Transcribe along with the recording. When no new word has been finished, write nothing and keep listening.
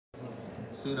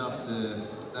soon after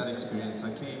that experience,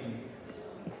 I came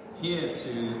here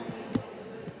to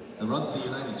the Ronsi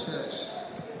United Church.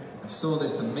 I saw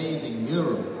this amazing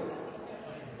mural,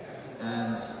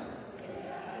 and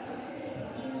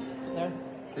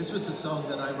this was the song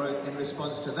that I wrote in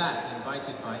response to that,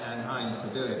 invited by Anne Hines to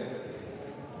do it.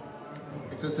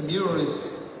 Because the mural is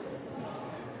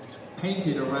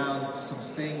painted around some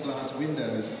stained glass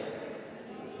windows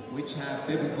which have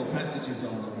biblical passages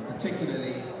on them,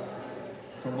 particularly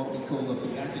from what we call the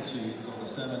Beatitudes, or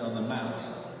the Sermon on the Mount,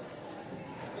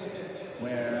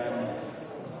 where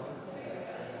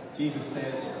Jesus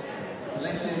says,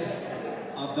 "Blessed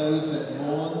are those that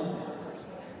mourn,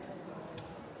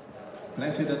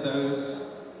 blessed are those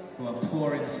who are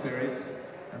poor in spirit,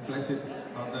 and blessed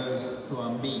are those who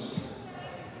are meek."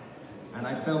 And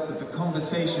I felt that the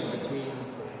conversation between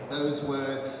those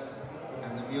words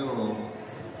and the mural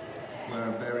were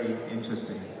very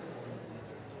interesting.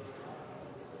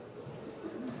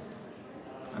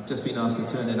 I've just been asked to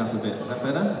turn it up a bit. Is that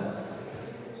better?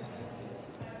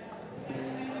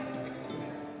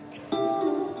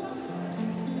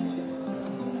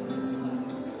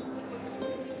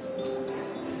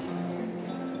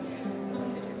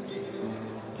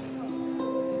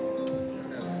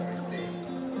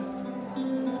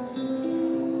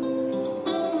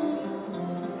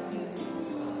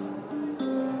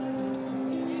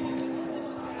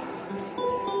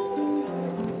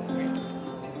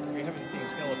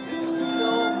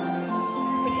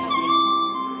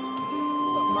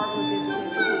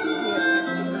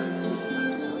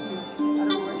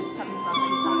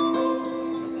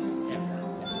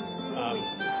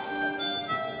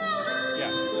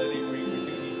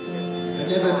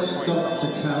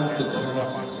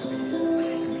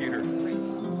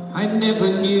 I never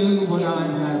knew what I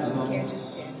had lost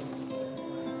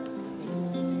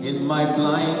in my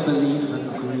blind belief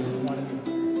and greed,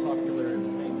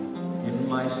 in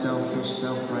my selfish,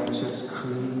 self-righteous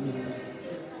creed.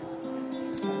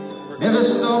 Never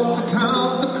stopped to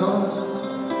count the cost,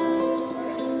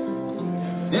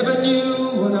 never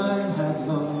knew what I had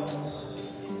lost.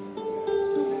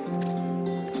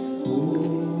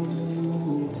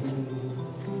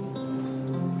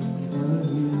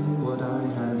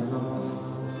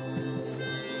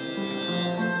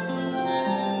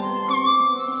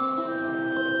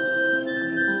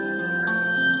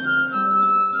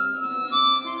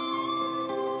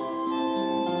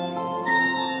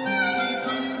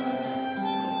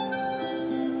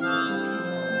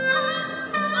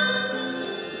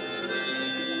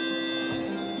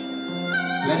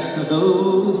 Blessed are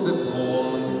those that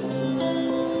mourn,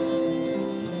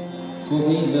 for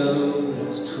they know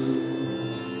it's true.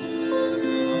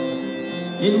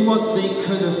 In what they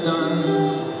could have done,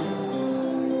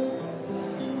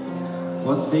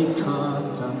 what they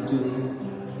can't undo.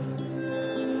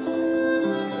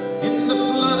 In the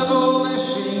flood of all their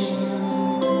shame,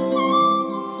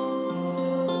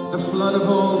 the flood of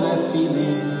all their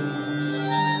feeling,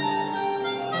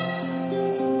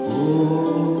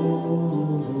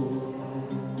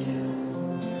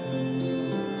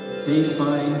 they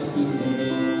find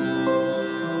healing.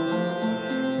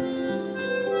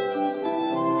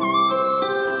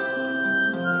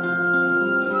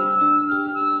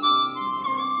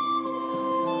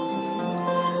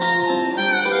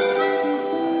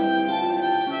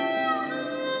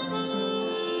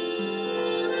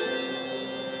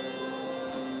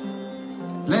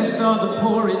 Blessed are the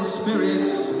poor in spirit,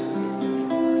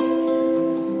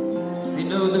 they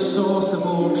know the source of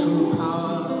all true power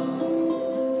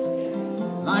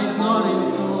lies not in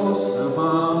force of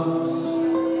arms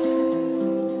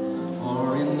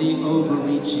or in the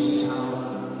overreaching tower.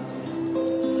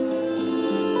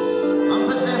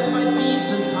 Unpossessed by deeds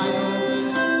and titles,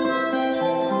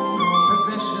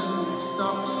 possessions,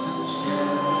 stocks and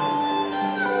shares.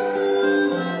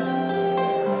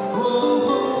 Oh,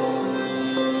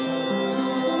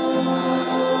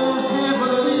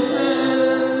 heaven is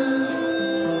there.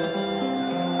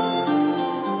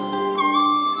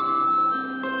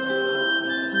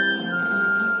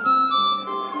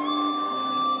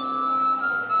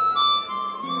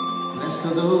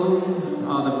 Blessed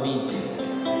are the meek,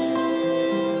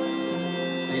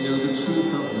 they know the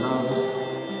truth of love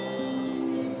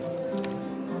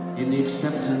in the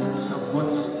acceptance of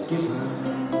what's given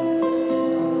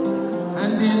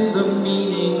and in the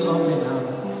meaning of enough.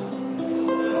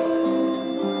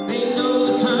 They know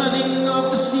the turning of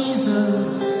the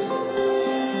seasons,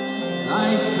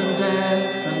 life and death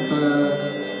and birth.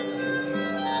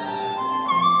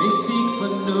 They seek for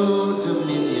no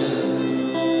dominion,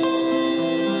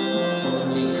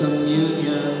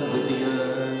 communion with the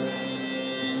earth.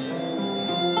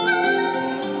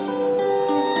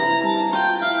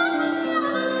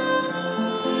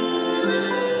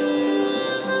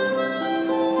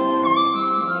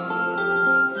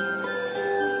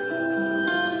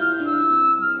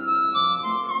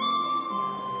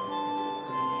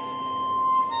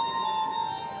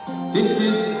 This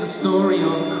is the story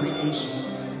of creation.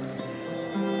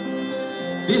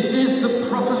 This is the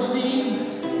prophecy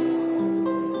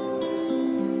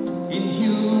in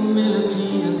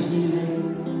humility and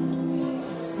healing,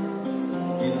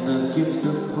 in the gift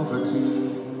of poverty.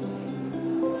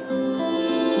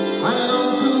 I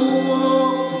long to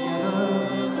walk together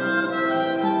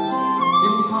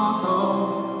this path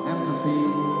of empathy,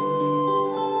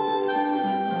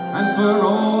 and for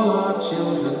all our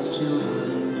children's children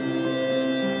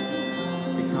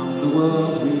become the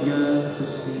world we yearn to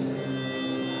see.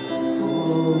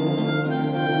 Oh.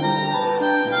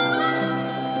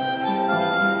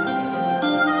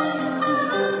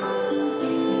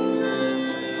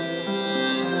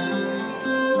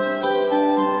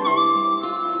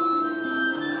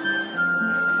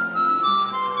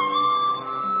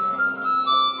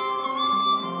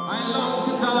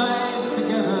 Dive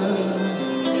together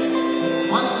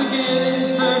once again in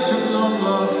search of long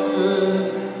lost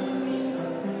earth,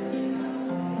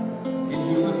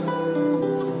 inhuman,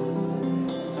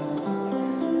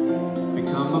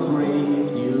 become a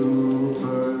brave new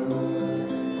bird.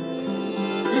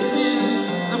 This is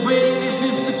the way, this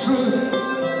is the truth,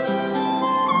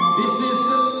 this is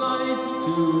the life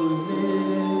to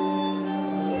live,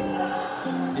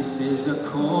 this is a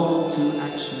call to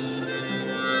action.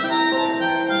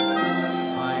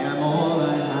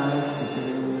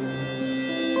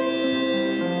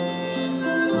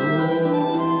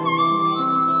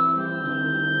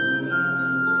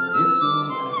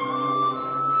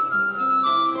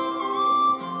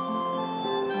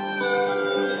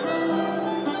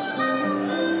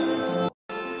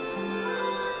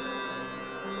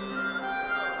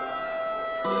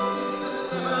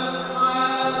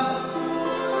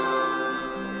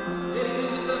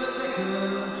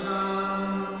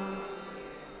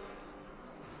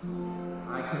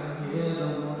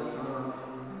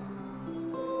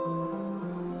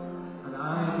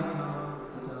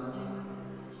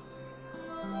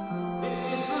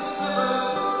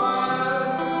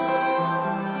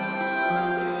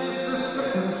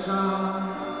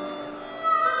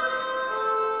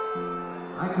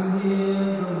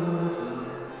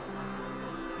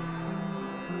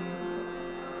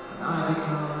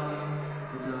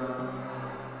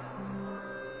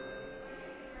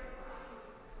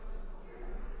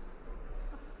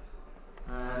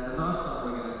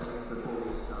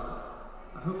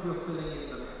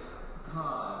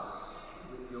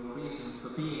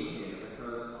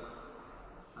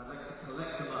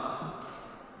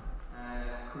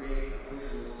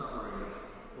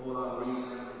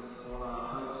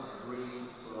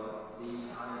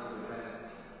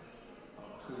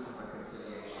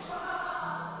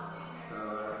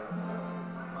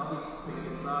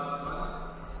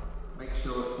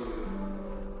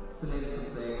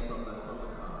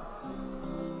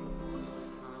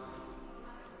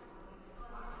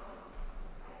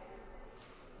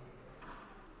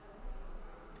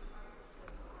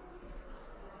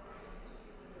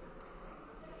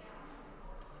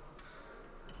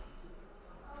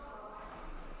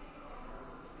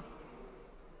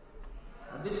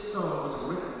 This song was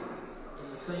written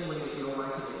in the same way that you're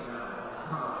writing it now, on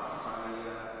cards by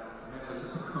members of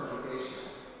the congregation.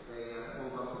 They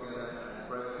all got together and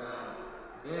broke down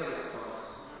their response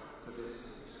to this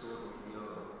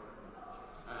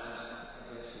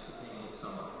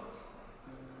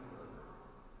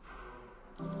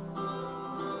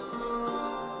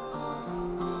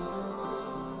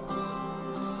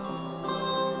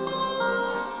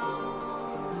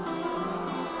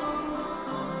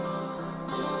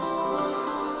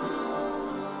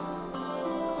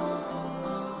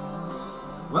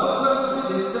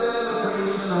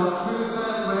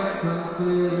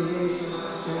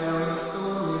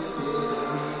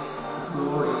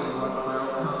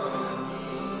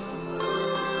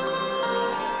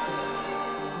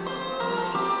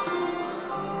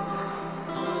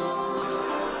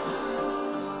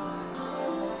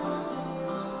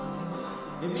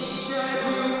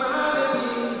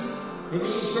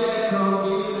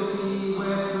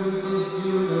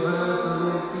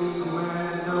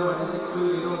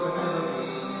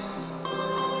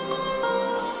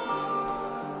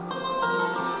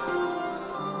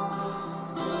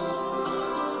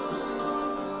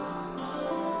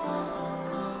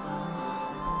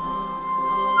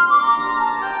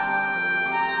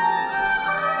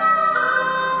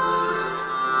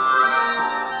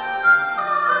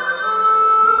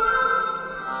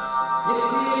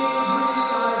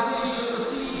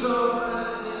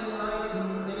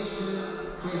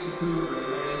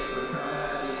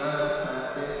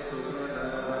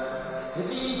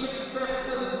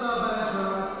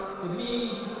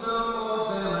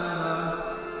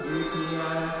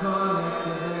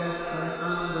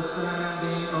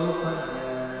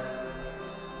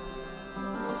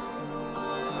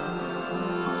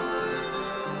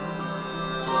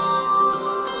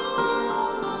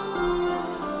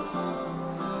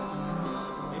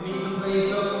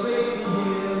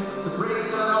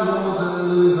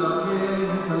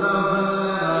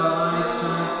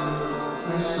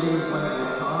especially when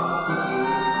it's hard to breathe.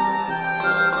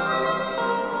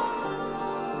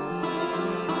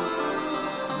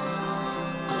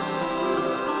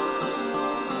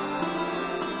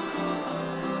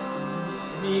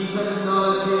 It means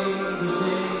acknowledging the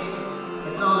shame,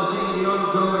 acknowledging the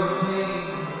ongoing pain.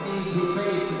 It means we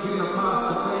face and do not pass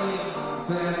the blame,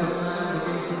 dare to stand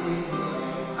against the inhumane.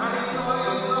 And enjoy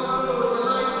your sorrow,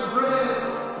 delight the dread,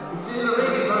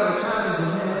 exhilarated by the challenge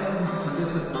ahead. To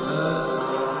listen, to learn,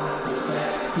 follow, and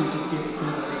respect, teach and give to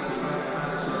the native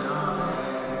recognition of it.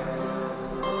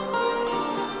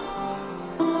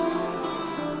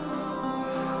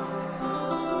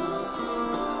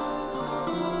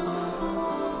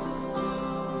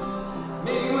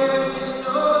 Make waves you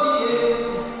know the end,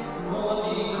 all the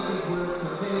meanings of these words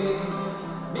convey.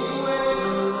 Make waves you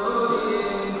know the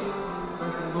end,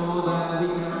 expressing more than we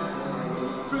can say.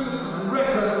 Truth and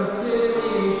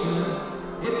reconciliation,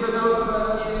 it's an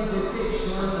open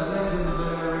invitation, a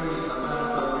legendary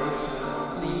collaboration,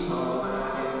 leap of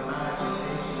an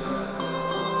imagination.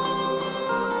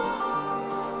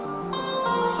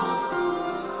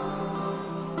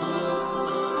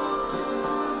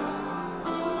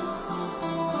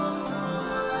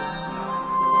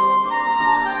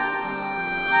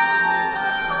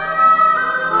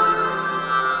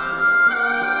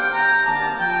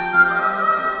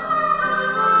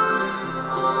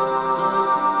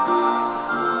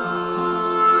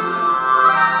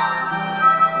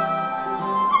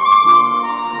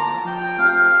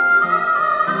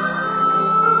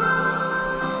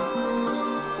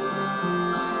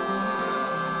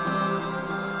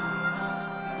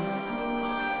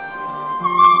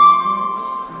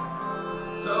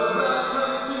 So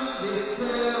welcome to this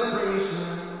celebration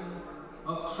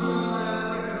of truth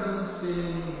and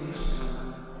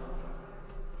reconciliation,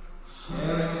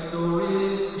 sharing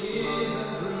stories, fears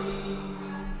and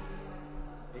dreams,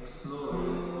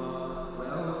 exploring what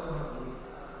welcoming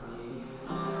means.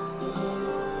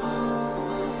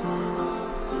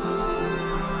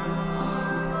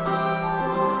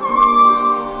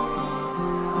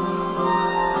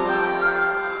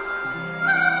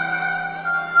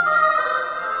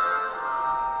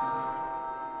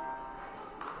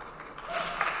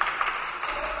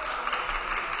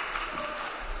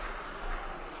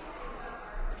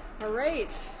 All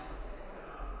right.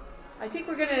 I think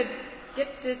we're going to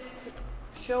get this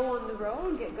show on the road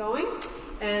and get going.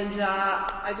 And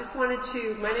I just wanted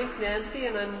to, my name's Nancy,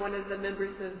 and I'm one of the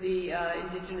members of the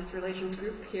Indigenous Relations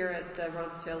Group here at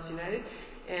Ron's Tales United.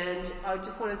 And I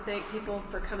just want to thank people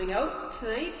for coming out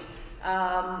tonight.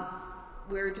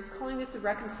 We're just calling this a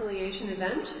reconciliation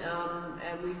event,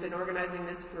 and we've been organizing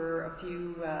this for a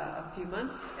few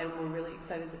months, and we're really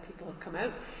excited that people have come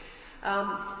out.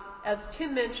 As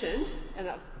Tim mentioned, and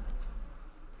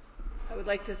I would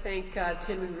like to thank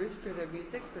Tim and Ruth for their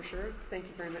music, for sure. Thank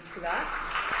you very much for that.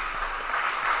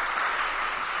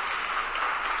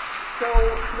 So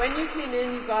when you came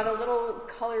in, you got a little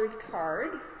colored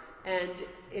card, and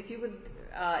if you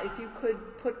could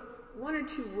put one or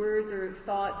two words or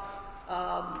thoughts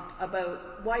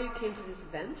about why you came to this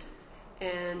event,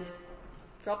 and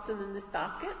drop them in this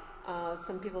basket.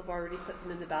 Some people have already put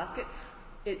them in the basket.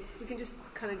 We can just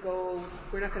kind of go,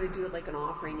 we're not going to do it like an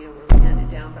offering, where we hand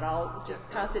it down, but I'll just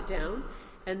pass it down.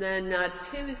 And then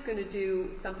Tim is going to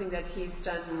do something that he's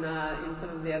done in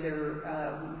some of the other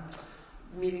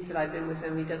meetings that I've been with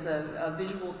him. He does a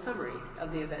visual summary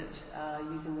of the event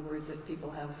using the words that people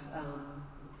have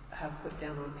put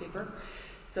down on paper.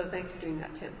 So thanks for doing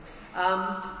that, Tim.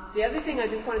 The other thing I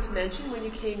just wanted to mention, when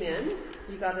you came in,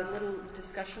 you got a little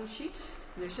discussion sheet.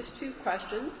 There's just 2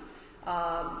 questions.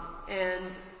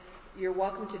 And you're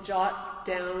welcome to jot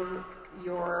down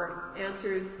your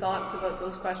answers, thoughts about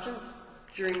those questions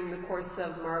during the course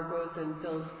of Margot's and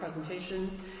Phil's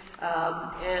presentations.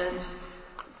 And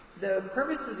the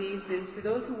purpose of these is for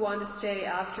those who want to stay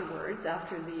afterwards,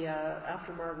 after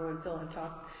Margot and Phil have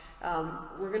talked.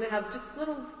 We're going to have just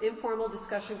little informal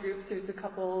discussion groups. There's a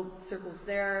couple circles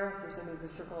there. There's another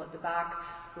circle at the back.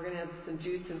 We're going to have some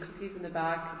juice and cookies in the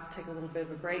back, take a little bit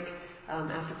of a break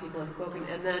after people have spoken,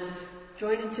 and then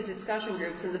join into discussion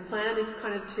groups. And the plan is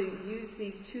kind of to use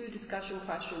these 2 discussion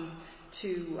questions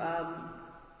to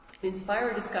inspire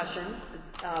a discussion.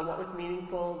 What was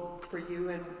meaningful for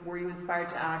you, and were you inspired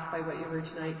to act by what you heard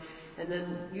tonight? And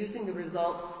then using the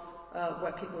results,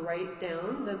 what people write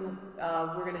down, then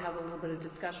we're going to have a little bit of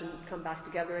discussion, come back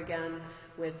together again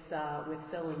with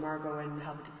Phil and Margot and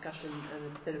have a discussion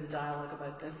and a bit of a dialogue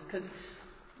about this. Because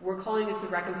we're calling this a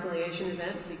reconciliation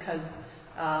event because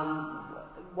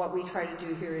what we try to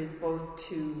do here is both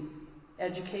to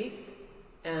educate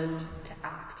and to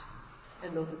act.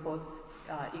 And those are both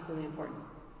equally important.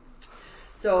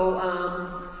 So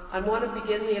I want to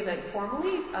begin the event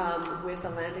formally with a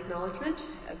land acknowledgement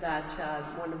that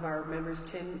one of our members,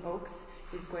 Tim Oakes,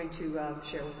 is going to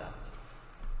share with us.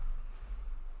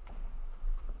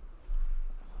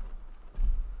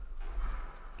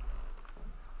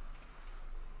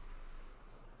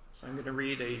 So I'm going to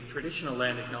read a traditional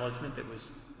land acknowledgement that was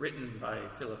written by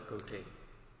Philip Cote.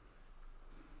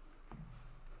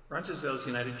 Roncesvalles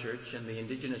United Church and the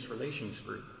Indigenous Relations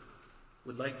Group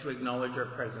would like to acknowledge our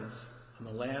presence on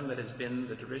the land that has been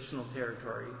the traditional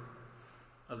territory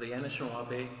of the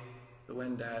Anishinaabe, the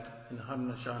Wendat, and the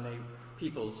Haudenosaunee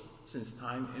peoples since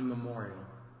time immemorial,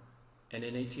 and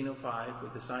in 1805,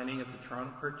 with the signing of the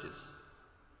Toronto Purchase,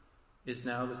 is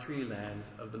now the treaty lands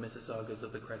of the Mississaugas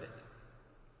of the Credit.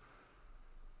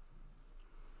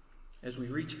 As we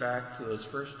reach back to those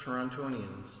first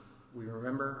Torontonians, we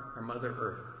remember our Mother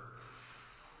Earth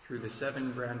through the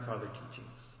 7 grandfather teachings: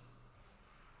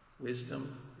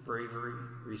 wisdom, bravery,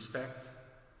 respect,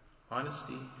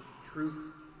 honesty,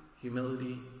 truth,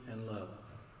 humility, and love.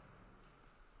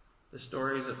 The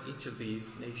stories of each of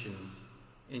these nations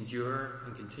endure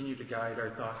and continue to guide our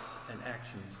thoughts and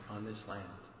actions on this land.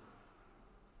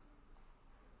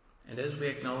 And as we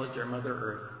acknowledge our Mother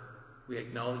Earth, we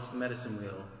acknowledge the medicine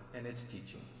wheel and its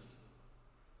teachings.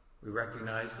 We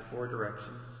recognize the 4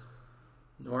 directions: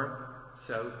 north,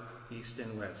 south, east,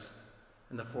 and west,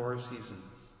 and the 4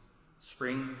 seasons: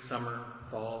 spring, summer,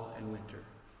 fall, and winter.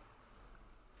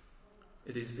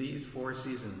 It is these 4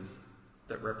 seasons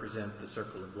that represent the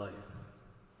circle of life.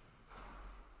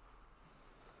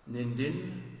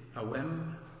 Nindin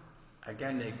awem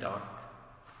aganegdok,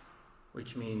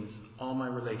 which means all my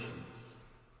relations,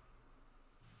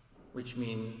 which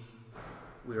means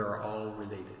we are all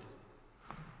related.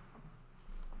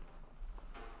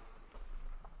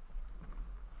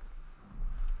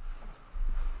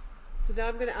 So now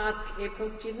I'm going to ask April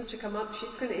Stevens to come up.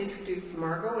 She's going to introduce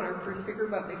Margot and our first speaker,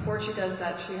 but before she does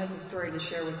that, she has a story to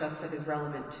share with us that is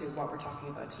relevant to what we're talking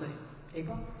about tonight.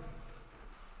 April?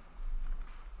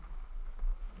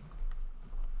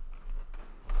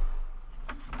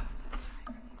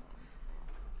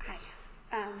 Hi.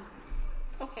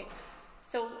 Okay,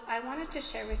 so I wanted to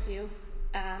share with you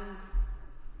a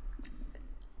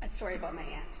story about my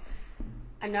aunt.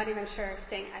 I'm not even sure if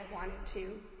saying I wanted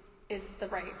to is the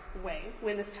right way.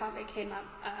 When this topic came up,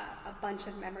 a bunch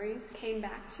of memories came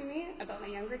back to me about my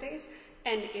younger days,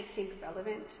 and it seemed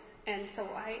relevant. And so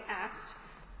I asked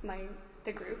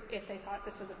the group if they thought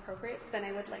this was appropriate. Then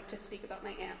I would like to speak about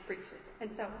my aunt briefly.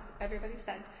 And so everybody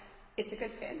said it's a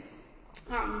good fit.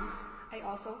 I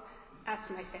also asked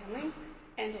my family,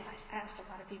 and I asked a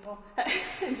lot of people.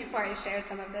 And before I shared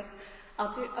some of this,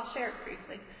 I'll share it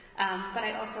briefly. But my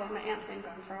aunt's been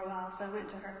gone for a while, so I went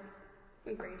to her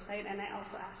gravesite, and I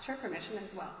also asked her permission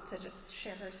as well to just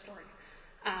share her story.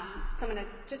 So I'm going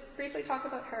to just briefly talk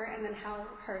about her and then how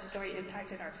her story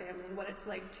impacted our family and what it's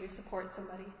like to support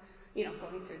somebody,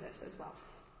 going through this as well.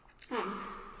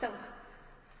 So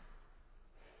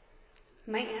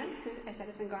my aunt, who I said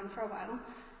has been gone for a while,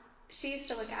 she used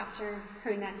to look after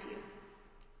her nephew,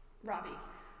 Robbie.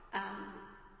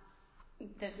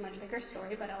 There's a much bigger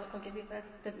story, but I'll give you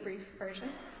the brief version.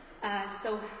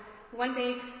 So one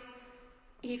day,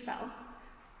 he fell.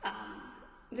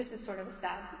 This is sort of a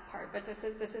sad part, but this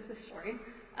is the story.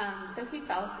 So he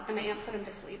fell, and my aunt put him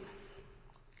to sleep.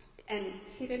 And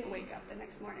he didn't wake up the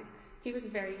next morning. He was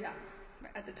very young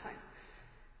at the time.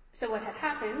 So what had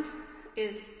happened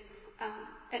is,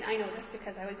 and I know this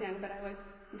because I was young, but I was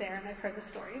there and I've heard the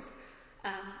stories.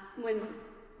 When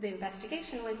the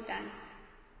investigation was done,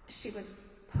 she was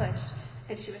pushed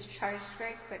and she was charged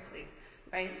very quickly,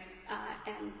 right?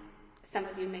 And some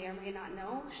of you may or may not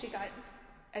know, she got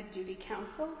a duty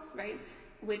counsel, right,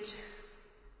 which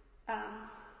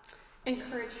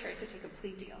encouraged her to take a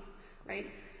plea deal, right?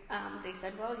 They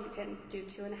said, well, you can do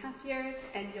 2.5 years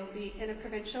and you'll be in a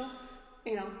provincial,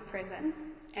 prison,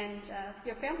 and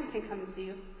your family can come and see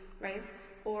you, right?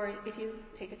 Or if you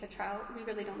take it to trial, we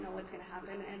really don't know what's going to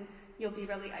happen and you'll be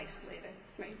really isolated,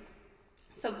 right?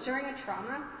 So during a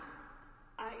trauma,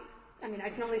 I mean, I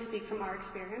can only speak from our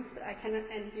experience, but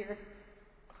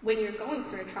when you're going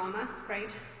through a trauma,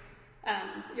 right,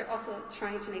 you're also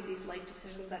trying to make these life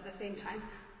decisions at the same time.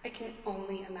 I can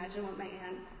only imagine what my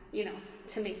aunt,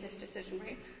 to make this decision,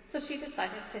 right? So she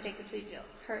decided to take a plea deal.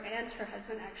 Her and her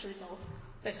husband actually both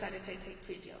decided to take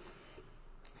plea deals.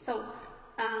 So,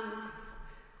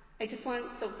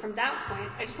 so from that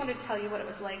point, I just wanted to tell you what it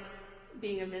was like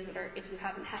being a visitor if you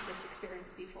haven't had this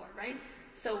experience before, right?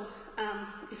 So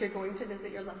if you're going to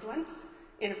visit your loved ones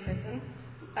in a prison,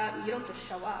 you don't just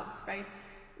show up, right?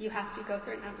 you have to go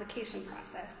through an application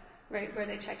process, right, where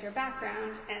they check your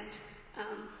background and,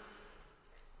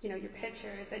 your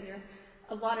pictures and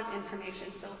a lot of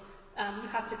information. So you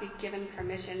have to be given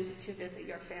permission to visit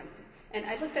your family. And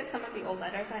I looked at some of the old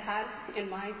letters I had in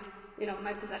my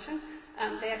possession.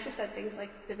 They actually said things like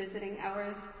the visiting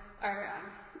hours are,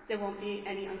 there won't be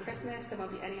any on Christmas, there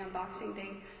won't be any on Boxing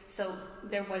Day. So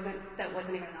that wasn't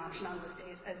even an option on those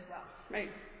days as well,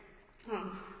 right?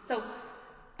 So,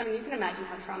 you can imagine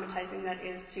how traumatizing that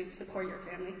is to support your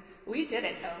family. We did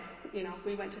it though.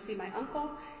 We went to see my uncle.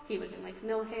 He was in like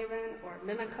Millhaven or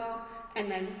Mimico.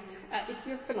 And then, if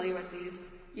you're familiar with these,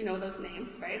 you know those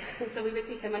names, right? So we would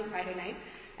see him on Friday night.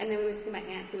 And then we would see my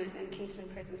aunt who was in Kingston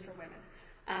Prison for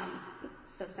Women.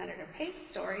 So Senator Pate's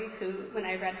story, who, when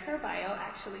I read her bio,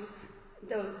 actually,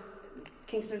 those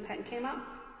Kingston Pen came up.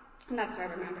 And that's where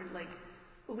I remembered,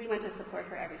 we went to support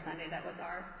her every Sunday. That was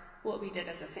what we did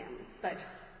as a family. But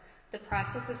the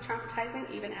process is traumatizing,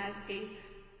 even as a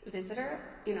visitor,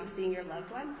 seeing your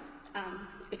loved one.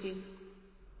 If you've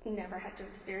never had to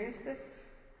experience this,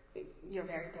 you're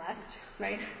very blessed,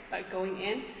 right? But going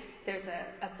in, there's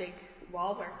a big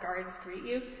wall where guards greet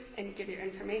you and you give your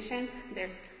information.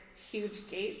 There's huge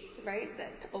gates, right,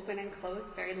 that open and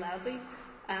close very loudly.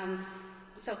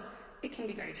 So it can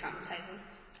be very traumatizing.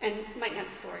 And my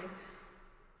aunt's story,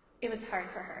 it was hard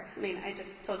for her. I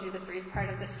just told you the brief part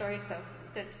of the story, so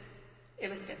it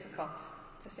was difficult,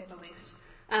 to say the least.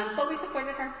 But we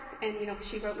supported her, and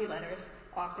she wrote me letters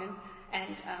often.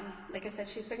 And like I said,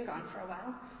 she's been gone for a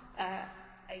while.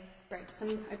 I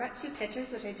brought 2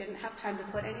 pictures, which I didn't have time to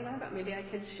put anywhere, but maybe I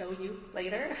can show you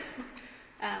later.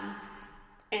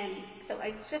 And so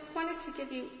I just wanted to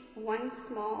give you one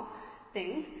small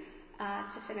thing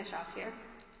to finish off here.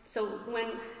 So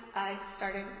when I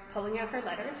started pulling out her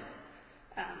letters,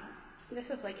 this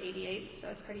was like 88, so I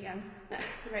was pretty young,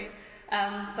 right?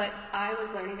 But I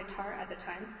was learning guitar at the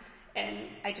time, and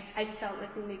I felt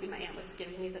like maybe my aunt was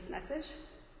giving me this message.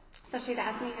 So she'd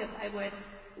asked me if I would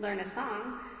learn a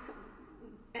song,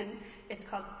 and it's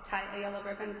called Tie a Yellow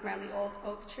Ribbon Around the Old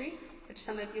Oak Tree, which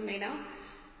some of you may know.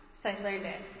 So I learned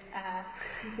it.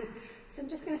 So I'm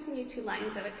just going to sing you 2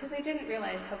 lines of it, because I didn't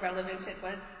realize how relevant it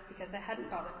was, because I hadn't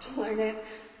bothered to learn it.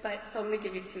 But so I'm going to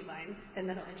give you 2 lines, and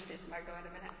then I'll introduce Margot in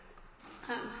a minute.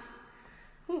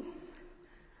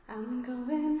 I'm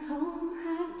going home,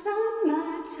 I've done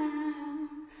my time.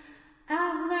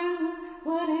 I've learned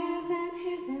what isn't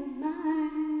his and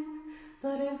mine.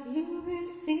 But if you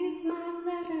receive my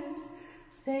letters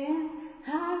saying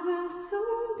I will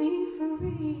soon be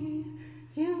free,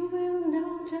 you will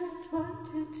know just what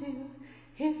to do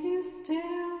if you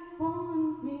still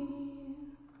want me.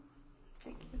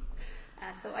 Thank you.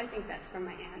 So I think that's from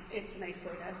my aunt. It's a nice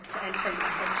way to end her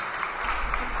message.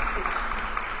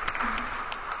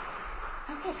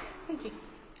 Okay, thank you.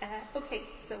 Okay,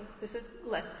 so this is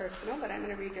less personal, but I'm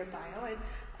going to read your bio.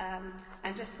 And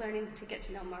I'm just learning to get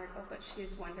to know Margot, but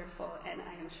she's wonderful, and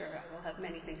I am sure I will have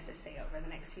many things to say over the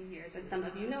next few years. And some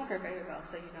of you know her very well,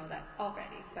 so you know that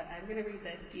already. But I'm going to read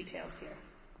the details here.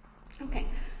 Okay,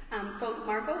 so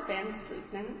Margot Van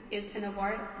Sluytman is an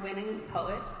award-winning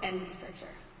poet and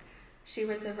researcher. She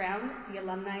was around the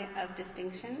alumni of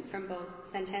distinction from both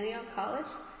Centennial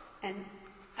College and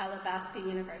Alabasta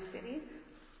University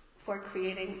for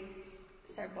creating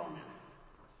Sorbona,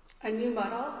 a new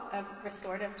model of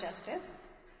restorative justice.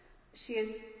 She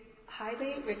is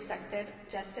highly respected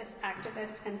justice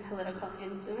activist and political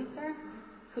influencer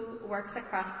who works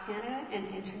across Canada and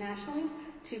internationally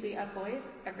to be a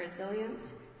voice of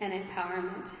resilience and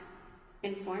empowerment,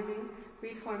 informing,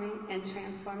 reforming, and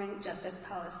transforming justice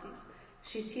policies.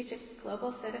 She teaches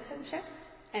global citizenship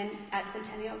at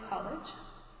Centennial College,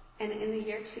 and in the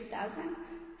year 2000,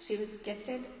 she was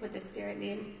gifted with the spirit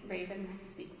name Raven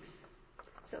Speaks.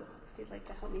 So if you'd like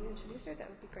to help me introduce her, that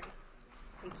would be great.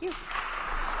 Thank you.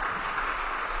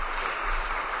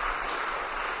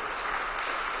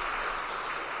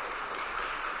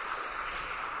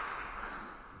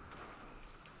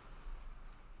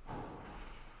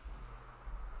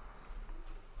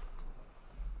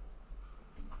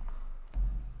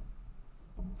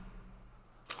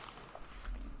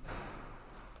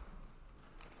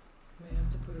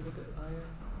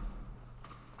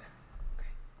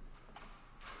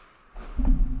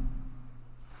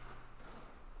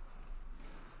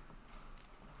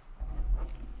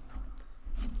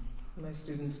 My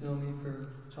students know me for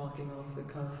talking off the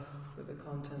cuff for the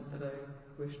content that I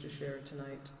wish to share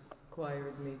tonight,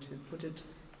 required me to put it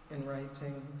in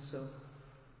writing, so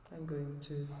I'm going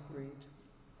to read.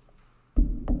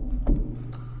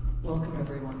 Welcome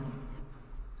everyone,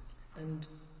 and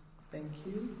thank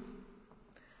you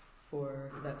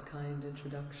for that kind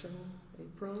introduction,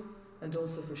 April, and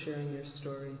also for sharing your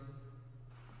story.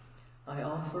 I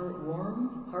offer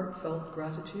warm, heartfelt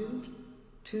gratitude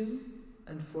to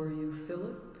and for you,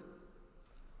 Philip,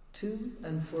 to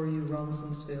and for you,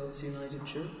 Ronsonsvale's United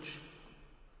Church,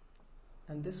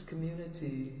 and this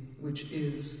community, which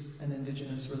is an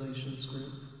Indigenous relations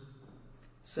group,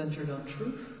 centered on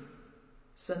truth,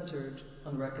 centered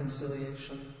on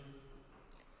reconciliation,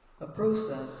 a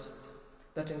process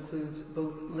that includes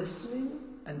both listening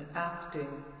and acting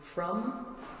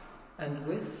from and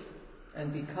with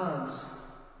and because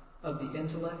of the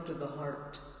intellect of the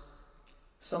heart,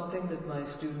 something that my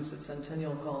students at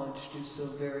Centennial College do so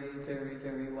very, very,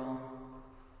 very well.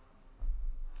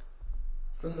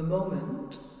 From the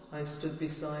moment I stood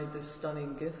beside this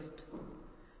stunning gift,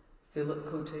 Philip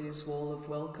Cote's Wall of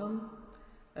Welcome,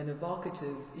 an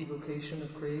evocative evocation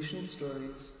of creation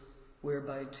stories,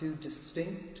 whereby two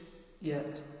distinct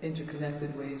yet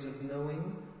interconnected ways of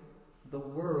knowing the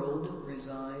world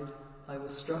reside, I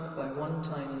was struck by one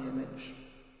tiny image.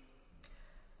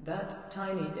 That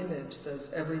tiny image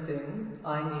says everything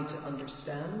I need to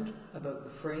understand about the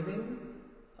framing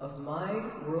of my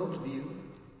worldview,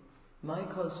 my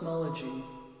cosmology,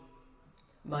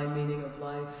 my meaning of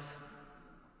life.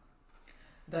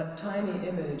 That tiny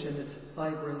image and its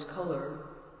vibrant color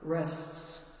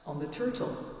rests on the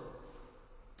turtle.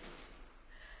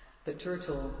 The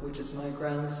turtle, which is my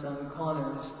grandson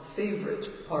Connor's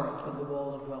favorite part of the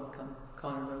Wall of Welcome.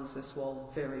 Connor knows this wall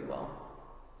very well.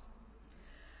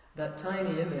 That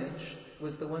tiny image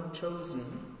was the one chosen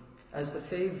as the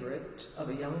favorite of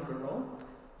a young girl,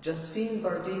 Justine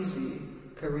Bardisi,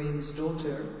 Kareem's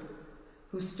daughter,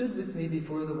 who stood with me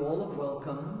before the Wall of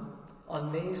Welcome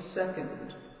on May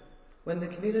 2nd, when the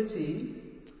community,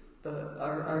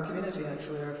 our community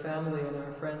actually, our family and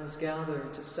our friends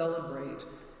gathered to celebrate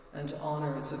and to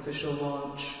honor its official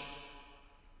launch.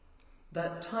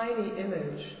 That tiny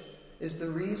image is the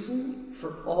reason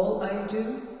for all I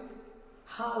do,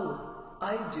 how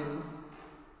I do,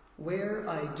 where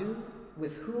I do,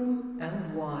 with whom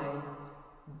and why,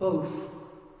 both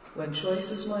when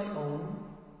choice is my own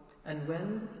and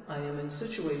when I am in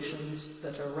situations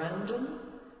that are random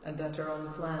and that are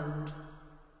unplanned.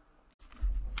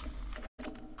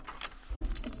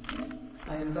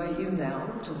 I invite you now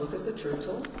to look at the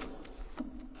turtle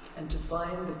and to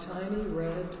find the tiny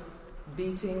red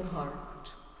beating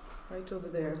heart right over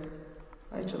there,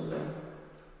 right over there.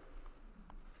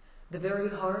 The very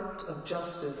heart of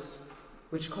justice,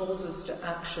 which calls us to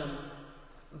action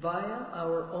via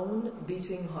our own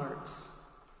beating hearts,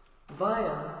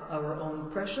 via our own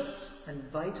precious and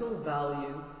vital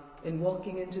value in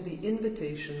walking into the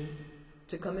invitation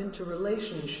to come into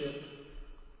relationship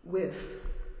with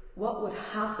what would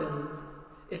happen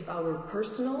if our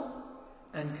personal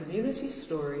and community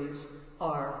stories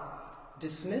are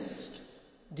dismissed,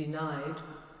 denied,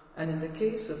 and in the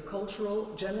case of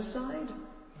cultural genocide,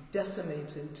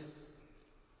 decimated.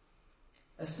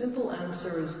 A simple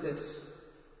answer is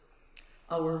this: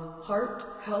 our heart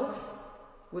health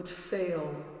would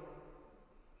fail.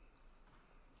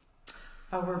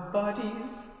 Our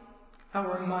bodies,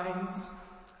 our minds,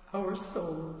 our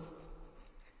souls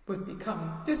would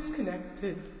become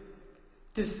disconnected,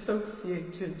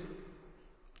 dissociated,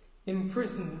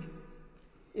 imprisoned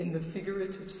in the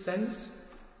figurative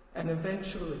sense, and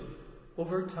eventually,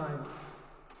 over time,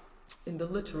 in the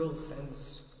literal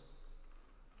sense.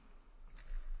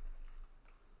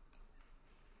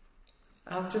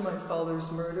 After my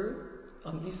father's murder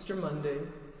on Easter Monday,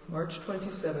 March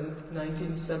 27,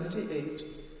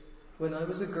 1978, when I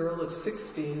was a girl of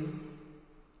 16,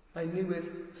 I knew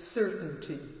with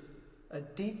certainty, a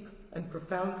deep and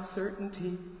profound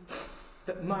certainty,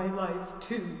 that my life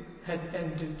too had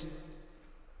ended.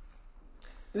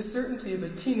 The certainty of a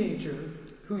teenager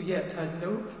who yet had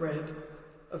no thread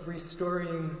of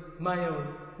restoring my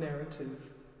own narrative,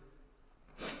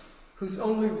 whose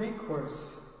only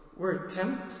recourse were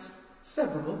attempts,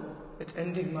 several, at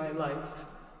ending my life.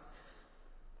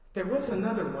 There was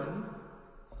another one,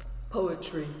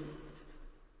 poetry,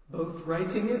 both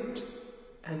writing it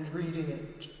and reading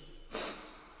it.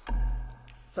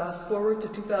 Fast forward to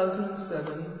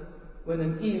 2007, when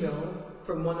an email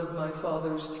from one of my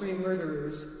father's 3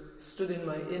 murderers stood in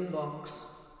my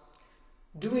inbox.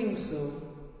 Doing so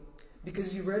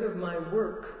because you read of my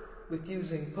work with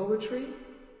using poetry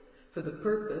for the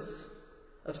purpose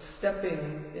of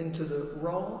stepping into the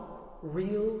raw,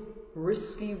 real,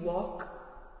 risky walk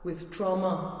with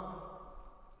trauma,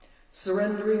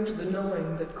 surrendering to the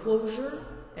knowing that closure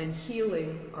and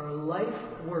healing are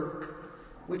life work,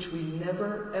 which we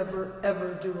never, ever,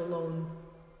 ever do alone.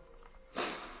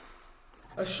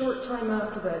 A short time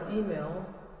after that email,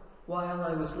 while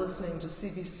I was listening to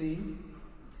CBC,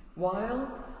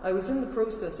 while I was in the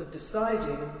process of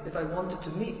deciding if I wanted to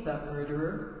meet that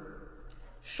murderer,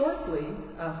 shortly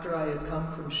after I had come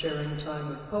from sharing time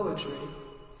with poetry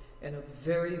in a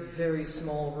very, very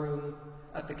small room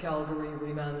at the Calgary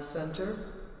Remand Centre,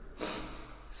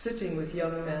 sitting with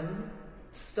young men,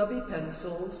 stubby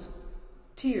pencils,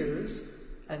 tears,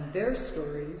 and their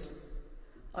stories,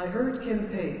 I heard Kim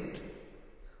Pate,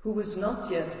 who was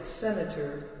not yet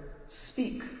senator,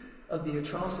 speak of the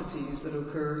atrocities that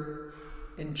occur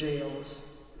in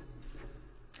jails.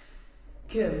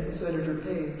 Kim, Senator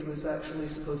Pate, was actually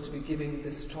supposed to be giving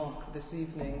this talk this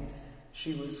evening.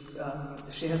 She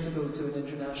had to go to an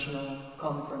international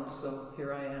conference, so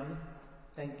here I am.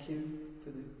 Thank you for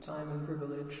the time and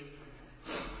privilege.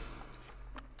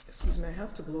 Excuse me, I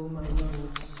have to blow my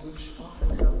nose, which often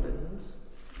happens.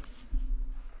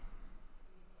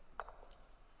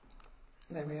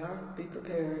 There we are, be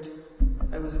prepared.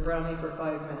 I was a brownie for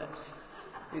 5 minutes.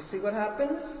 You see what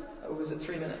happens? Or was it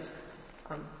 3 minutes?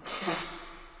 I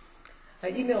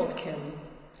emailed Kim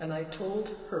and I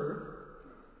told her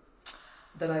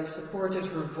that I supported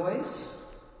her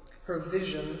voice, her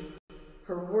vision,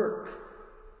 her work,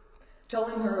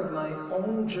 telling her of my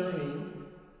own journey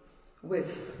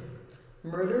with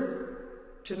murder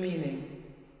to meaning.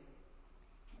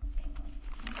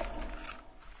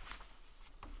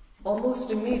 Almost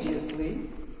immediately,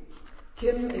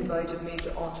 Kim invited me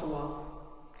to Ottawa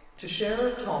to share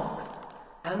a talk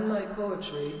and my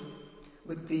poetry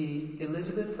with the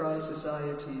Elizabeth Fry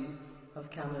Society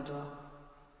of Canada,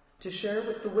 to share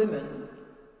with the women,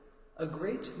 a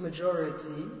great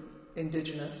majority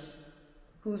Indigenous,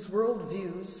 whose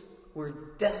worldviews were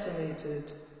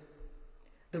decimated.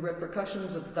 The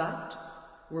repercussions of that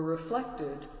were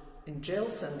reflected in jail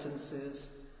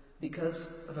sentences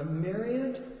because of a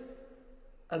myriad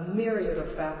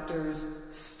of factors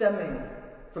stemming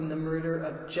from the murder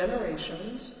of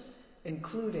generations,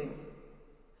 including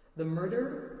the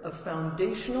murder of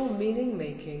foundational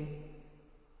meaning-making,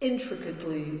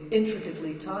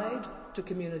 intricately tied to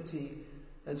community,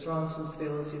 as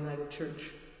Roncesvalles United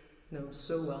Church knows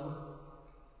so well.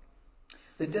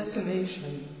 The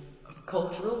decimation of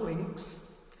cultural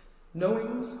links,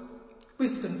 knowings,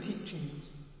 wisdom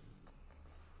teachings.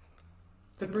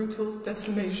 The brutal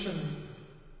decimation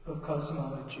of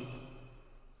cosmology.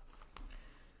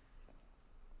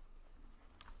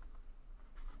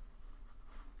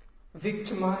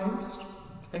 Victimized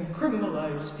and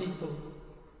criminalized people,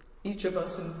 each of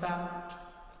us in fact,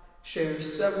 share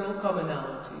several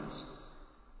commonalities.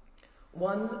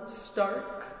 One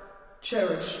stark,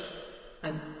 cherished,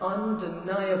 and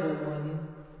undeniable one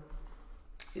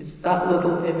is that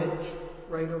little image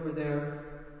right over there,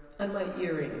 and my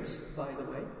earrings, by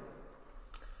the way.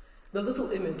 The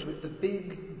little image with the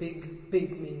big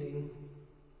meaning.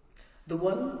 The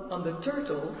one on the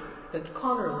turtle that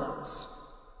Connor loves.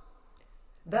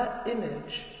 That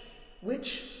image,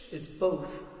 which is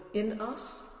both in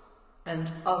us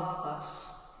and of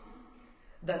us.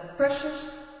 That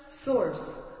precious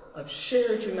source of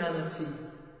shared humanity.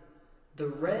 The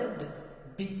red,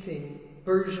 beating,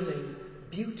 burgeoning,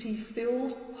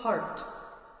 beauty-filled heart,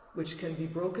 which can be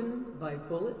broken by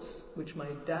bullets, which my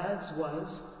dad's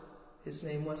was. His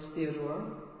name was Theodore.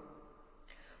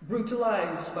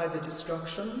 Brutalized by the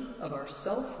destruction of our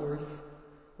self-worth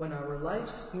when our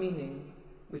life's meaning,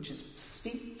 which is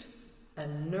steeped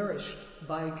and nourished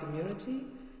by community,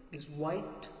 is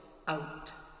wiped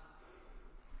out.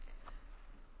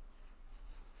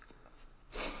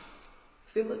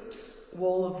 Philip's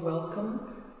Wall of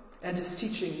Welcome and his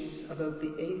teachings about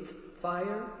the eighth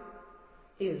fire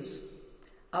is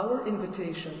our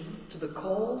invitation to the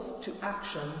calls to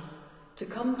action to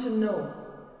come to know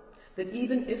that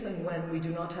even if and when we do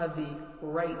not have the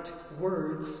right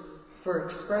words for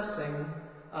expressing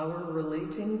our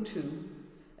relating to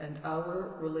and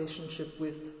our relationship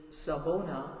with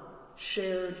Sabona,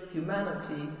 shared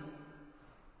humanity,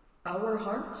 our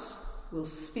hearts will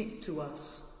speak to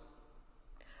us.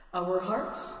 Our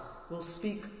hearts will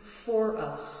speak for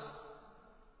us.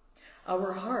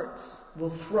 Our hearts will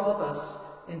throb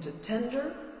us into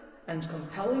tender and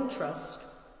compelling trust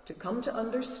to come to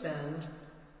understand,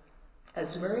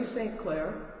 as Mary St.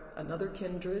 Clair, another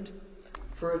kindred,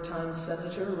 for a time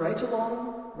senator, right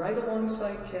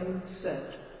alongside Kim,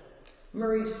 said,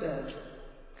 Murray said,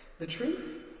 the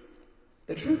truth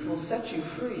will set you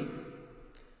free,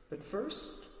 but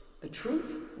first, the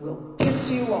truth will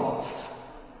piss you off.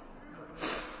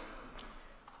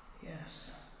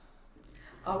 Yes.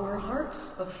 Our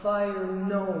hearts of fire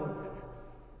know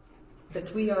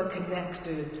that we are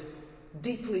connected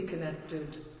deeply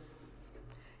connected.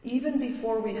 Even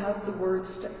before we have the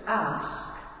words to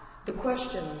ask the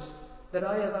questions that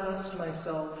I have asked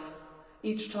myself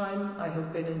each time I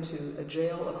have been into a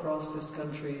jail across this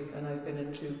country, and I've been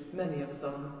into many of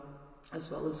them,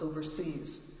 as well as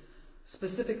overseas.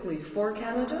 Specifically for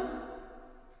Canada,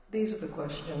 these are the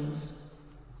questions.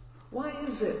 Why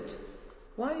is it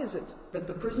that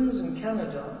the prisons in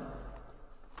Canada,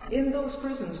 in those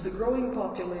prisons, the growing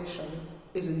population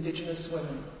is Indigenous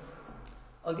women?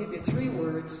 I'll give you 3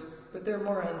 words, but there are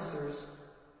more answers.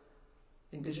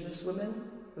 Indigenous women,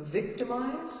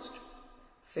 victimized,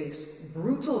 face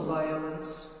brutal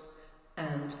violence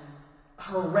and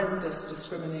horrendous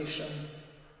discrimination.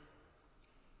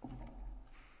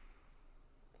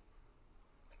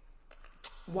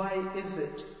 Why is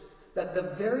it that the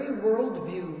very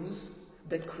worldviews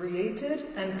that created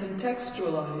and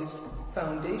contextualized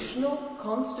foundational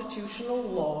constitutional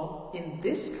law in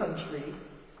this country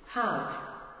have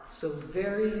so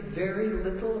very, very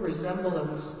little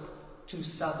resemblance to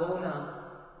Savona,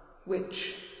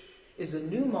 which is a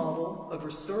new model of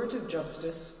restorative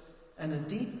justice and a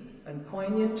deep and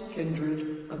poignant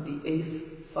kindred of the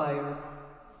 8th fire?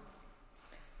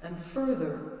 And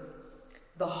further,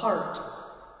 the heart,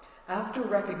 after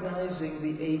recognizing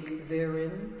the ache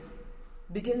therein,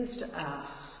 begins to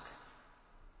ask,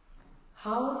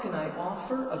 how can I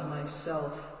offer of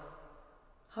myself?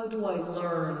 How do I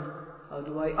learn? How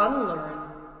do I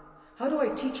unlearn? How do I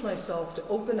teach myself to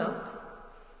open up,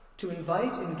 to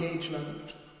invite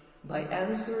engagement by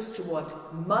answers to what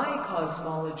my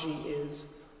cosmology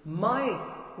is, my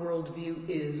worldview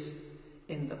is,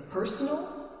 in the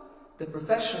personal, the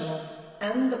professional,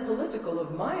 and the political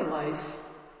of my life,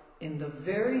 in the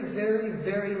very, very,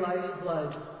 very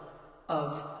lifeblood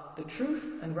of the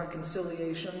Truth and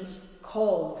Reconciliation's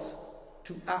calls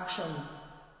to action.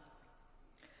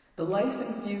 The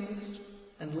life-infused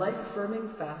and life-affirming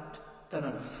fact that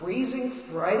on a freezing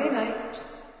Friday night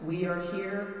we are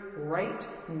here right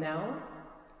now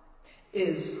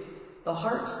is the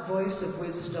heart's voice of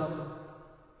wisdom,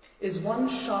 is one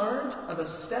shard of a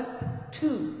step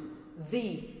to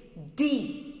the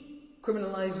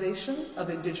decriminalization of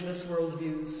Indigenous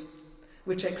worldviews,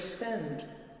 which extend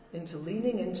into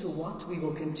leaning into what we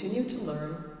will continue to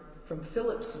learn from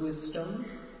Philip's wisdom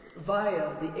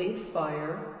via the 8th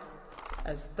fire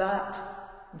as that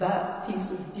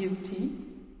piece of beauty,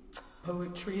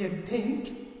 poetry and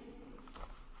paint,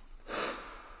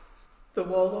 the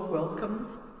wall of welcome,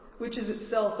 which is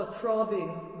itself a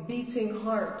throbbing, beating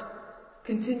heart,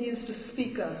 continues to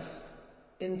speak us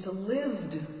into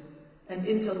lived and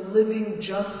into living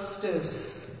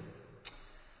justice.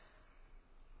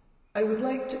 I would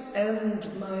like to end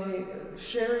my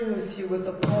sharing with you with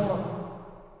a poem.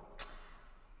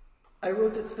 I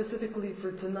wrote it specifically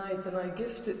for tonight, and I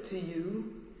gift it to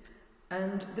you.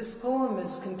 And this poem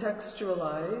is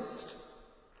contextualized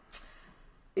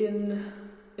in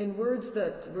words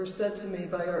that were said to me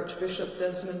by Archbishop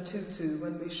Desmond Tutu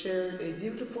when we shared a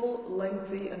beautiful,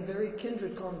 lengthy, and very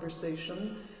kindred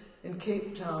conversation in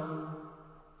Cape Town.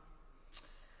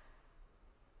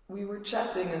 We were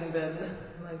chatting, and then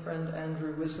my friend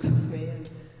Andrew was with me,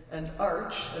 and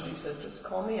Arch, as he said, just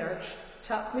call me Arch,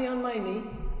 tapped me on my knee,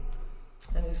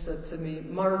 and he said to me,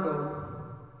 Margot,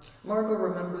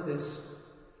 remember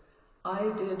this.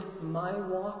 I did my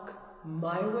walk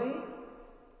my way.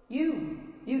 You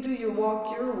do your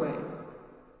walk your way.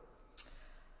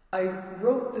 I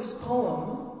wrote this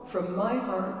poem from my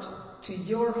heart to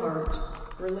your heart,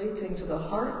 relating to the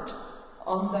heart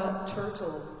on that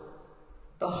turtle,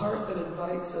 the heart that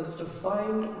invites us to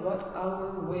find what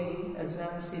our way, as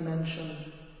Nancy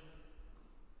mentioned,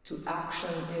 to action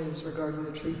is regarding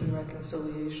the Truth and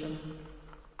Reconciliation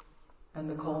and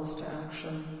the calls to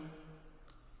action.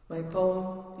 My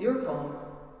poem, your poem,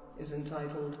 is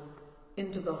entitled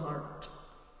Into the Heart.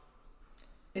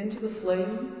 Into the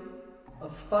flame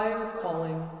of fire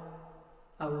calling,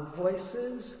 our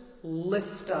voices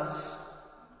lift us.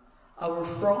 Our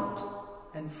fraught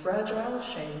and fragile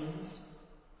shames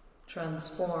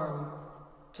transform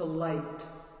to light.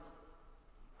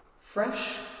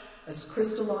 Fresh as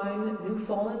crystalline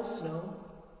new-fallen snow,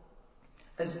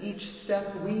 as each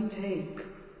step we take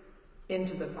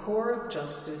into the core of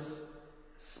justice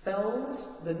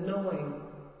spells the knowing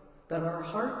that our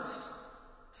hearts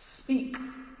speak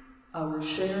our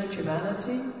shared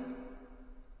humanity,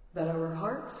 that our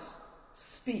hearts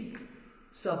speak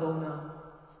Savona.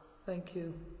 Thank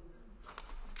you.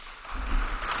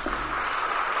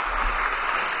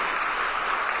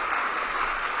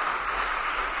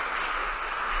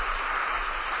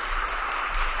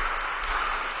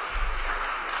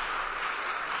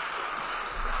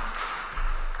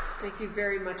 Thank you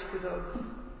very much for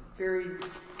those very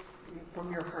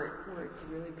from your heart words.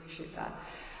 I really appreciate that.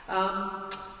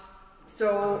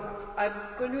 So I'm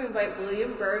going to invite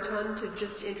William Brereton to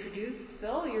just introduce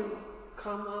Phil. You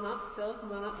come on up, Phil.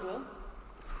 Come on up, Will.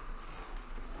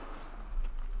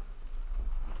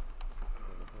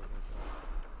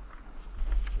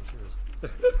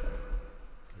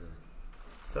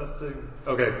 Testing.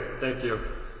 Okay, thank you.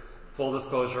 Full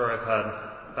disclosure, I've had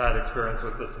bad experience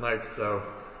with this mic, so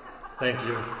thank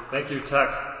you. Thank you, Tech.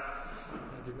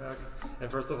 Thank you, Mac. And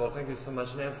first of all, thank you so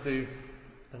much, Nancy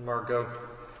and Margot.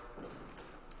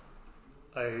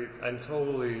 I'm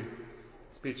totally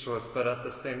speechless, but at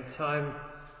the same time,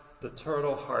 the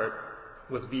turtle heart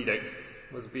was beating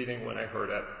when I heard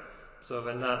it. So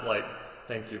in that light,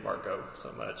 thank you, Margot,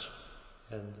 so much.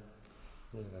 And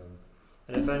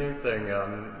if anything,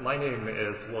 my name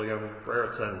is William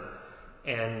Brereton,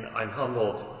 and I'm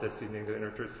humbled this evening to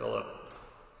introduce Philip.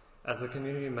 As a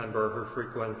community member who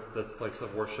frequents this place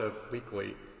of worship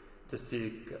weekly to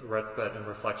seek respite and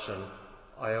reflection,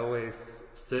 I always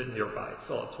sit nearby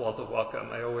Philip's walls of welcome.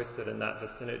 I always sit in that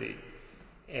vicinity.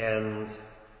 And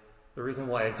the reason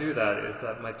why I do that is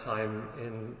that my time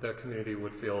in the community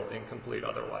would feel incomplete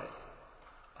otherwise.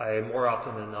 I, more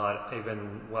often than not,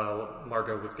 even while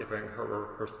Margot was giving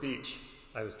her speech,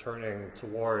 I was turning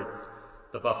towards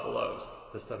the buffaloes,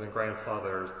 the seven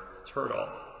grandfathers, turtle.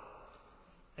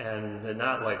 And in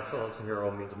that light, Philip's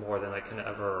mural means more than I can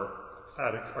ever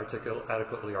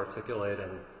adequately articulate,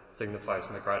 and signifies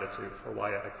my gratitude for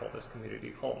why I call this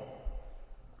community home.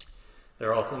 There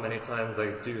are also many times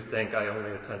I do think I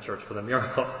only attend church for the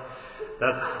mural.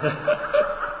 That's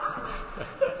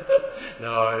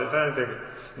no, if anything,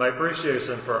 my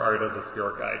appreciation for art as a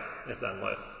spirit guide is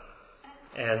endless.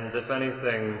 And if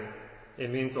anything, it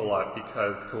means a lot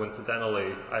because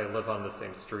coincidentally, I live on the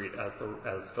same street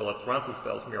as Philip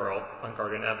Roncesvalles' mural on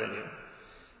Garden Avenue.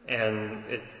 And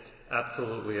it's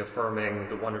absolutely affirming,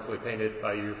 the wonderfully painted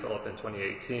by you, Philip, in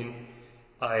 2018.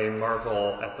 I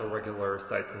marvel at the regular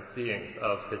sights and seeings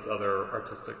of his other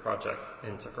artistic projects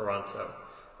in Toronto,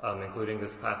 including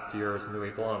this past year's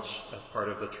Nuit Blanche as part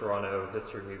of the Toronto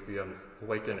History Museum's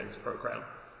Awakenings program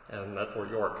at Fort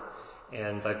York.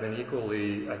 And I've been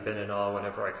in awe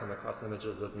whenever I come across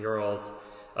images of murals,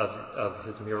 of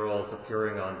his murals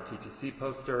appearing on TTC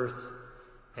posters,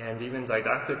 and even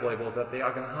didactic labels at the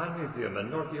Aga Khan Museum in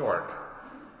North York.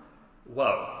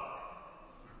 Whoa.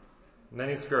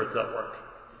 Many spirits at work,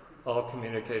 all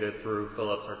communicated through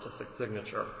Philip's artistic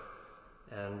signature.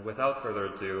 And without further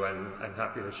ado, I'm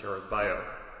happy to share his bio.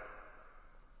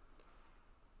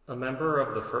 A member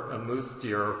of the Moose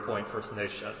Deer Point First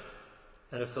Nation,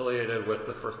 and affiliated with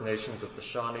the First Nations of the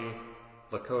Shawnee,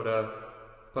 Lakota,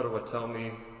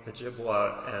 Potawatomi,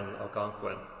 Ojibwa, and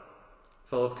Algonquin.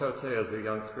 Philip Cote is a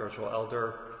young spiritual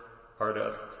elder,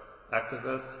 artist,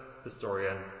 activist,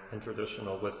 historian, and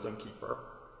traditional wisdom keeper.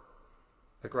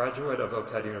 A graduate of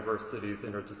Oakhead University's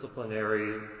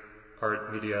Interdisciplinary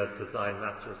Art Media Design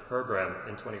Master's Program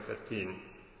in 2015,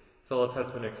 Philip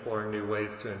has been exploring new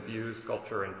ways to imbue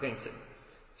sculpture and painting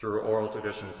through oral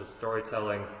traditions of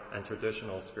storytelling and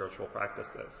traditional spiritual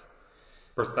perspectives.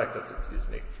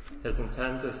 His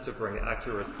intent is to bring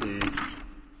accuracy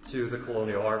to the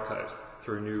Colonial archives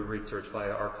through new research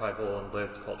via archival and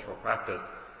lived cultural practice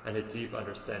and a deep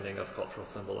understanding of cultural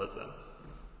symbolism.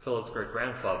 Philip's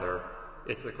great-grandfather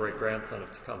is the great-grandson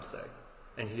of Tecumseh,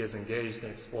 and he is engaged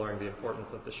in exploring the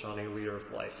importance of the Shawnee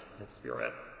leader's life and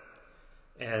spirit.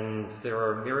 And there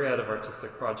are a myriad of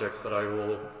artistic projects, but I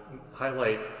will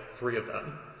highlight 3 of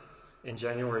them. In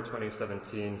January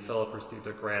 2017, Philip received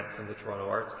a grant from the Toronto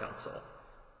Arts Council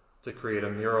to create a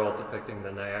mural depicting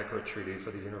the Niagara Treaty for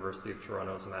the University of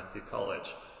Toronto's Massey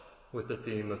College, with the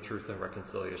theme of Truth and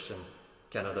Reconciliation,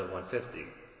 Canada 150.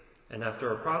 And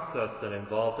after a process that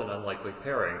involved an unlikely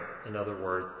pairing, in other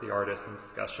words, the artist in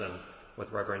discussion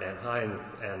with Reverend Ann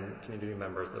Hines and community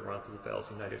members of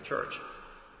Roncesvalles United Church,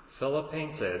 Philip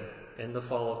painted in the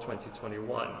fall of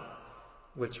 2021,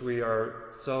 which we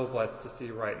are so blessed to see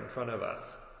right in front of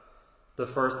us, the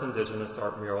first Indigenous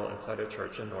art mural inside a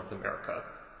church in North America,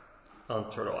 on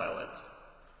Turtle Island.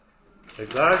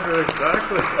 Exactly.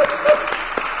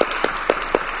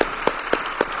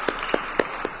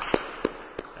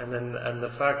 And the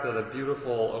fact that a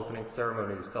beautiful opening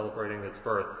ceremony celebrating its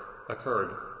birth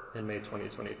occurred in May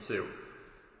 2022,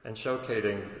 and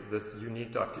showcasing this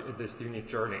unique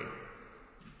journey,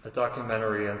 a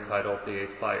documentary entitled The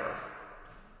Eighth Fire,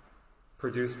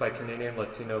 produced by Canadian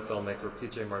Latino filmmaker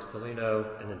PJ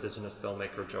Marcelino and Indigenous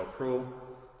filmmaker Joe Pruill,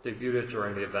 debuted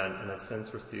during the event and has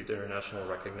since received international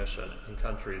recognition in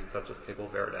countries such as Cabo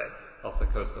Verde, off the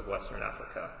coast of Western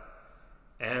Africa.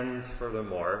 And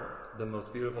furthermore, the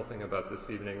most beautiful thing about this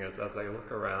evening is as I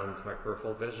look around my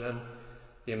peripheral vision,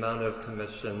 the amount of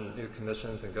new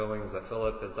commissions and goings that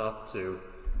Philip is up to,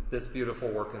 this beautiful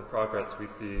work in progress we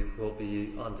see will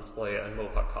be on display at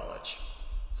Mohawk College.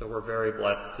 So we're very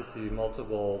blessed to see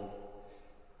multiple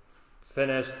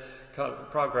finished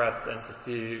progress and to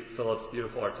see Philip's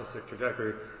beautiful artistic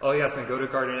trajectory. Oh yes, and go to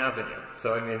Garden Avenue.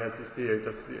 So I mean, as you see, it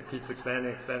keeps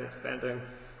expanding.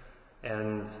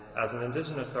 And as an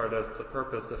Indigenous artist, the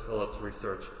purpose of Philip's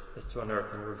research is to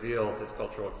unearth and reveal his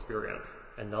cultural experience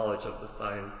and knowledge of the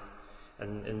science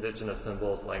and Indigenous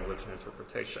symbols, language, and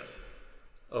interpretation.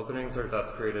 Openings are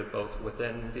thus created both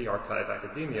within the archive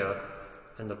academia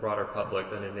and the broader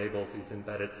public that enables these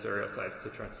embedded stereotypes to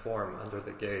transform under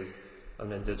the gaze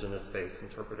of an Indigenous-based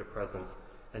interpretive presence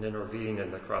and intervene in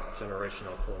the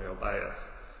cross-generational colonial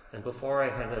bias. And before I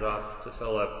hand it off to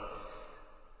Philip,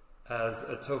 as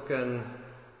a token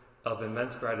of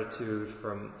immense gratitude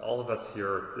from all of us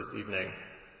here this evening,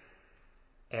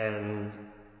 and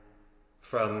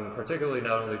from particularly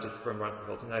not only just from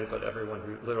Roncesvalles United, but everyone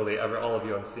who, literally all of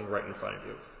you I'm seeing right in front of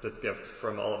you, this gift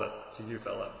from all of us to you,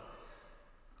 Philip.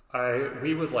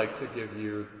 We would like to give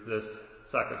you this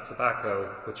sack of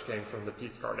tobacco, which came from the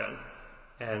Peace Garden,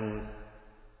 and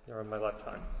you're on my left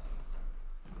hand.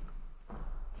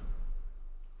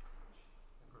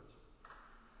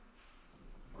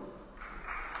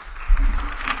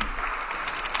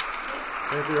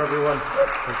 Thank you, everyone.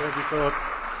 And thank you, Philip.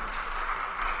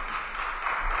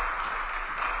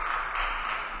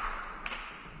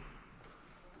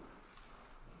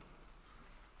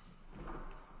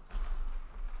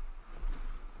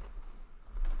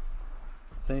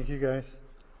 Thank you, guys.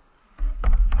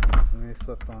 Let me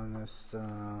flip on this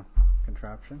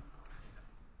contraption.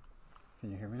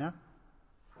 Can you hear me now?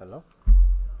 Hello?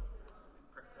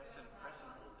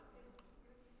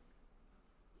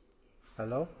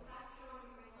 Hello?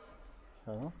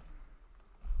 Hello?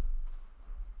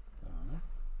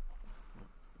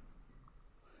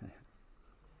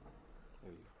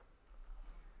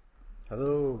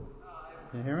 Hello?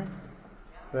 Can you hear me?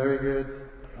 Very good.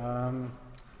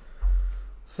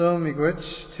 So,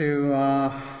 miigwech to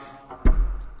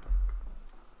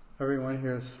everyone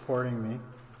here supporting me,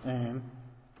 Anne,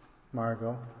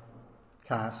 Margot,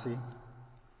 Cassie,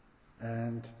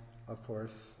 and of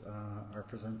course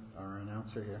our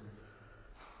announcer here.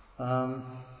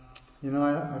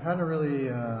 I've had a really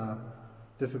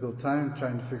difficult time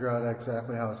trying to figure out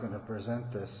exactly how I was going to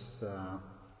present this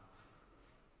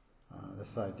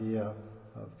this idea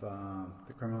of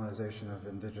the criminalization of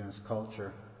Indigenous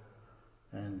culture.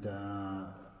 And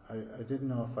I didn't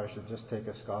know if I should just take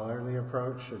a scholarly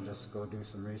approach and just go do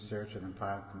some research and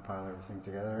compile everything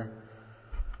together.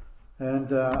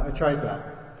 And I tried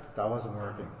that. That wasn't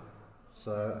working.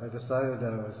 So I decided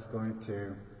I was going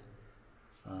to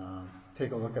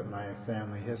take a look at my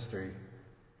family history,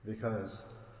 because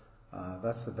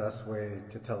that's the best way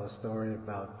to tell a story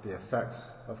about the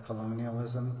effects of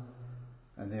colonialism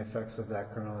and the effects of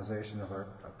that criminalization of our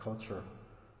culture,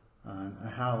 and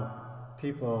how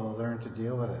people learn to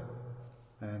deal with it.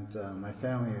 And my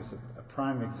family is a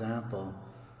prime example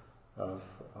of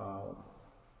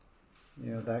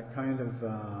that kind of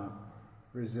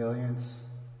resilience,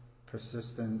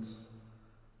 persistence,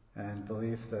 and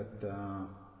belief that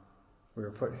we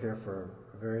were put here for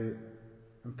a very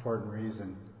important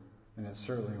reason, and it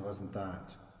certainly wasn't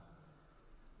that.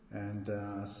 And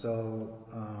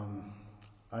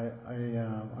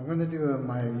I'm going to do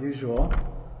my usual.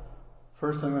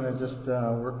 First, I'm going to just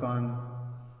work on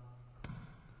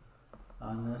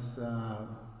this.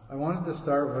 I wanted to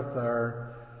start with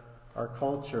our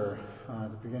culture,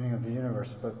 the beginning of the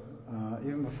universe. But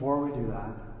even before we do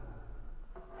that,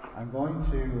 I'm going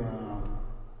to.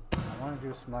 I want to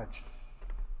do a smudge.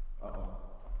 Uh-oh.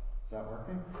 Is that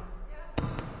working? Yeah.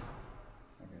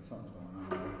 Okay, something's going on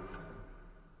there.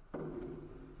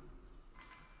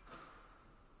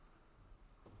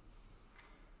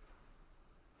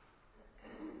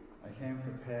 I came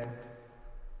prepared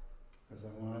because I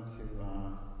wanted to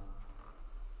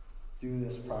do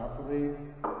this properly.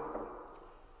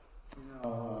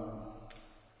 Oh,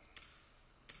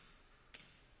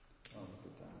 look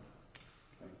at that.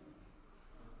 Okay.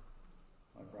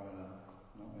 I brought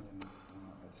no, I didn't. No,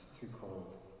 it's too cold.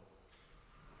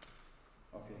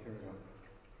 Okay, here we go.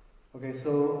 Okay,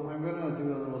 so I'm going to do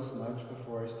a little smudge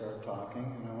before I start talking,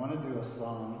 and I want to do a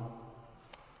song,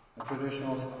 a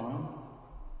traditional song.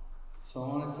 So I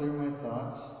want to clear my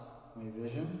thoughts, my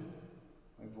vision,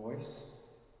 my voice,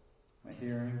 my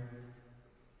hearing,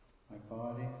 my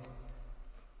body,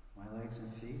 my legs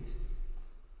and feet.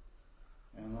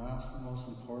 And last and most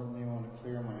importantly, I want to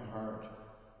clear my heart.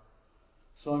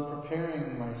 So I'm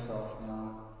preparing myself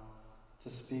now to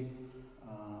speak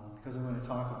because I'm going to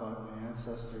talk about my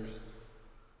ancestors.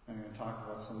 I'm going to talk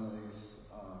about some of these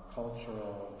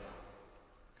cultural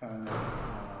kind of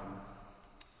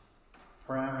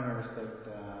parameters that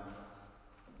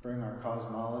bring our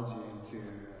cosmology into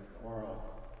oral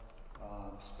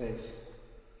space.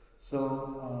 So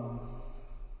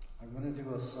I'm going to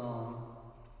do a song.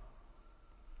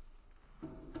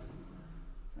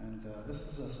 And this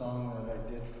is a song that I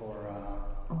did for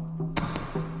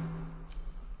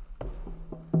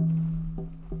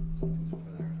something's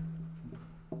over there.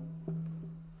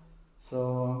 So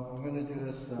I'm going to do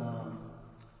this.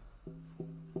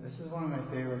 This is one of my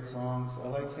favorite songs. I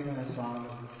like singing this song.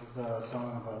 This is a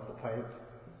song about the pipe.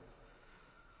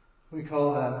 We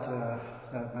call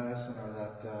that medicine, or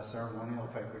that ceremonial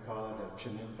pipe, we call it a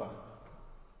chinoopa.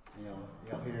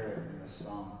 You'll hear it in this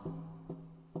song.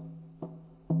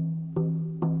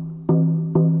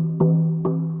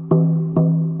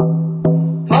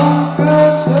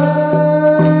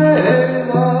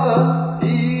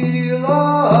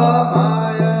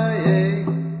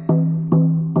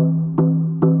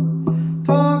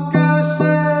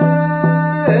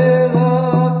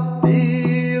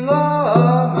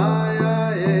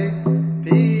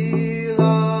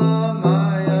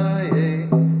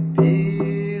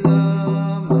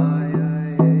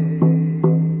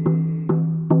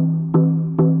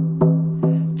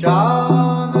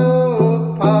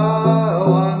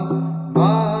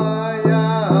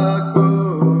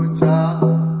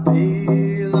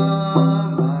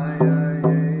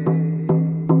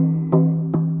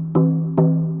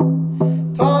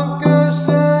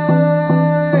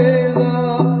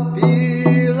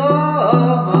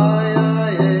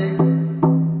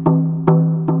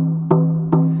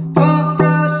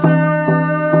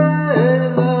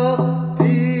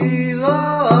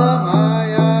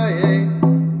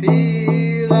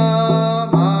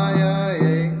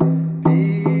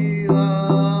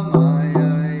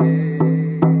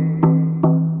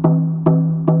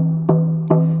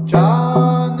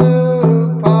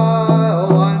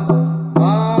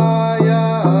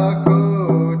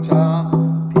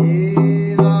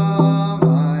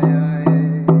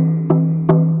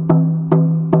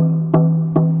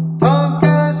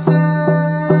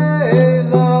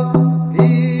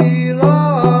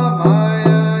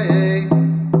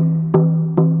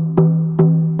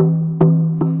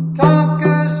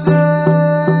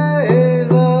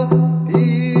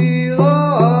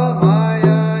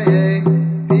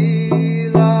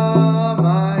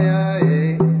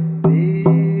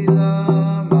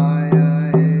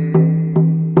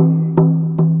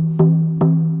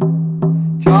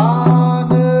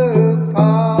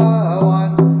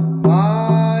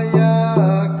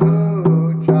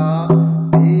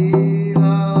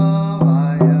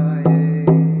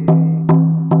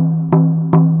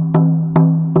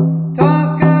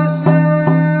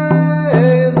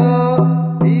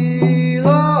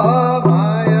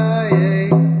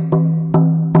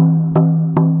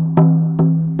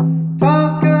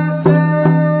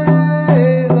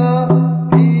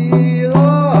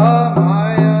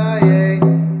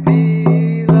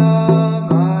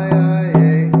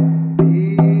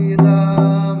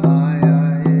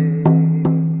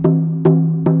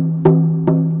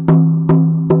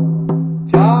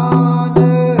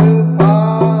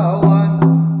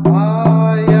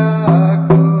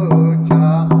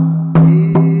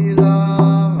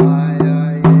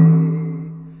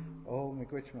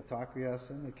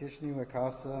 Kishni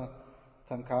Wakasa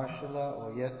Tankashila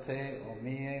Oyete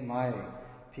Omie Mai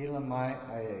Pila Mai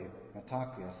Aye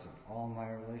Matakyasa, all my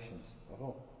relations.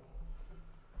 Oh.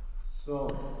 So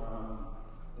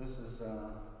this is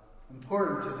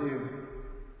important to do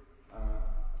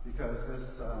because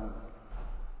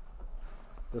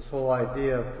this whole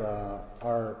idea of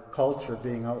our culture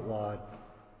being outlawed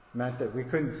meant that we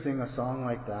couldn't sing a song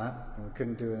like that, and we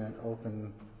couldn't do it in an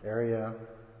open area.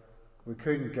 We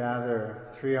couldn't gather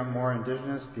 3 or more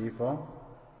Indigenous people,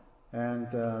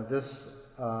 and this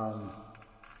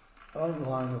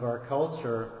outlawing of our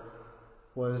culture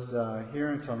was here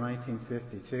until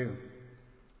 1952.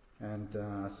 And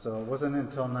so it wasn't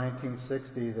until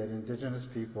 1960 that Indigenous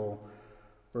people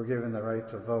were given the right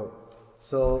to vote.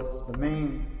 So the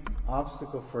main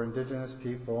obstacle for Indigenous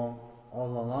people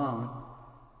all along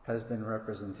has been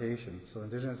representation. So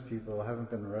Indigenous people haven't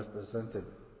been represented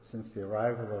since the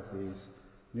arrival of these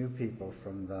new people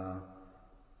from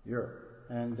Europe.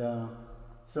 And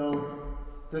so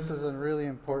this is a really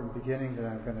important beginning that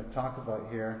I'm going to talk about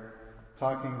here,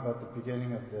 talking about the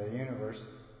beginning of the universe,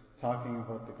 talking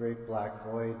about the great black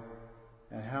void,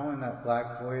 and how in that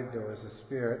black void there was a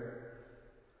spirit,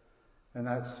 and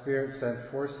that spirit sent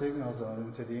 4 signals out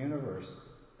into the universe,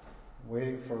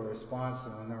 waiting for a response,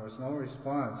 and when there was no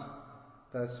response,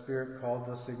 that spirit called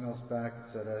those signals back and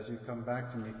said, as you come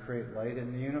back to me, create light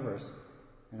in the universe.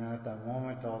 And at that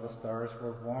moment, all the stars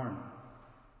were born.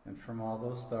 And from all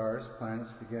those stars,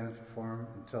 planets began to form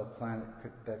until a planet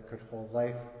that could hold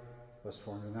life was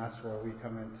formed. And that's where we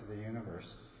come into the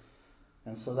universe.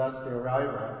 And so that's the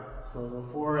arrival. So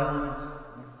the 4 elements,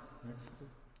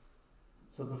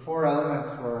 so the 4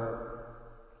 elements were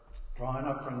drawn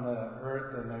up from the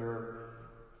earth, and they were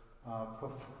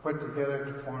put together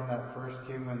to form that first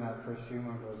human. That first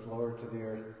human was lowered to the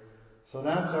earth. So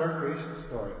that's our creation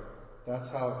story.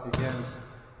 That's how it begins.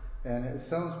 And it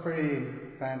sounds pretty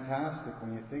fantastic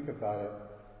when you think about it.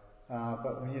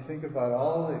 But when you think about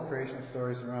all the creation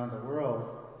stories around the world,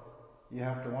 you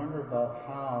have to wonder about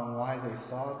how and why they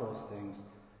saw those things.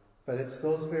 But it's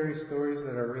those very stories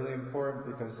that are really important,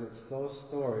 because it's those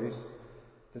stories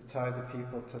that tie the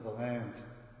people to the land.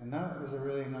 And that was a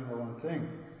really number one thing.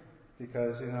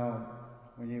 Because, you know,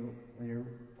 when you're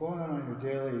going on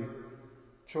your daily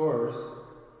chores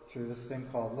through this thing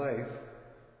called life,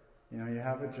 you know, you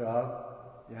have a job,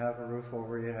 you have a roof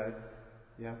over your head,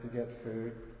 you have to get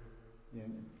food, you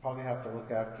probably have to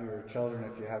look after your children.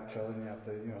 If you have children, you have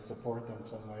to, you know, support them in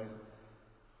some ways.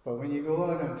 But when you go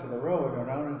out into the road or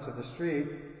out into the street,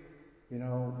 you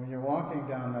know, when you're walking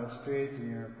down that street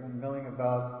and you're milling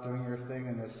about doing your thing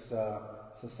in this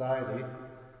society,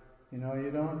 you know,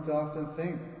 you don't often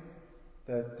think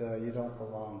that you don't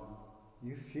belong.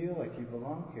 You feel like you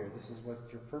belong here. This is what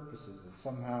your purpose is. That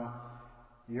somehow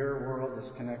your world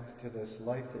is connected to this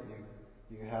life that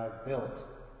you have built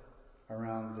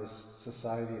around this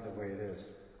society the way it is.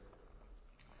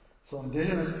 So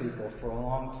Indigenous people, for a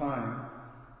long time,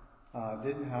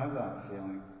 didn't have that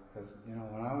feeling. Because, you know,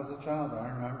 when I was a child, I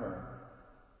remember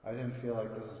I didn't feel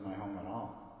like this is my home at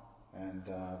all. And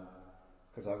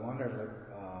because I wondered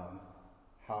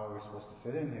how I was supposed to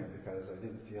fit in here, because I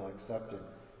didn't feel accepted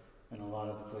in a lot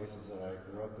of the places that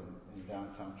I grew up in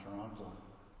downtown Toronto.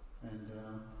 And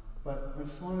but I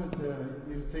just wanted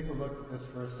you to take a look at this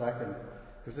for a second,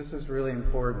 because this is really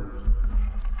important.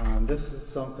 This is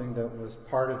something that was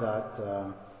part of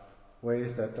that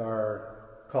ways that our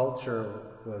culture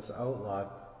was outlawed.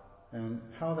 And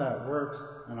how that works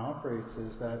and operates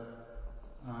is that,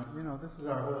 you know, this is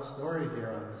our whole story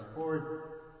here on this board,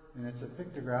 and it's a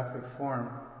pictographic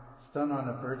form. It's done on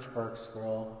a birch bark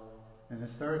scroll, and it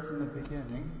starts in the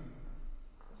beginning.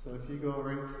 So if you go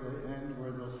right to the end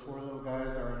where those 4 little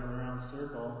guys are in a round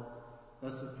circle,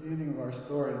 that's the beginning of our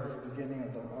story. It's the beginning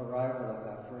of the arrival of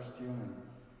that first human.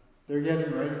 They're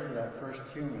getting ready for that first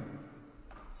human.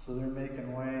 So they're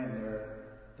making way, and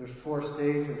there's 4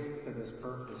 stages to this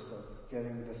purpose of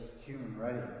getting this human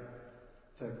ready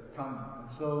to come. And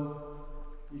so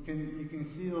you can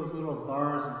see those little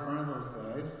bars in front of those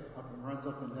guys, runs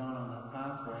up and down on that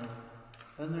pathway.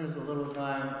 Then there's a little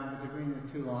guy in between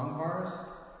the 2 long bars.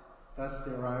 That's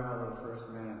the arrival of the first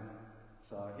man.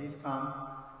 So he's come,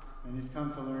 and he's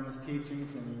come to learn his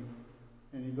teachings,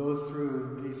 and he goes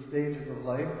through these stages of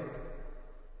life.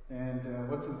 And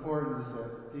what's important is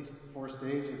that these 4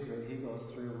 stages that he goes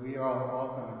through, we are all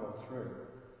going to go through.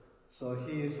 So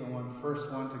he is the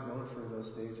first one to go through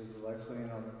those stages of life. So, you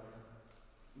know,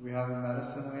 we have a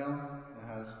medicine wheel. It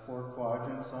has 4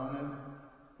 quadrants on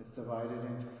it. It's divided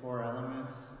into 4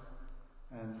 elements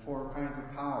and 4 kinds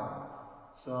of power.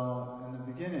 So in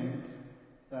the beginning,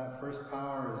 that first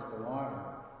power is the water.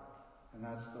 And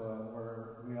that's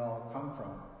where we all come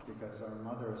from, because our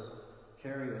mothers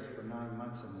carry us for 9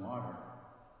 months in water.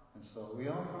 And so we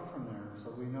all come from there, so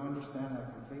we understand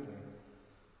that completely.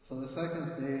 So the second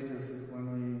stage is when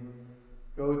we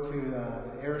go to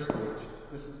the air stage.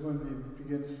 This is when we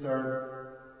begin to start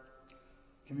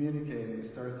communicating,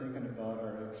 start thinking about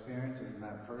our experiences in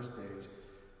that first stage.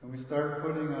 And we start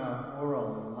putting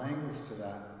oral language to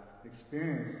that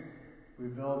experience. We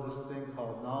build this thing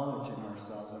called knowledge in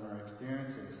ourselves and our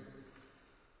experiences.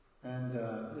 And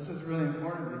this is really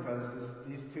important, because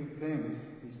these 2 things,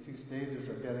 these 2 stages,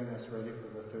 are getting us ready for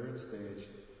the 3rd stage.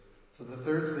 So the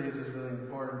 3rd stage is really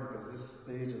important, because this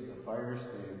stage is the fire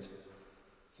stage.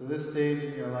 So this stage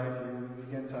in your life, you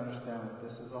begin to understand what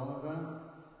this is all about.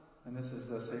 And this is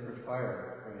the sacred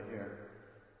fire right here.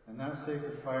 And that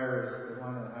sacred fire is the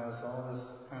one that has all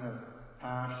this kind of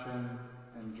passion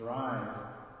and drive,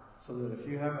 so that if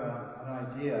you have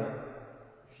an idea,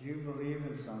 if you believe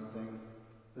in something,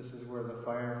 this is where the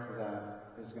fire for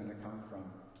that is going to come from.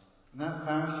 And that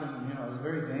passion, you know, is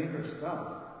very dangerous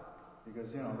stuff,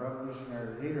 because, you know,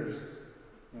 revolutionary leaders,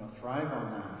 you know, thrive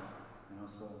on that. You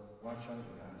so watch out,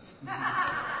 you guys.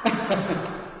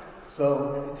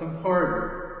 So it's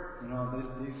important,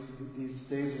 these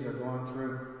stages are going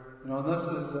through. This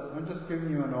is, I'm just giving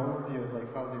you an overview of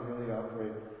like how they really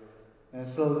operate. And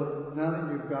so now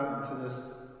that you've gotten to this,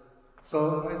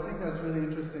 so I think that's really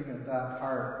interesting that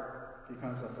heart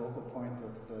becomes a focal point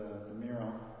of the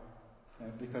mural,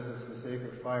 and because it's the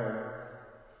sacred fire,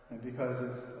 and because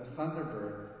it's a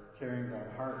thunderbird carrying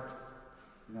that heart.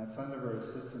 And that thunderbird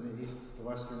sits in the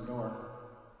western door.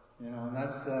 And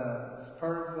it's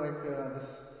part of like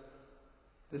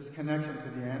this connection to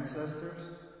the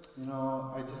ancestors.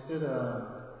 I just did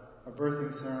a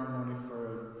birthing ceremony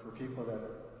for people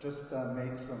that just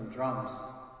made some drums,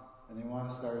 and they want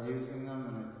to start using them,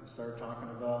 and I started talking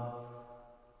about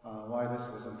why this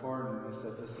was important. And they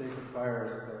said the sacred fire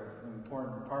is the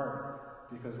important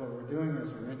part, because what we're doing is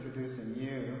we're introducing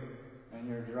you and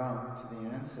your drum to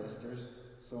the ancestors.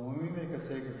 So when we make a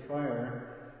sacred fire,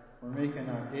 we're making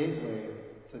a gateway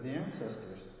to the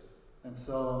ancestors. And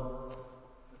so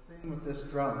the thing with this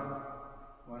drum,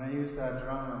 when I use that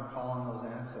drum, I'm calling those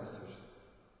ancestors.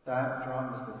 That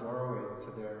drum is the doorway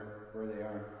to where they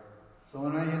are. So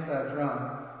when I hit that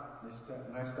drum,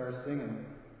 and I start singing,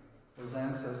 those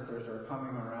ancestors are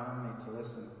coming around me to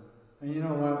listen. And you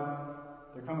know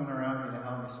what? They're coming around me to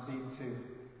help me speak too.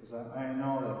 Because I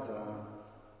know that,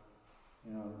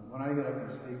 when I get up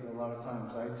and speak, a lot of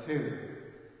times I too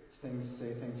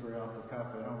say things right off the cuff.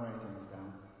 I don't write things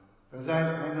down. Because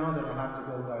I know that I have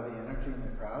to go by the energy in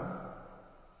the crowd.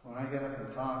 When I get up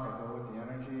and talk, I go with the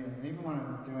energy. And even when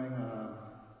I'm doing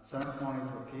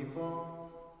ceremonies with people,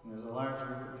 and there's a large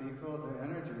group of people, the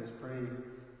energy is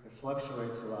it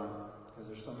fluctuates a lot, because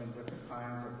there's so many different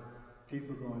kinds of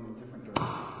people going in different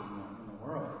directions in the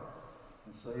world.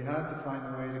 And so you have to find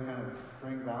a way to kind of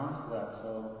bring balance to that.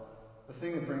 So the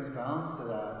thing that brings balance to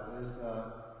that is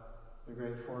the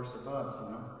great force above,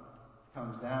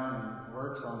 comes down and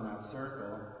works on that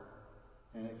circle,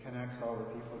 and it connects all the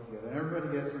people together. And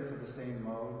everybody gets into the same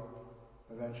mode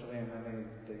eventually, and then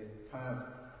they kind of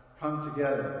come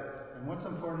together. And what's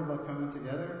important about coming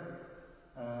together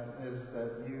is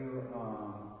that you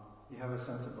have a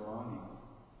sense of belonging.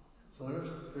 So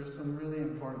there's some really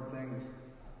important things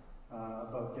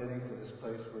about getting to this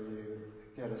place where you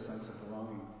get a sense of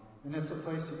belonging. And it's a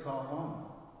place you call home.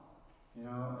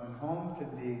 And home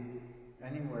could be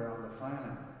anywhere on the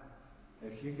planet.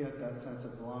 If you get that sense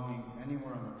of belonging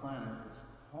anywhere on the planet, it's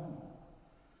home.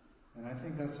 And I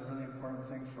think that's a really important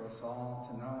thing for us all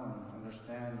to know and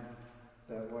understand,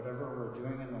 that whatever we're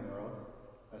doing in the world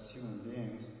as human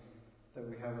beings, that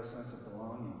we have a sense of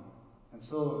belonging. And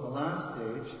so the last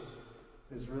stage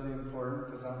is really important,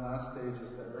 because that last stage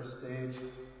is the earth stage.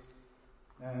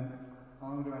 And how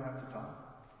long do I have to talk?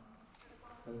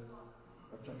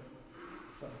 Okay.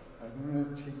 So I'm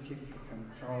going to keep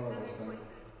control of this thing.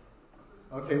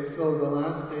 Okay, so the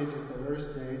last stage is the earth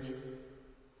stage.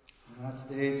 And that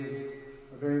stage is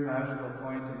a very magical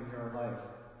point in your life.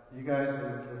 You guys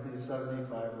will be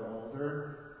 75 or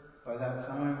older by that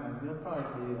time, and you'll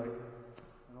probably be like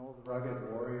an old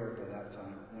rugged warrior by that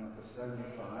time. Because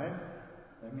 75,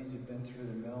 that means you've been through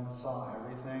the mill, saw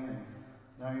everything, and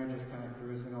now you're just kind of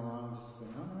cruising along, just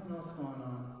saying, oh, I know what's going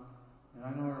on, and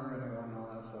I know where we're going to go and all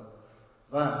that stuff.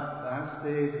 But that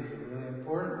stage is really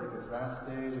important, because that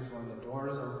stage is when the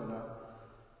doors open up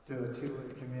to a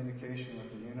two-way communication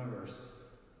with the universe.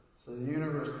 So the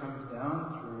universe comes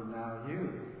down through now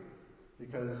you,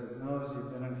 because it knows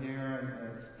you've been in here,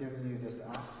 and it's given you this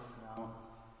access now,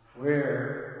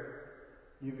 where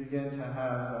you begin to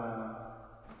have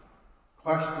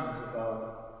questions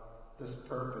about this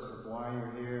purpose of why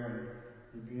you're here,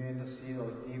 and you begin to see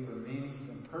those deeper meanings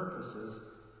and purposes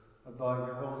about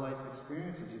your whole life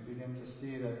experiences. You begin to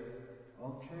see that,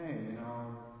 okay,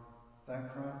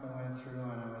 that crap I went through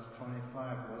when I was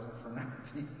 25 wasn't for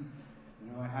nothing.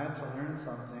 I had to learn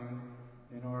something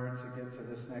in order to get to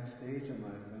this next stage in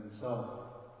life. And so,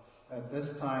 at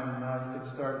this time now, you can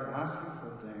start asking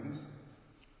for things,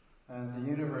 and the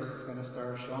universe is going to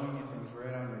start showing you things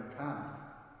right on your path.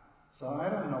 So I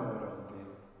don't know what it'll be.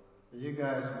 But you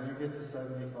guys, when you get to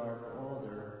 75 or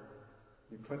older,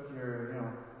 you put your,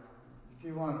 if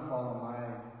you want to follow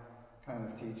my kind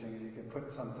of teachings, you can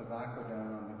put some tobacco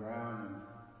down on the ground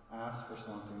and ask for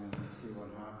something and see what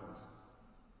happens.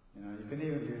 You can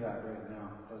even do that right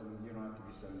now. You don't have to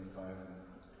be 75.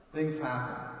 Things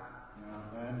happen,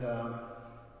 and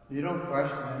you don't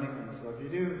question anything. So if you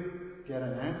do get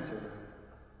an answer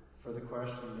for the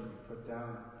question that you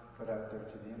put out there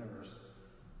to the universe,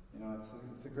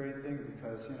 it's a great thing,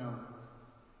 because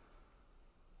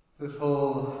this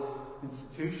whole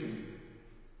institution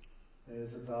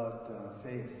is about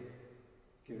faith,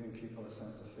 giving people a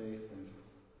sense of faith and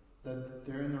that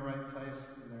they're in the right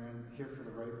place and they're here for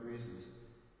the right reasons.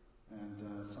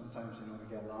 And sometimes,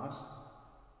 we get lost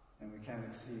and we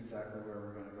can't see exactly where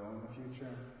we're going to go in the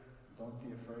future. Don't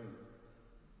be afraid.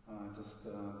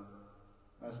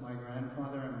 As my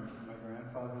grandfather and my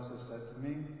grandfathers have said to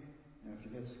me, if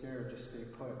you get scared, just stay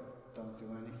put. Don't do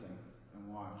anything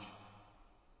and watch.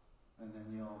 And then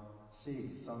you'll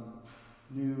see some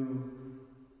new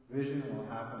vision will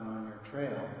happen on your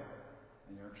trail,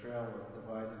 and your trail will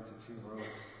divide into two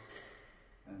roads.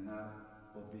 And that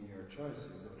will be your choice.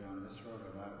 You go down this road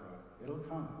or that road. It'll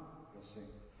come. You'll see.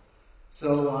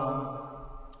 So,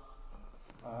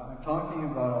 I'm talking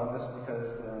about all this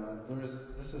because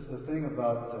this is the thing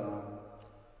about,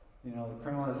 the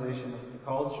criminalization of the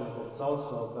culture, but it's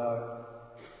also about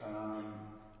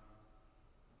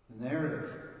the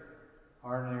narrative.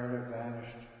 Our narrative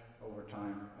vanished over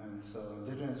time, and so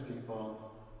Indigenous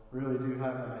people really do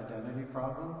have an identity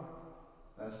problem.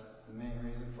 That's the main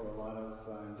reason for a lot of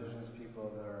Indigenous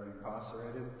people that are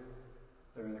incarcerated.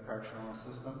 They're in the correctional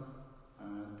system.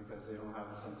 Because they don't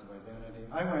have a sense of identity.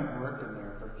 I went and worked in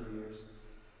there for a few years.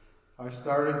 I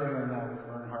started doing that with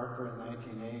Vern Harper in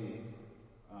 1980,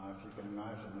 if you can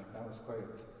imagine. That was quite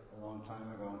a long time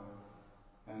ago.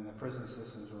 And the prison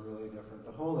systems were really different.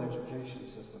 The whole education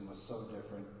system was so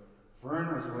different.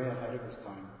 Vern was way ahead of his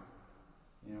time.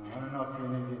 I don't know if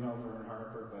any of you know Vern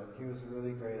Harper, but he was a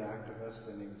really great activist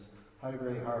and he had a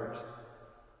great heart.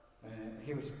 And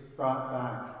he was brought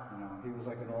back, he was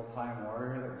like an old-time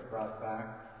warrior that was brought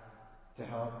back to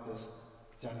help this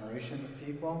generation of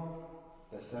people,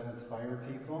 the Seventh Fire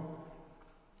people.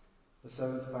 The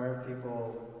Seventh Fire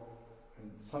people,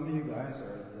 and some of you guys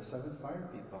are the Seventh Fire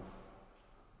people.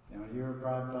 You were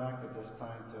brought back at this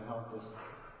time to help us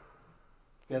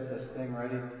get this thing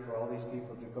ready for all these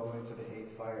people to go into the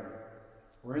 8th Fire.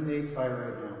 We're in the 8th Fire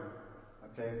right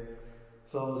now, okay?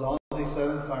 So it was all these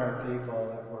 7th Fire people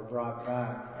that were brought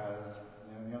back as,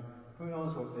 who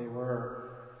knows what they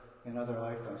were in other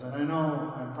lifetimes. And I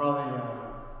know I'm probably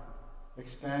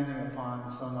expanding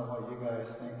upon some of what you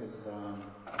guys think is,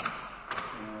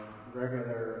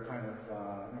 regular kind of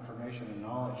information and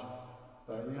knowledge.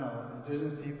 But,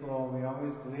 Indigenous people, we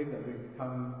always believe that we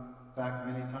come back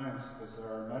many times because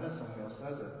our medicine wheel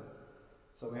says it.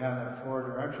 So we have that 4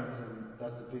 directions, and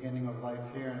that's the beginning of life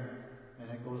here, and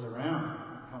it goes around.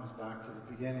 It comes back to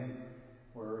the beginning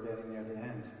where we're getting near the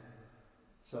end.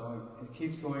 So it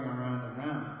keeps going around and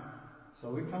around. So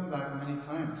we come back many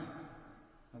times.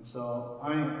 And so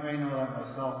I know that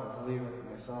myself, I believe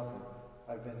it myself,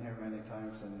 that I've been here many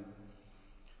times, and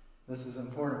this is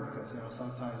important because,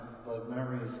 sometimes blood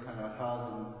memory is kind of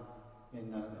held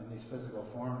in these physical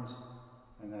forms,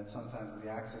 and that sometimes we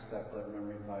access that blood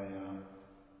memory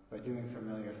by doing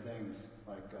familiar things,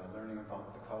 like learning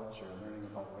about the culture, learning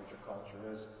about what your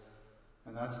culture is.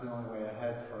 And that's the only way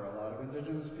ahead for a lot of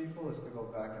Indigenous people, is to go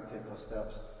back and take those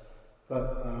steps.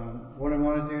 But what I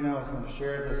want to do now is I'm going to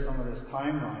share some of this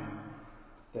timeline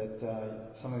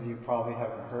that some of you probably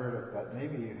haven't heard of, but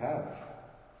maybe you have.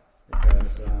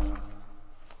 Because,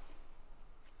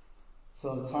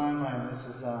 so the timeline, this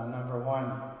is number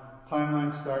 1.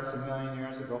 Timeline starts 1 million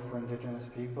years ago for Indigenous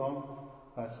people.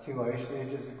 That's 2 ice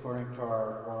ages according to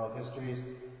our oral histories.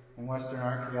 And Western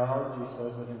archaeology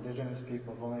says that Indigenous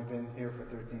people have only been here for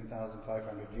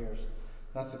 13,500 years.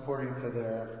 That's according to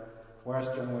their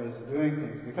Western ways of doing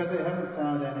things. Because they haven't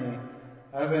found any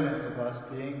evidence of us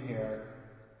being here,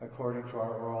 according to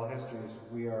our oral histories,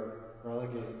 we are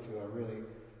relegated to a really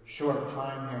short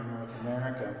time here in North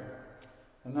America.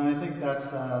 And I think that's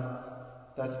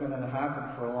going to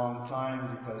happen for a long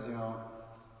time because,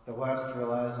 the West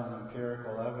relies on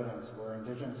empirical evidence, where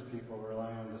Indigenous people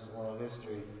rely on this oral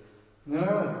history.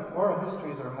 Oral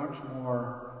histories are much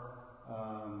more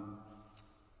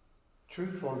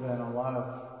truthful than a lot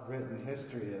of written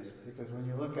history is, because when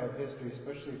you look at history,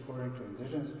 especially according to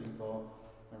Indigenous people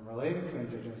and relating to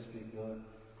Indigenous people,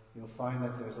 you'll find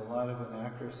that there's a lot of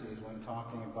inaccuracies when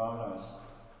talking about us.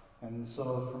 And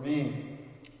so for me,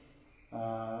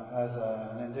 as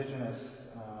an Indigenous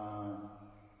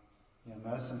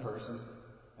medicine person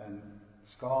and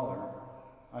scholar,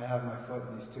 I have my foot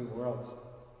in these 2 worlds.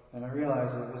 And I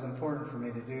realized it was important for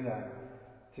me to do that,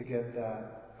 to get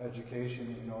that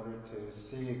education in order to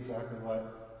see exactly what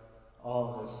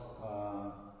all of this,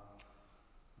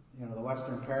 the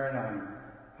Western paradigm,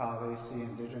 how they see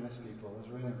Indigenous people. It was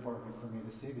really important for me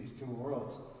to see these 2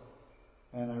 worlds.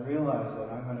 And I realized that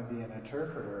I'm going to be an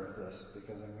interpreter of this,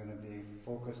 because I'm going to be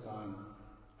focused on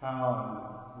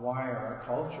how and why our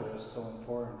culture is so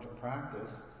important to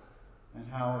practice, and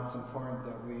how it's important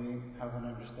that we have an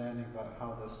understanding about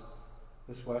how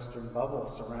this Western bubble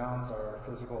surrounds our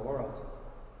physical world.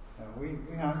 And we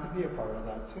have to be a part of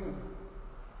that too.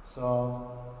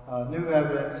 So new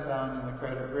evidence found in the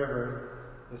Credit River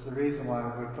is the reason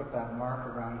why we put that mark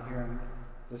around here in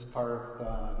this part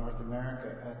of North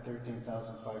America at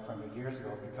 13,500 years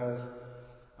ago, because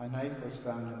a knife was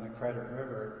found in the Credit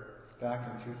River back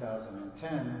in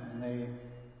 2010, and they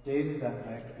dated that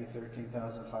knife to be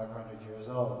 13,500 years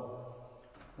old.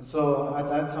 And so at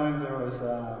that time there was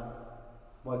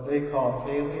what they call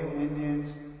Paleo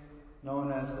Indians,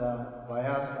 known as by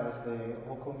us as the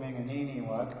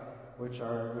Okumenganiniwak, which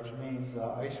means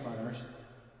ice runners,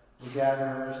 the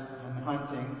gatherers and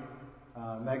hunting,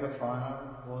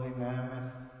 megafauna, woolly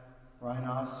mammoth,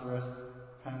 rhinoceros,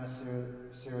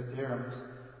 Panaceratheriums,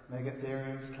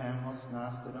 megatheriums, camels,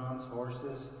 mastodons,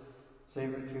 horses,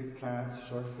 saber-toothed cats,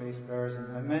 short-faced bears,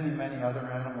 and many, many other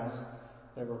animals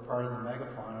that were part of the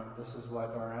megafauna. This is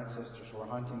what our ancestors were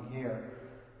hunting here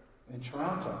in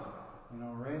Toronto,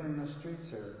 right in the streets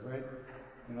here, right?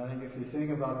 I think if you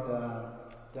think about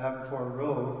the Davenport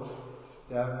Road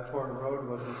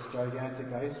was this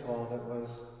gigantic ice wall that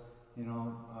was,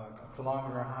 a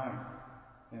kilometer high,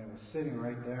 and it was sitting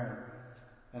right there.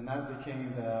 And that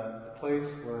became the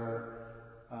place where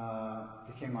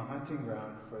became a hunting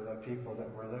ground for the people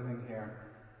that were living here.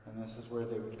 And this is where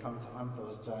they would come to hunt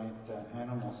those giant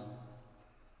animals.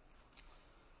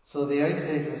 So the ice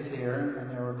age was here, and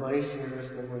there were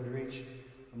glaciers that would reach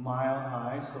a mile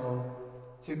high, so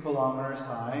 2 kilometers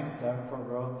high, Davenport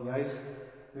Road. The ice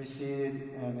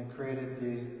receded, and it created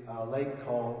these lake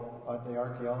called, what the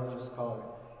archaeologists call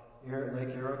it,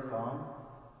 Lake Iroquois,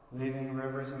 leaving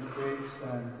rivers and creeks,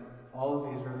 and all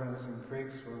of these rivers and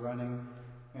creeks were running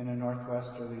in a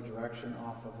northwesterly direction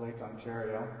off of Lake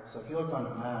Ontario. So if you look on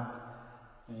a map,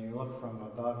 and you look from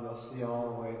above, you'll see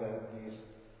all the way that these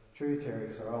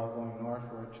tributaries are all going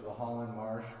northward to the Holland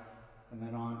Marsh, and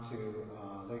then on to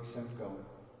Lake Simcoe.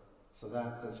 So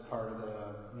that is part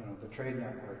of the trade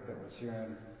network that was here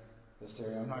in this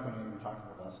area. I'm not going to even talk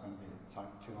about that. It's going to be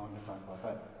too long to talk about.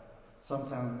 But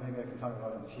sometime maybe I can talk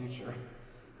about it in the future.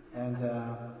 And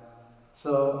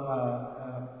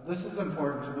so this is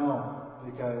important to know,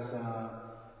 because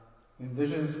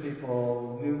Indigenous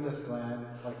people knew this land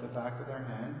like the back of their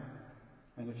hand.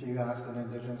 And if you asked an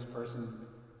Indigenous person,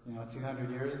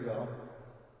 200 years ago,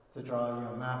 to draw you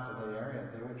a map of the area,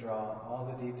 they would draw all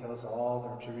the details, all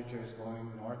their tributaries going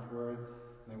northward.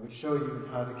 They would show you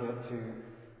how to get to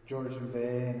Georgian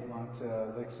Bay and onto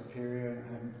Lake Superior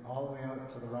and all the way out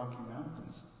to the Rocky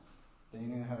Mountains. They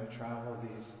knew how to travel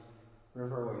these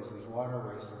riverways, these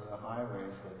waterways, or the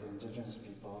highways that the Indigenous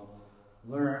people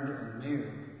learned and knew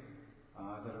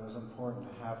that it was important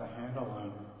to have a handle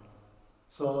on.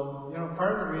 So,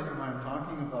 part of the reason why I'm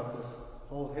talking about this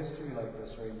whole history like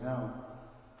this right now,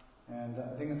 and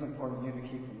I think it's important you to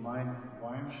keep in mind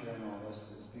why I'm sharing all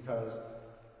this, is because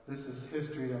this is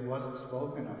history that wasn't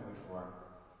spoken of before.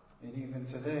 And even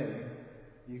today,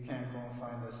 you can't go and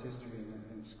find this history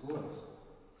in schools.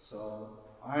 So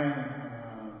I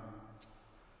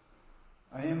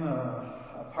am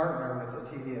a partner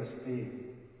with the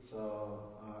TDSB. So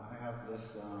I have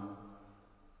this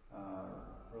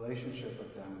relationship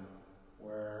with them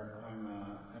where I'm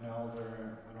an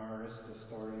elder, an artist,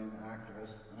 historian,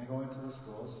 activist, and I go into the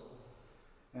schools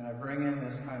and I bring in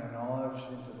this kind of knowledge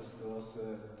into the schools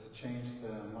to change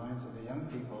the minds of the young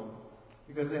people,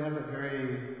 because they have a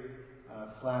very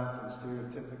flat and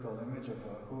stereotypical image of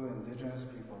who Indigenous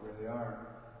people really are.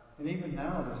 And even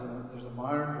now, there's a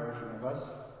modern version of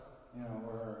us.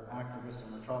 We're activists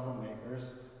and we're troublemakers,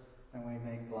 and we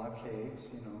make blockades,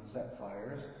 set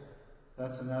fires.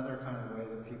 That's another kind of way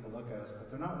that people look at us, but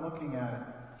they're not looking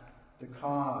at the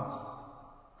cause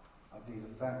of these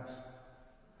effects.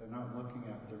 They're not looking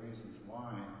at the reasons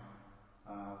why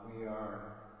we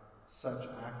are such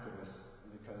activists,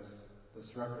 because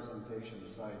this representation,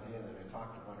 this idea that I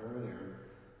talked about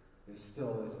earlier,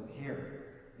 still isn't here.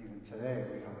 Even today,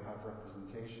 we don't have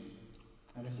representation.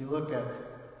 And if you look at,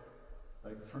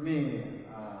 for me,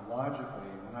 logically,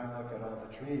 when I look at all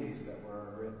the treaties that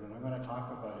were written, and I'm going to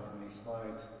talk about it in these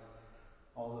slides,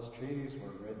 all those treaties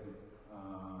were written.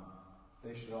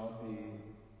 They should all be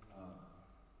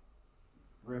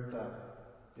ripped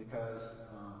up, because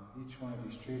each one of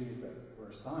these treaties that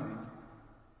were signed,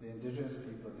 the Indigenous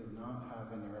people did not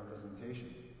have any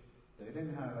representation. They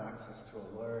didn't have access to a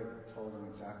lawyer that told them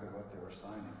exactly what they were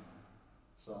signing.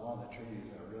 So all the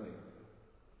treaties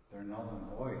they're null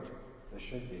and void. They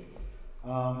should be.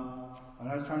 I'm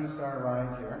not trying to start a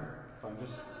riot here. I'm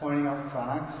just pointing out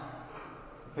facts.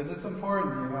 because it's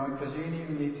important, you know, because you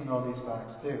even need to know these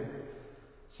facts too.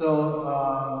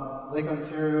 So Lake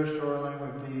Ontario shoreline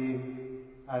would be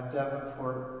at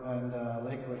Devonport, and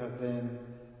lake would have been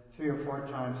 3 or 4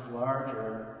 times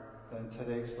larger than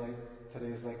today's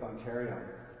Lake Ontario.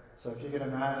 So if you can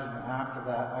imagine, after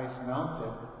that ice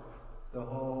melted, the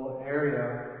whole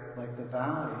area, like the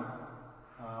valley,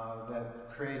 that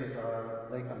created our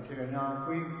Lake Ontario. Now,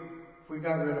 if we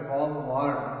got rid of all the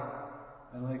water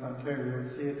in Lake Ontario, you would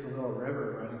see it's a little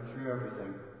river running through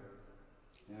everything.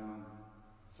 You know,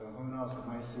 so who knows?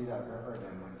 We might see that river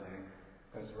again one day,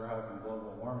 because we're having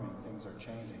global warming. Things are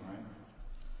changing, right?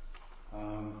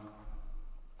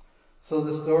 So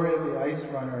the story of the ice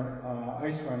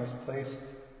runners placed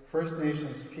First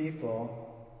Nations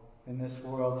people in this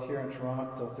world here in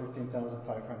Toronto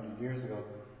 13,500 years ago.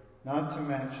 Not to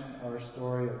mention our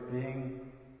story of being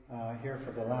here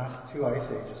for the last 2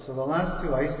 ice ages. So the last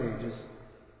 2 ice ages,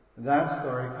 that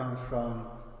story comes from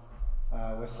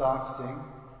Wissaxing,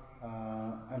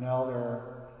 an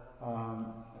elder,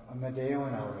 a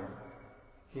Medewan elder.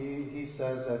 He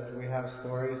says that we have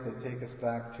stories that take us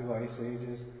back 2 ice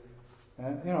ages.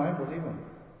 And, you know, I believe him.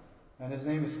 And his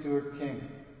name is Stuart King.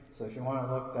 So if you want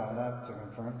to look that up to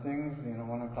confirm things, you know,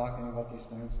 when I'm talking about these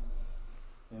things,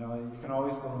 you know, you can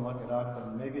always go and look it up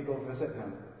and maybe go visit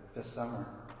him this summer.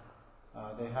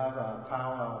 They have a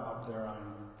powwow up there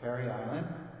on Perry Island.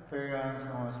 Perry Island is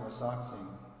known as Wissaxing.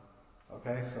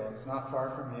 Okay, so it's not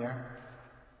far from here.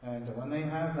 And when they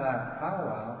have that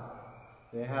powwow,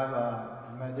 they have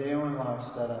a Medewan lodge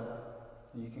set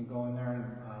up. You can go in there and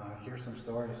hear some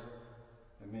stories.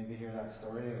 And maybe hear that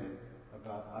story again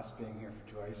about us being here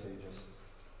for 2 ice ages.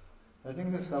 I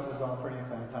think this stuff is all pretty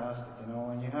fantastic, you know,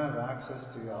 when you have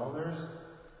access to elders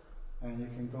and you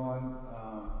can go and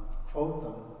quote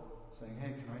them, saying,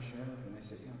 hey, can I share this? And they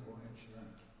say, yeah, go ahead, share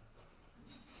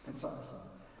it. It's awesome.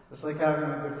 It's like having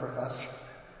a good professor.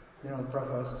 You know, the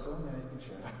professor says, oh, yeah, you can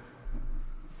share it.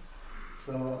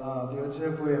 So the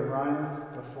Ojibwe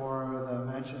arrived before the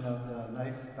mention of the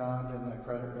knife found in the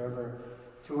Credit River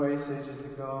 2 ice ages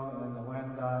ago, and the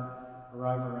Wendat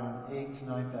arrived around 8,000 to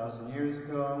 9,000 years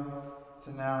ago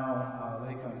to now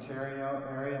Lake Ontario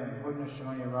area, and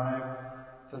Haudenosaunee arrived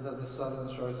to the southern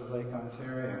shores of Lake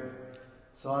Ontario.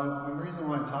 So the reason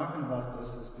why I'm talking about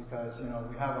this is because, you know,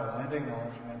 we have a land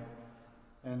acknowledgement,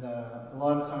 and a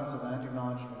lot of times the land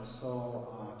acknowledgement is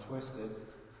so twisted,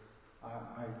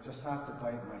 I just have to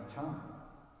bite my tongue,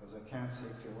 because I can't say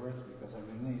 2 words, because I'm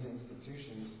in these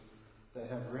institutions that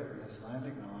have written this land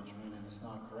acknowledgement, and it's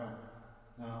not correct.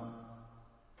 Now,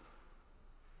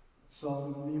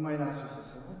 so you might ask yourself,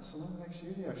 so what makes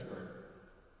you the expert?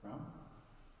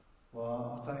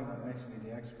 Well, I'll tell you what makes me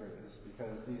the expert is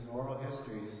because these oral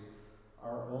histories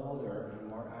are older and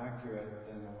more accurate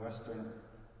than the Western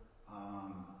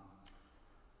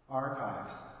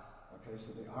archives. Okay,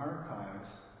 so the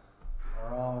archives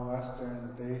are all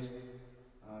Western-based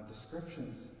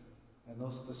descriptions, and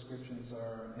those descriptions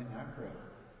are inaccurate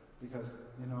because,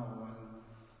 you know, when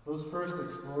those first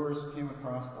explorers came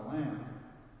across the land,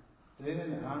 they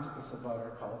didn't ask us about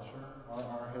our culture or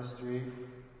our history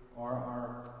or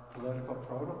our political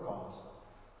protocols.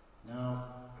 Now,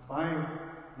 if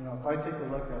I take a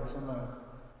look at some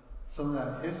of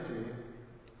that history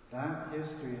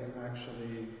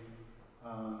actually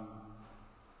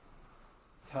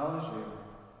tells you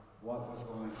what was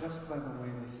going on just by the way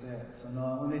they say it. So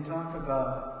now, when they talk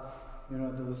about, you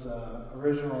know, those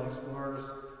original explorers,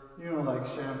 you know, like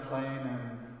Champlain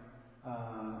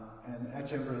and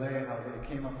Etienne-Brulé, how they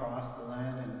came across the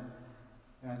land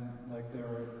and like they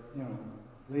were, you know,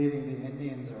 leading the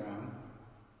Indians around,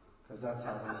 because that's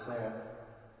how they say it.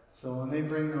 So when they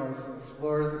bring those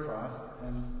explorers across,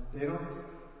 and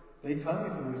they tell you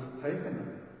who's taking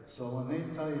them. So when they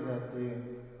tell you that the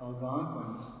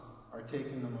Algonquins are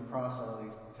taking them across all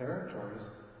these territories,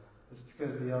 it's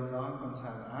because the Algonquins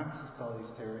have access to all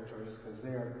these territories because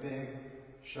they are big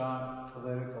shot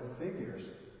political figures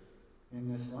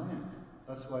in this land.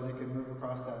 That's why they can move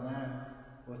across that land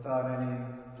without any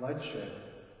bloodshed,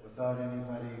 without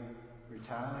anybody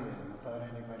retaliating, without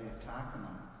anybody attacking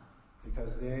them,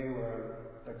 because they were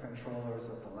the controllers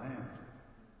of the land.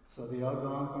 So the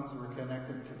Algonquins were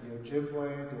connected to the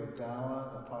Ojibwe, the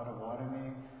Odawa, the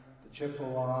Potawatomi, the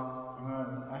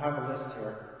Chippewa. I have a list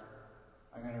here.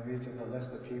 I'm going to read you the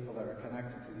list of people that are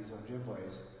connected to these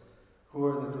Ojibways, who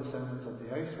are the descendants of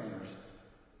the ice runners.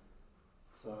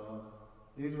 So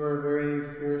these were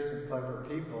very fierce and clever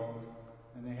people,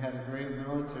 and they had a great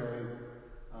military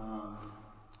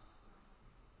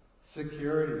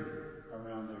security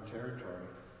around their territory,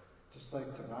 just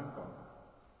like tobacco.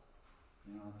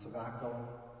 You know, tobacco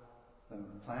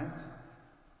the plant,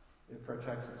 it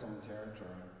protects its own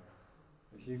territory.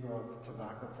 If you grow a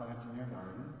tobacco plant in your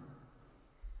garden,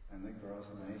 and it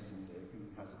grows nice and big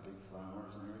and has big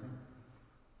flowers and everything,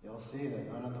 you'll see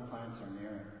that none of the plants are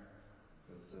near it.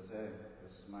 Because it says, hey,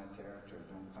 this is my territory,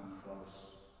 don't come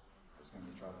close. There's going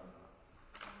to be trouble.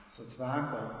 So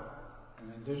tobacco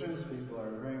and Indigenous people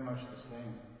are very much the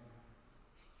same.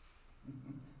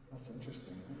 That's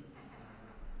interesting.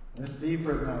 And it's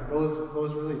deeper than that.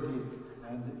 Goes really deep.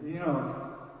 And you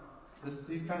know,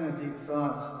 these kind of deep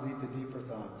thoughts lead to deeper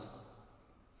thoughts.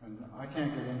 And I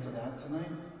can't get into that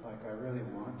tonight, like I really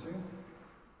want to.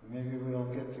 Maybe we'll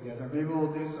get together. Maybe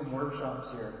we'll do some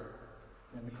workshops here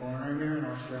in the corner here, and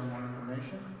I'll share more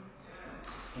information.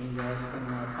 And you guys can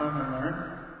come and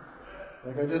learn.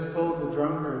 Like I just told the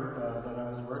drum group that I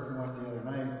was working with the other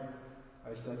night,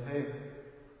 I said, hey,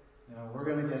 you know, we're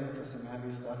going to get into some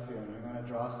heavy stuff here, and I'm going to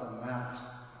draw some maps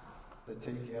that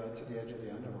take you out to the edge of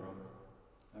the underworld.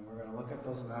 And we're going to look at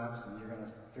those maps, and you're going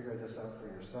to figure this out for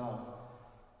yourself,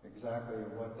 exactly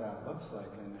what that looks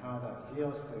like and how that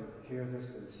feels to hear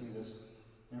this and see this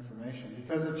information,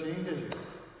 because it changes you.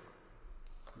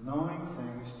 Knowing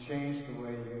things change the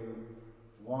way you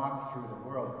walk through the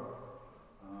world.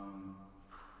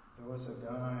 There was a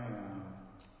guy,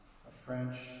 a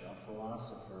French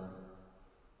philosopher,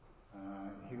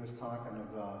 he was talking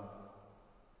about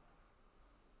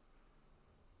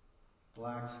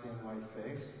black skin, white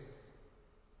face,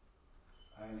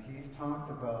 and he talked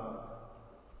about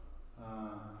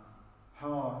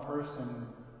how a person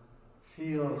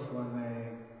feels when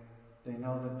they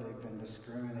know that they've been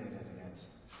discriminated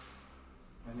against.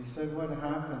 And he said what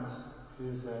happens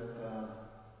is that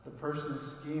the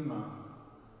person's schema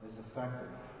is affected.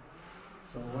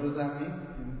 So what does that mean?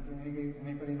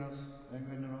 Anybody know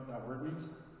what that word means?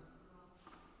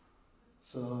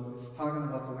 So it's talking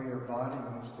about the way your body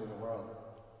moves through the world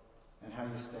and how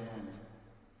you stand.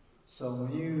 So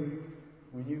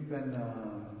when you've been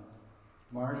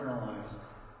marginalized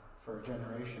for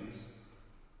generations,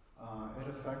 it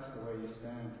affects the way you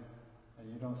stand.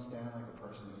 And you don't stand like a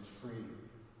person who's free.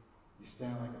 You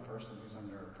stand like a person who's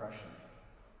under oppression.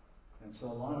 And so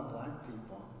a lot of black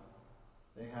people,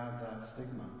 they have that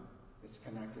stigma. It's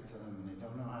connected to them and they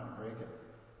don't know how to break it.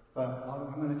 But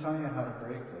I'm going to tell you how to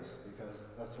break this, because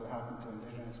that's what happened to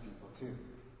Indigenous people too.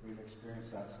 We've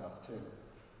experienced that stuff too.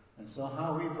 And so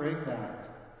how we break that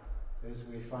is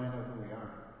we find out who we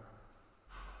are.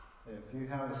 If you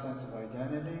have a sense of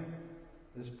identity,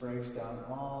 this breaks down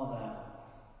all that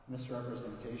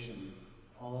misrepresentation,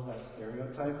 all of that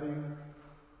stereotyping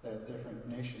that different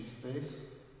nations face.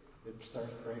 It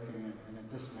starts breaking it and it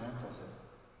dismantles it.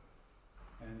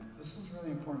 And this is really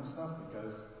important stuff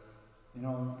because, you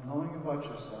know, knowing about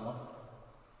yourself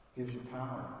gives you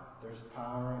power. There's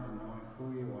power in knowing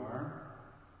who you are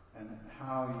and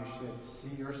how you should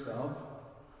see yourself,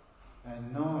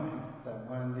 and knowing that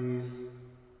when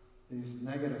these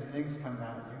negative things come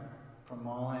at you from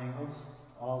all angles,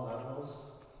 all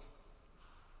levels,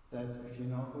 that if you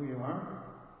know who you are,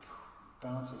 it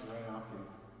bounces right off you.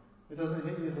 It doesn't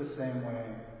hit you the same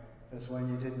way as when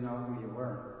you didn't know who you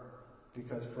were.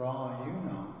 Because for all you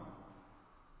know,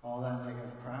 all that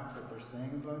negative crap that they're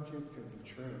saying about you could be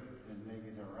true, and maybe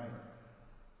they're right.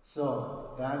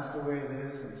 So that's the way it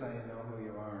is until you know who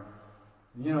you are.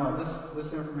 You know,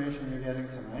 this information you're getting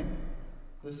tonight,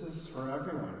 this is for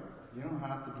everyone. You don't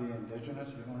have to be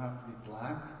Indigenous, you don't have to be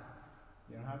black,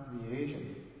 you don't have to be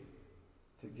Asian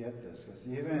to get this. Because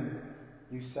even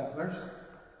you settlers,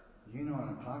 you know what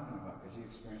I'm talking about because you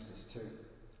experienced this too.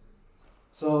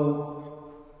 So,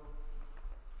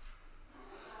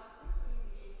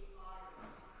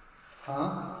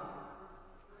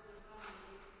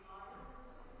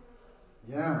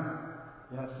 Yeah.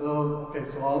 So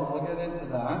I'll get into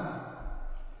that.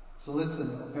 So listen,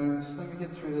 just let me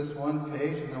get through this one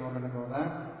page, and then we're going to go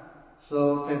that.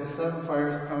 So, the 7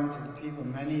 fires come to the people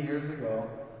many years ago,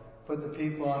 put the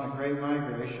people on a great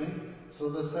migration. So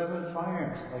the 7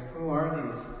 fires, like who are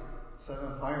these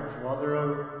 7 fires? Well, they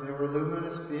were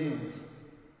luminous beings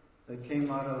that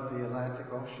came out of the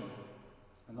Atlantic Ocean.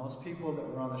 And those people that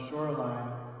were on the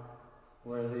shoreline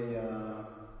were the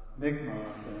Mi'kmaq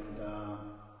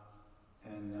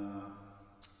and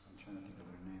I'm trying to think of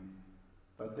their name.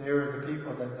 But they were the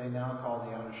people that they now call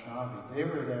the Anishinaabe. They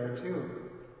were there too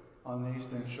on the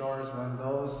eastern shores when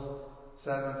those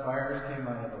 7 fires came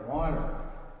out of the water.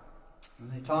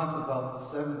 And they talked about the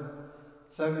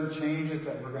seven changes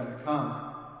that were going to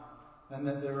come, and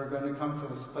that they were going to come to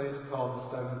this place called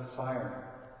the 7th fire.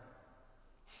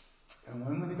 And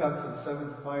when we got to the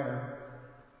 7th fire,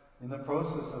 in the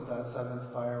process of that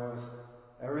 7th fire was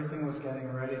everything was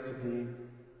getting ready to be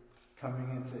coming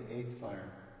into the 8th fire.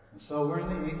 And so we're in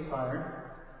the 8th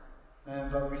fire,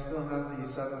 but we still have the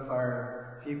 7th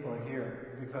fire people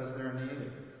here because they're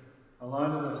needed. A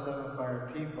lot of the 7th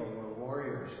fire people were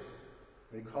warriors.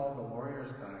 They called the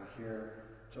warriors back here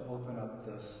to open up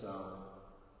this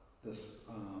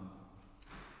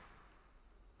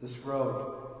road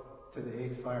to the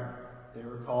 8th fire. They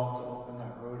were called to open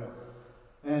that road up.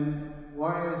 And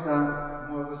why is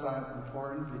that? Why was that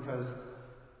important? Because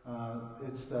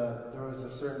there was a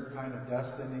certain kind of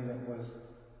destiny that was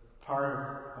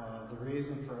part of the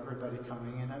reason for everybody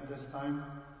coming in at this time.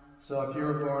 So if you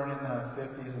were born in the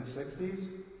 50s and 60s,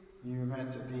 you were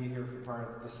meant to be here for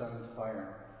part of the 7th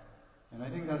fire. And I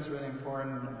think that's really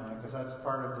important because that's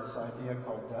part of this idea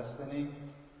called destiny,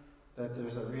 that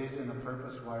there's a reason, a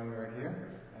purpose why you're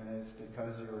here, and it's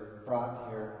because you were brought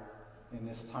here in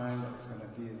this time that was going to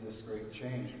be this great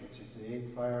change, which is the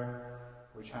 8th fire,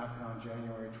 which happened on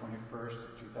January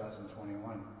 21st,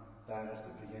 2021. That is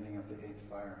the beginning of the 8th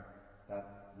fire.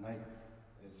 That night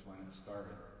is when it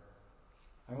started.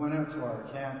 I went out to our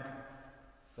camp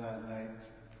that night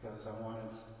because I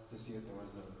wanted to see if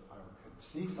I could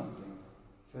see something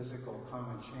physical come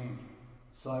and change.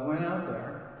 So I went out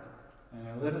there and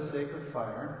I lit a sacred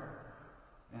fire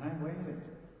and I waited.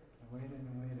 I waited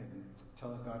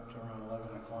until it got to around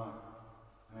 11 o'clock.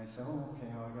 And I said, I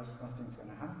guess nothing's going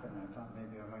to happen. I thought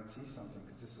maybe I might see something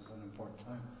because this is an important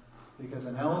time. Because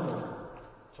an elder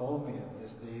told me that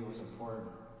this day was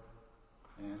important.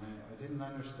 And I didn't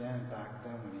understand back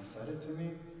then when he said it to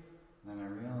me. And then I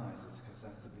realized it's because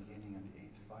that's the beginning of the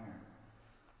 8th fire.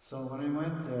 So when I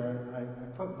went there, I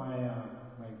put my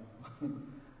I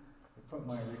put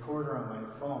my recorder on my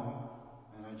phone,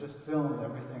 and I just filmed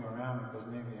everything around because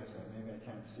maybe I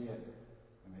can't see it,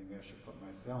 and maybe I should put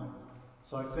my film.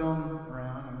 So I filmed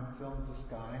around and filmed the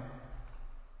sky,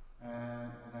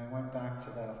 and I went back to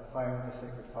the fire, the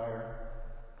sacred fire,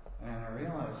 and I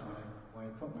realized when I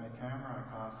put my camera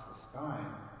across the sky,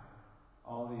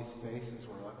 all these faces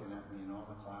were looking at me in all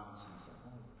the clouds, and I said,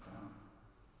 "Oh,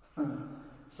 wow."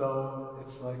 So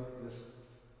it's like this,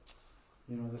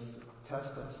 this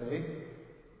test of faith.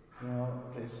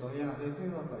 Okay, so yeah, they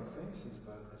do look like faces,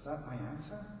 but is that my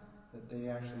answer? That they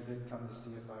actually did come to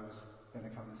see if I was going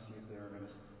to come and see if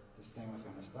this thing was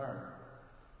going to start.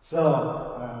 So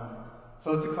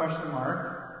it's a question mark,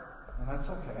 and that's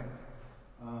okay.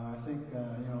 I think,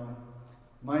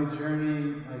 my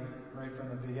journey, like right from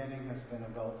the beginning, has been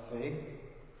about faith.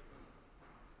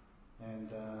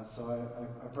 And so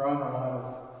I brought a lot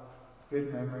of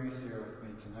good memories here with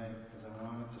me tonight because I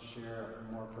wanted to share a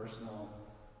more personal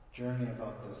journey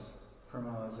about this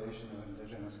criminalization of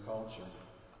Indigenous culture.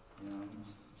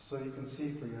 So you can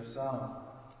see for yourself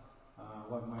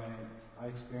what I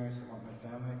experienced and what my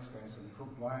family experienced and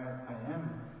why I am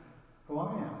who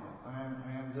I am. I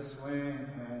am this way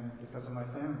and because of my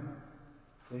family.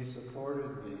 They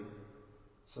supported me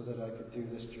so that I could do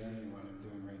this journey, what I'm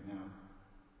doing right now.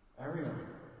 Everyone,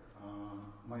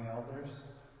 my elders,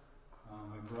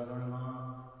 my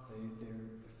brother-in-law,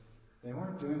 they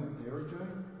weren't doing what they were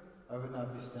doing, I would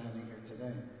not be standing here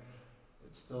today.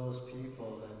 It's those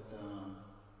people that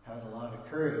had a lot of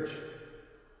courage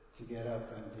to get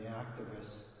up and be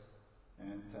activists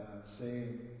and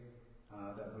say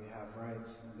that we have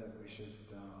rights and that we should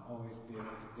always be able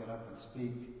to get up and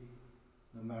speak,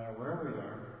 no matter where we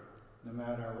are, no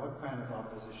matter what kind of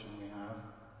opposition we have,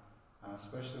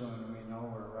 especially when we know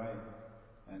we're right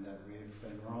and that we've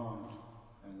been wronged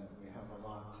and that we have a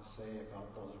lot to say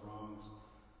about those wrongs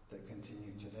that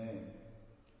continue today.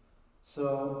 So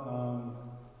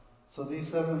these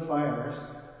 7 fires,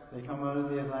 they come out of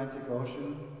the Atlantic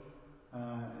Ocean,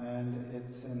 and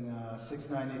it's in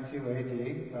 692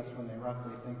 AD. That's when they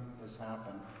roughly think that this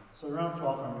happened. So around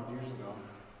 1,200 years ago.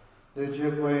 The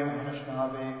Ojibwe,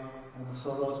 Anishinaabe, and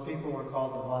so those people were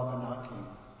called the Wabanaki,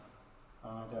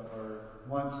 that were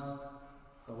once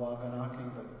the Wabanaki,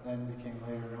 but then became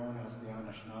later known as the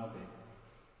Anishinaabe.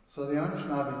 So the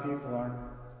Anishinaabe people aren't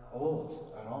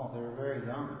old at all. They're very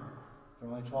young. They're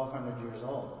only 1,200 years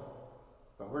old.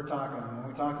 But when we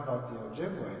talk about the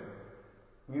Ojibwe,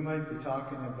 we might be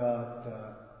talking about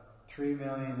 3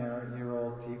 million year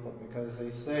old people because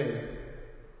they say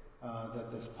that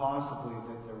there's possibly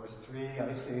that there was 3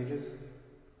 ice ages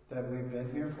that we've been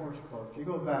here for. If you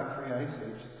go back 3 ice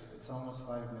ages, it's almost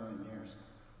 5 million years.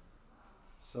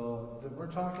 So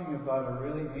we're talking about a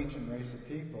really ancient race of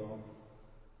people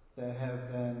that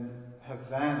have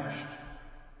vanished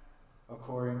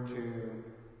according to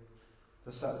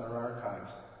the settler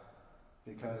archives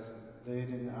because they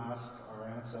didn't ask our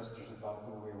ancestors about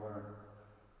who we were.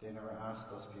 They never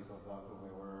asked those people about who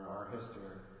we were, our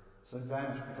history. It's an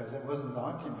advantage because it wasn't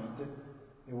documented.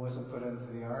 It wasn't put into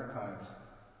the archives.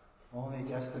 Only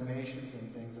guesstimations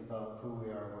and things about who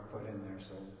we are were put in there.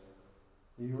 So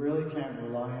you really can't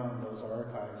rely on those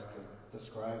archives to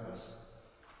describe us.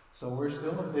 So we're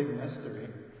still a big mystery.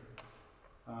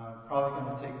 Probably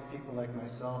going to take people like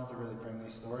myself to really bring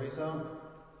these stories out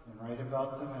and write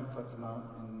about them and put them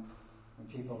out, and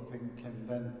people can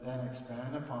then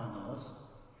expand upon those.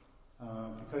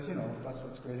 Because, you know, that's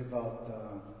what's great about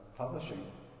publishing.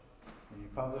 When you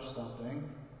publish something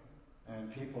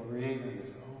and people read and they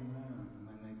say, oh man, and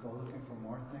then they go looking for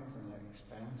more things and it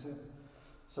expands it.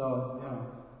 So, you know,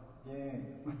 yay.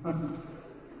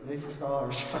 Yay for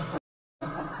scholars.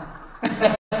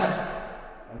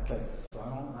 Okay, so I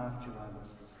don't laugh too loud.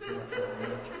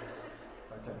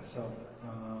 Okay, so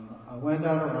when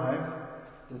that arrived,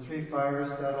 the three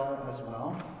fires settled as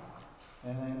well.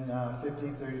 And in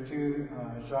 1532,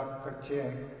 Jacques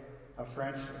Cote, a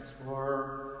French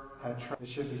explorer, had tried. It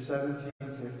should be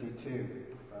 1752,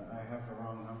 but I have the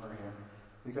wrong number here,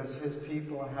 because his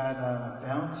people had a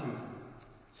bounty.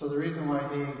 So the reason why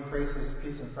he creates this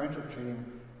peace and friendship treaty,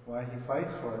 why he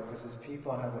fights for it, because his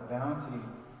people have a bounty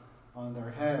on their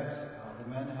heads. The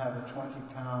men have a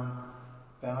 20-pound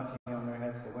bounty on their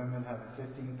heads. The women have a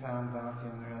 15-pound bounty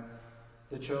on their heads.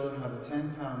 The children have a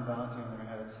 10-pound bounty on their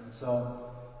heads. And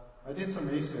so I did some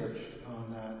research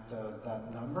on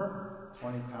that number,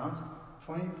 20 pounds.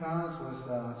 20 pounds was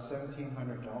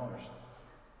 $1,700.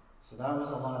 So that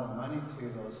was a lot of money to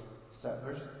those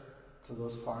settlers, to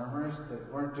those farmers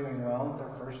that weren't doing well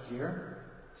their first year.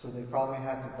 So they probably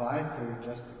had to buy food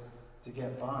just to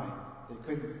get by. They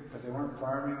couldn't, because they weren't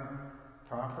farming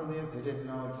properly. They didn't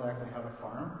know exactly how to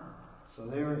farm. So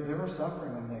they were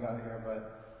suffering when they got here,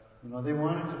 but you know, they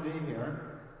wanted to be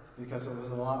here because it was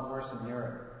a lot worse in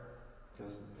Europe.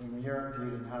 Because in Europe you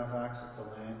didn't have access to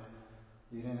land,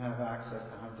 you didn't have access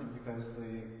to hunting, because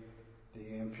the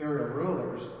imperial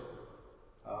rulers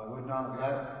would not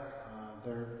let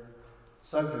their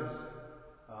subjects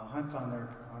hunt on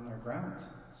their grounds.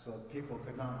 So people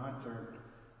could not hunt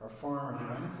or farm or do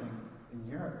anything in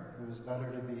Europe. It was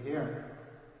better to be here.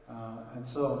 And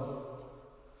so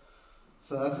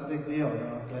that's a big deal, you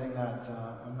know, getting that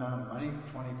amount of money,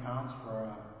 20 pounds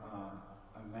for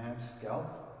a man's scalp.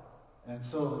 And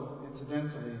so,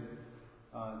 incidentally,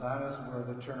 that is where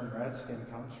the term redskin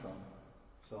comes from.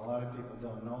 So a lot of people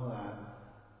don't know that.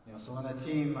 You know, so when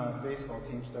the baseball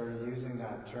team started using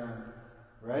that term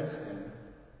redskin,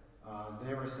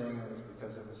 they were saying it was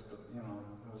because it was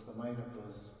the might of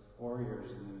those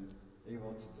warriors and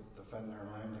able to defend their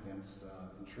land against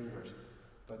intruders.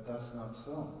 But that's not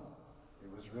so. It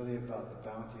was really about the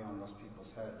bounty on those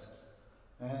people's heads.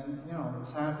 And, you know, it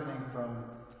was happening from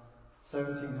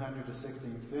 1700 to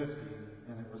 1650,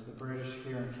 and it was the British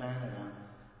here in Canada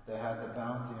that had the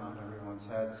bounty on everyone's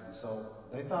heads. And so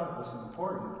they thought it was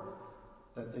important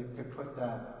that they could put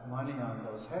that money on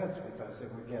those heads, because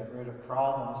it would get rid of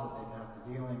problems that they didn't have to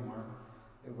deal anymore.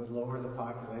 It would lower the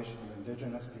population of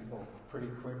Indigenous people pretty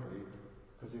quickly.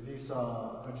 Because if you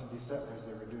saw a bunch of these settlers,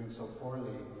 they were doing so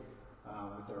poorly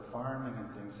with their farming and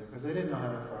things, because they didn't know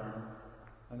how to farm,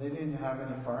 and they didn't have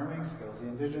any farming skills. The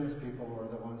Indigenous people were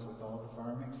the ones with all the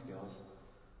farming skills.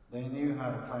 They knew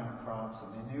how to plant crops,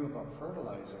 and they knew about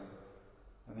fertilizer,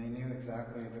 and they knew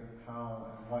exactly how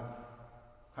and what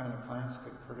kind of plants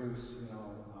could produce, you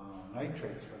know,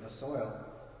 nitrates for the soil,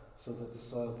 so that the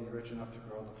soil would be rich enough to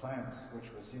grow the plants, which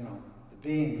was, you know, the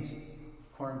beans,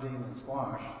 corn, beans, and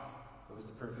squash. It was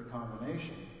the perfect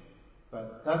combination.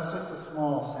 But that's just a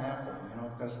small sample, you know,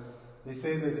 because they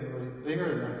say that it was bigger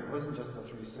than that. It wasn't just the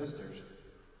three sisters.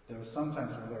 There was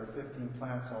sometimes where there were 15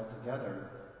 plants all together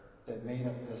that made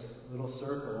up this little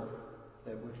circle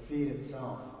that would feed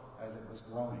itself as it was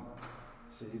growing.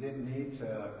 So you didn't need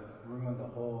to ruin the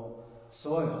whole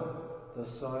soil. The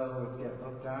soil would get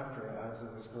looked after as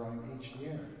it was growing each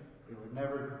year. It would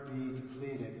never be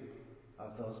depleted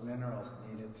of those minerals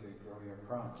needed to grow your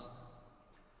crops.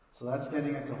 So that's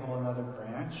getting into a whole other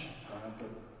branch. I don't get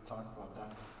to talk about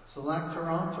that. So Lac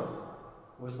Toronto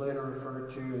was later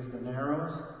referred to as the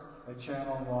Narrows, a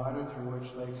channel of water through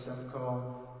which Lake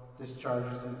Simcoe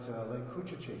discharges into Lake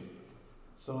Couchichee.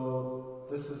 So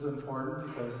this is important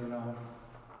because, you know,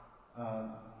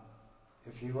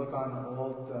 if you look on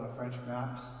old French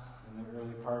maps in the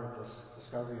early part of this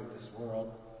discovery of this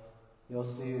world, you'll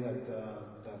see that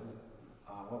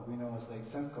what we know as Lake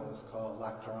Simcoe is called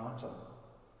Lac Toronto,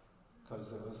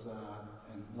 because it was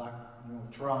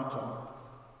in Toronto,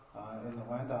 in the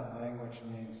Wendat language,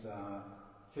 means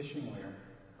fishing weir,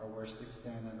 or where sticks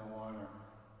stand in the water,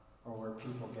 or where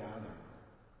people gather.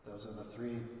 Those are the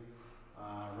three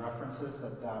references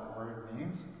that that word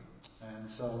means. And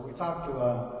so we talked to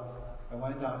a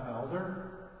Wendat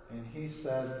elder, and he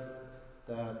said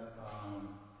that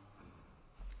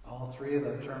all three of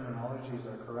the terminologies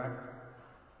are correct.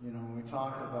 You know, when we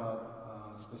talk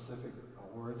about specific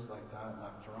words like that,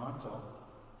 like Toronto,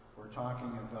 we're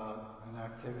talking about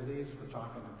activities, we're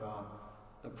talking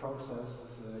about the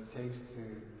processes that it takes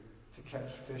to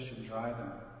catch fish and dry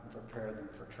them, and prepare them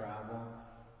for travel,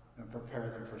 and prepare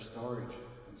them for storage.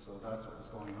 And so that's what was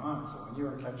going on. So when you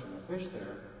were catching the fish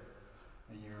there,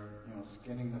 and you're, you know,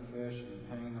 skinning the fish and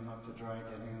hanging them up to dry,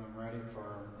 getting them ready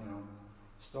for, you know,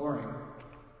 storing,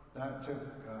 that took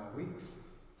weeks.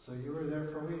 So you were there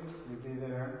for weeks. You'd be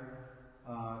there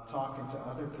talking to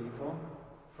other people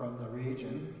from the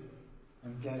region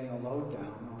and getting a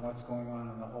lowdown on what's going on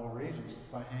in the whole region,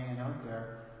 just by hanging out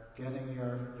there, getting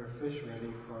your fish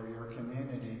ready for your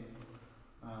community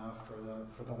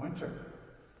for the winter.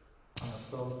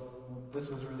 So this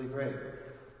was really great.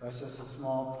 That's just a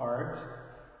small part,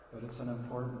 but it's an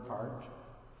important part.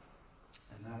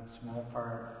 And that small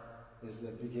part is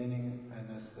the beginning,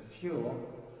 and it's the fuel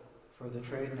for the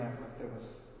trade network that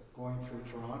was going through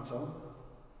Toronto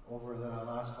over the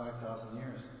last 5,000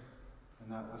 years.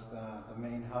 And that was the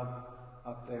main hub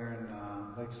up there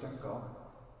in Lake Simcoe.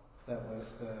 That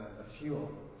was the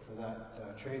fuel for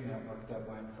that trade network that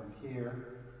went from here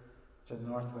to the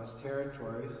Northwest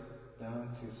Territories, down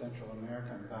to Central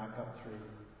America, and back up through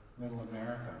Middle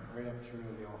America, right up through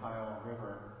the Ohio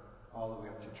River, all the way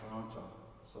up to Toronto.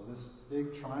 So this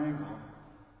big triangle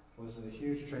was a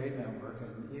huge trade network,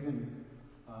 and even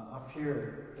up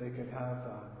here, they could have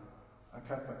a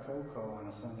cup of cocoa on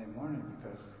a Sunday morning,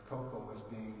 because cocoa was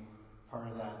being part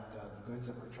of that goods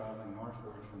that were traveling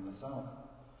northward from the south.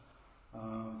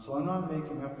 So I'm not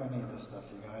making up any of this stuff,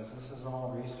 you guys. This is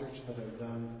all research that I've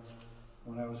done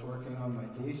when I was working on my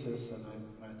thesis, and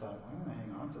I thought, I'm going to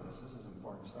hang on to this. This is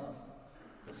important stuff.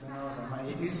 Because who knows, I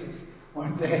might use this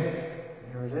one day.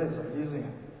 Here it is, I'm using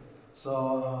it.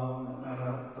 So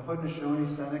the Haudenosaunee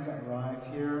Seneca arrived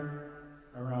here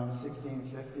around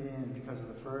 1650, and because of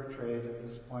the fur trade at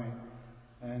this point.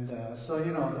 And so,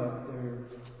 you know,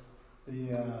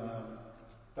 the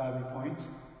Babby Point,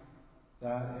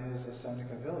 that is a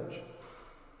Seneca village.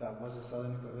 That was a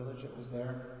Seneca village, it was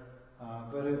there.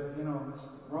 But it, you know, it's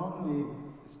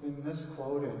been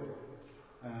misquoted,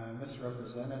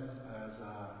 misrepresented as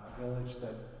a village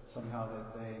that somehow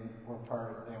that they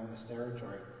own this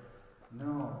territory.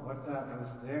 No, what that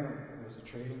was there, it was a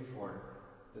trading fort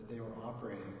that they were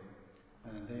operating.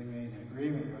 And they made an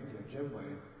agreement with the Ojibwe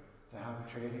to have a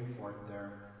trading fort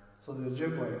there. So the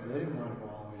Ojibwe, they didn't want to go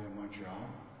all the way to Montreal.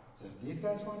 So if these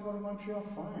guys want to go to Montreal,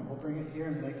 fine, we'll bring it here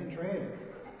and they can trade.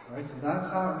 Right? So that's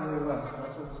how it really was.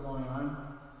 That's what was going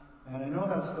on. And I know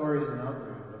that story isn't out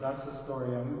there, but that's the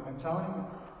story I'm telling,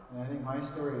 and I think my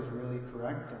story is really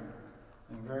correct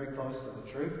and very close to the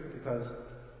truth, because,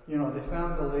 you know, they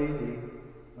found the lady,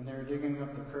 when they were digging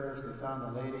up the curves, they found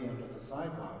the lady under the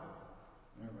sidewalk.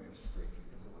 And everybody was freaking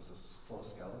because it was a full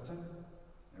skeleton.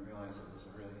 They realized it was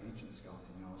a really ancient skeleton,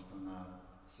 you know, it was from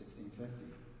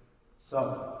 1650.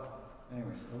 So,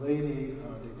 anyways, the lady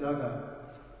they dug up,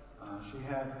 she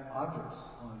had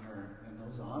objects on her, and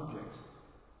those objects,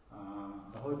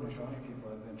 the Haudenosaunee people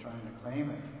have been trying to claim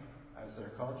it as their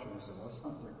culture. And said, well, it's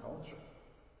not their culture.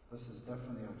 This is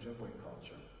definitely Ojibwe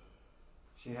culture.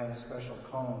 She had a special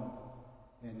comb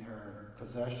in her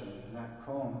possession, and that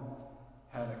comb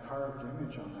had a carved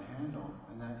image on the handle,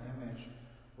 and that image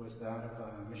was that of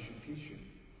a Mishupishu.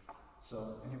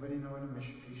 So, anybody know what a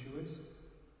Mishupishu is?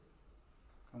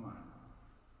 Come on.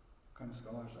 What kind of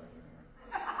scholars are you here?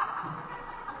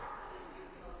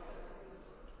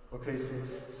 Okay,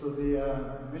 so the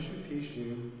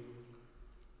Mishupishu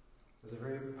is a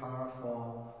very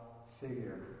powerful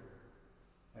figure,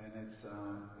 and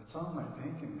it's on my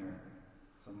painting there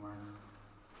somewhere.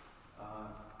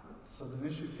 So the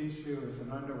Mishupishu is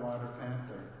an underwater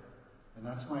panther, and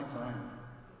that's my clan.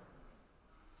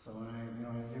 So when I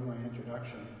do my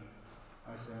introduction,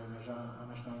 I say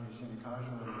Anashnami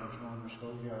Shinikajmo, Rajmo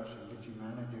Mishkogiash, and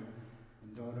Gichimanadu,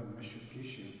 and Dodo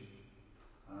Mishupishu,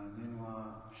 Minwa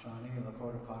Shani,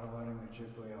 Lakota Potawari,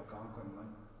 Ojibwe, Algonquin,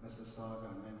 Mississauga,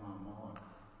 Minwa Moa.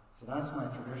 So that's my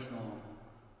traditional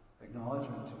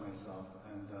acknowledgement to myself,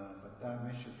 and but that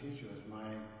Mishupishu is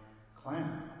my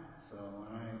clan. So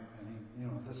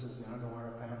this is the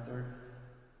underwater panther.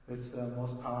 It's the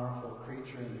most powerful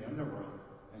creature in the underworld,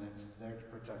 and it's there to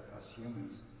protect us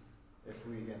humans. If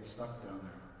we get stuck down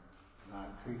there,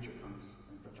 that creature comes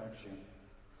and protects you.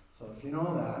 So if you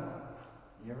know that,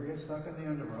 you ever get stuck in the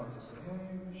underworld, just say,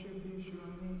 hey, Mishupishu,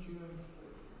 I need you.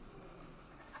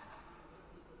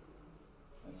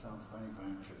 sounds funny, but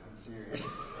I'm serious.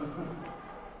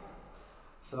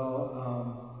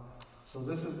 So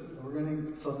this is,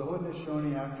 so the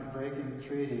Haudenosaunee, after breaking the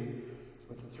treaty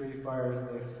with the three fires,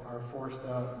 they are forced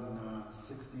out in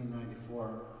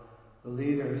 1694. The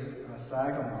leaders,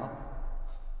 Saginaw.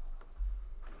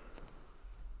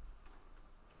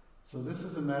 So this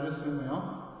is the medicine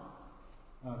wheel.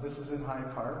 This is in High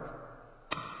Park.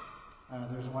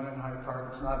 There's one in High Park.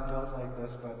 It's not built like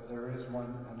this, but there is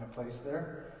one in a place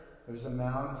there. There's a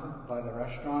mound by the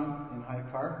restaurant in High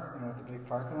Park, with the big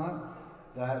parking lot.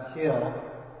 That hill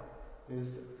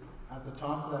is, at the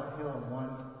top of that hill,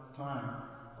 one time,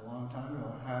 a long time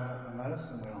ago, had a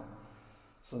medicine wheel.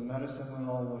 So the medicine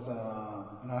wheel was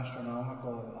an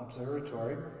astronomical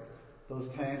observatory. Those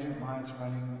tangent lines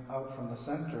running out from the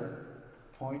center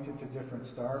pointed to different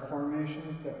star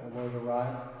formations that would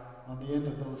arrive on the end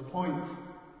of those points.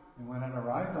 And when it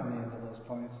arrived on the end of those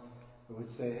points, it would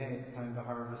say, hey, it's time to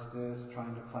harvest this,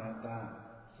 trying to plant that.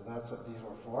 So that's what these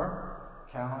were for.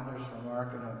 Calendars for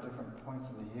marking out different points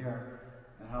in the year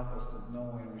and help us to know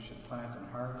when we should plant and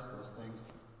harvest those things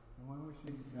and when we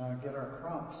should get our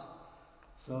crops.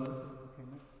 So, okay,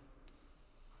 next.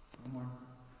 One more.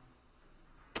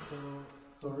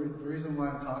 So the reason why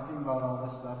I'm talking about all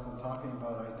this stuff and talking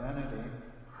about identity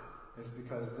is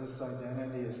because this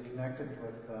identity is connected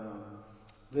with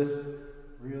this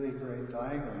really great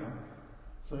diagram.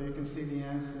 So you can see the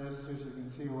ancestors, you can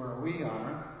see where we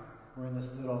are. We're in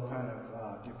this little kind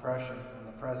of depression in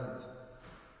the present.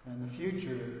 And the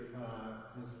future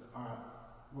is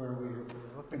where we're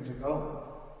looking to go.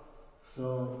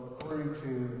 So according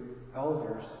to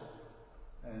elders,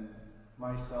 and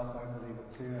myself, I believe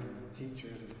it too, and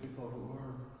teachers and people who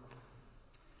are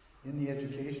in the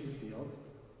education field,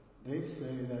 they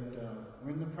say that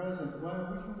we're in the present, well,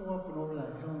 we can go up and over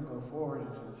that hill and go forward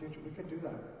into the future. We could do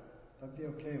that. That'd be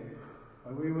okay.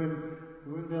 But we wouldn't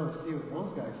be able to see what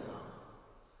those guys saw.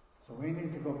 So we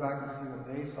need to go back and see what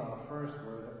they saw first,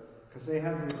 because they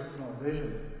had the original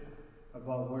vision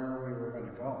about where we were going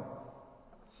to go.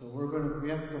 So we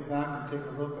have to go back and take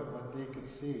a look at what they could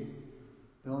see.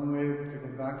 The only way to go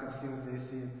back and see what they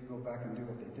see is to go back and do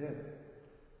what they did.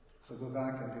 So go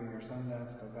back and do your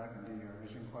Sundance, go back and do your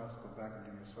Vision Quest, go back and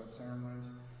do your sweat ceremonies.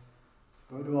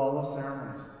 Go do all those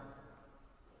ceremonies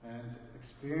and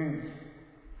experience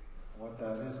what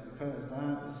that is, because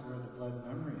that is where the blood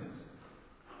memory is.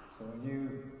 So when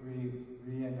you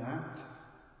reenact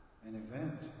an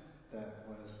event that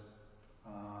was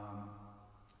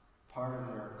part of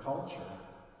your culture,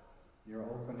 you're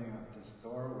opening up this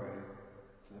doorway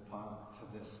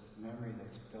to this memory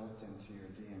that's built into your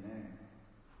DNA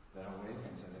that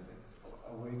awakens it. It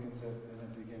awakens it and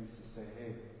it begins to say,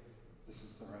 hey, this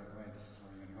is the right way, this is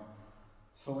where you're going to go.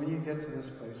 So when you get to this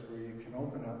place where you can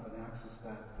open up and access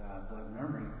that blood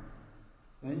memory,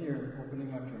 then you're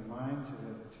opening up your mind to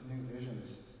new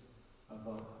visions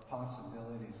about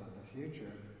possibilities of the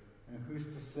future. And who's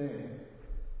to say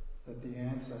that the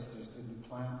ancestors didn't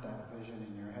plant that vision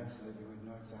in your head so that you would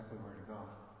know exactly where to go?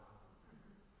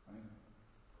 Right?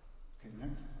 Okay,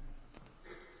 next.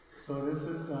 So this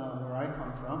is where I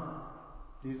come from.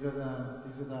 These are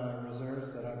the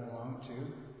reserves that I belong to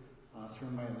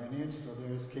through my lineage. So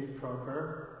there's Cape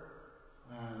Croker,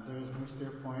 there's Moose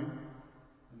Deer Point,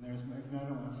 and there's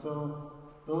Magneto. So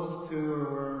those two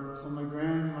were, so my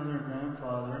grandmother and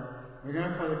grandfather, my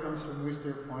grandfather comes from Moose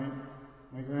Deer Point,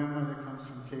 my grandmother comes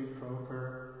from Cape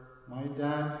Croker, my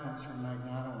dad comes from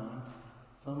Magneto.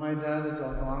 So my dad is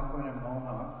Algonquin and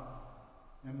Mohawk,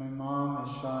 and my mom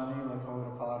is Shawnee,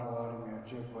 Lakota, Potawatomi,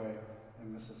 Ojibwe,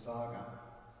 and Mississauga.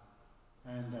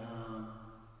 And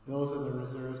those are the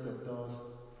reserves that those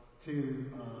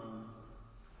two,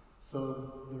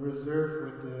 so the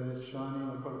reserve with the Shawnee,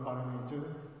 Lakota, Potawatomi,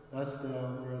 Ojibwe, that's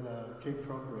where the Cape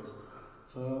Croker is.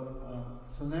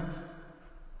 So next,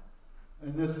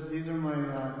 and these are my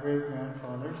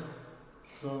great-grandfathers.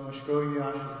 So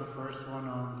Mushkogeash is the first one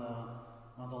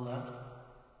on the left.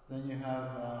 Then you have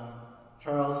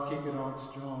Charles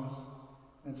Keegadonks Jones,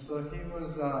 and so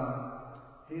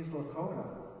he's Lakota.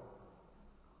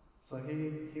 So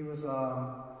he was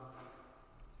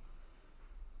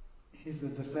he's the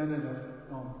descendant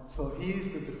of so he's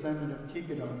the descendant of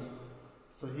Keegadonks.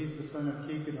 So he's the son of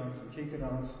Keegadonks, and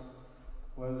Keegadonks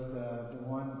was the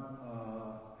one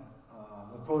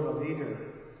Lakota leader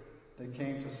that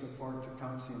came to support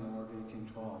Tecumseh in the War of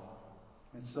 1812.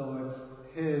 And so it's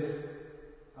his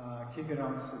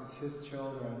Keegadonks, it's his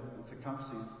children, and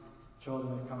Tecumseh's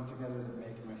children that come together to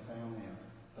make my family up.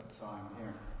 That's why I'm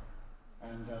here.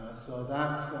 And so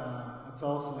that's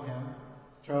also him.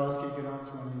 Charles Keegadonks,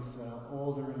 when he's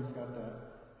older and he's got that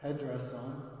headdress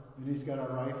on, and he's got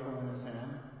a rifle in his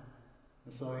hand.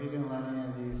 And so he didn't let any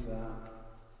of these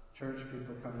church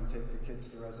people come and take the kids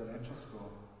to residential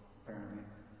school, apparently.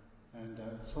 And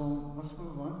so let's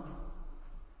move on.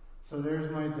 So there's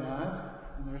my dad,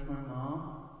 and there's my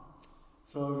mom.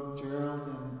 So Gerald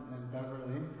and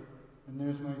Beverly, and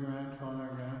there's my grandfather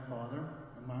and grandfather,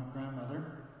 and my grandmother.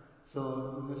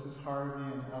 So this is Harvey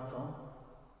and Ethel.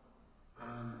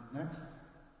 And next.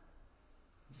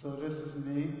 So this is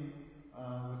me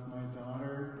with my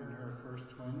daughter and her first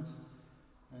twins.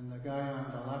 And the guy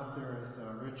on the left there is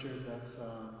Richard. That's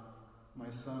my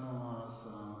son-in-law's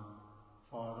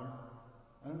father.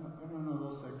 I don't know,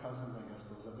 those are cousins, I guess,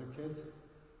 those other kids.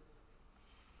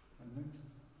 And next.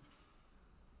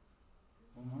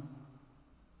 One more.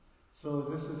 So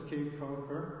this is Cape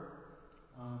Coker.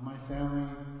 My family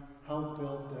helped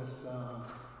build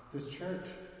this church.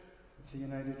 It's a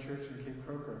United Church in Cape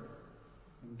Coker,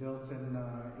 and built in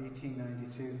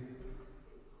 1892.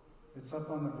 It's up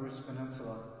on the Bruce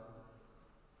Peninsula.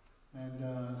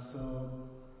 And so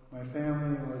my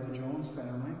family were the Jones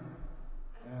family,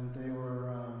 and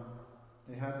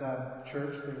they had that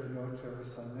church they would go to every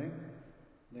Sunday.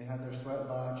 They had their sweat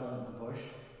lodge out in the bush,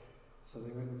 so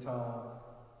they wouldn't tell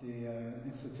the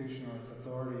institution or the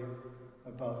authority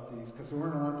about these, because they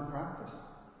weren't allowed to practice.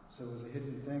 So it was a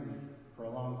hidden thing for a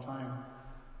long time,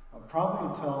 probably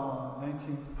until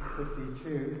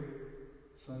 1952.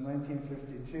 So in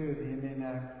 1952, the Indian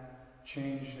Act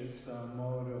changed its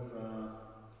mode of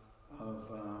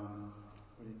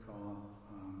what do you call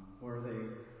them, where they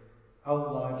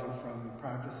outlawed you from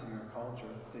practicing our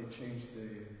culture. They changed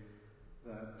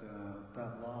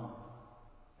that law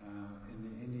in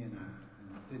the Indian Act, and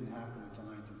it didn't happen until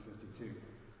 1952.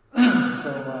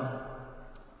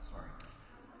 Sorry.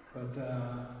 But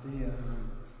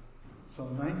so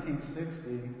in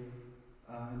 1960,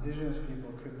 Indigenous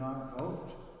people could not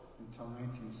vote until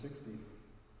 1960.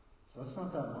 So that's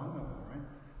not that long ago, right?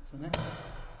 So next.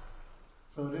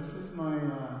 So this is my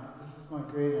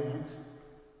great aunt.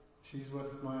 She's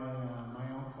with my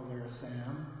uncle there,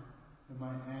 Sam, and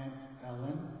my aunt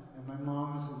Ellen, and my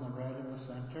mom is in the red in the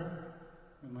center,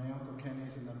 and my uncle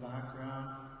Kenny's in the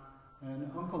background,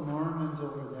 and Uncle Norman's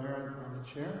over there on the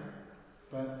chair.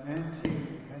 But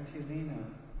Auntie Lena,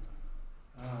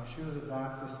 she was a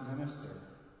Baptist minister,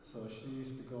 so she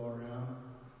used to go around.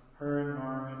 Her and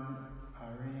Norman,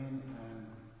 Irene,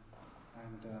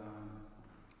 and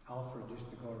Alfred used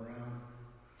to go around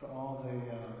to all the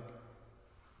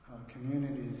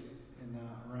communities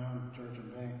around Georgian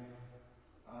Bay,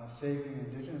 saving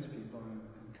Indigenous people and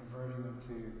converting them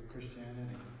to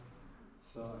Christianity.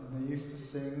 So, and they used to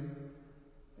sing.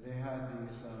 They had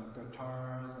these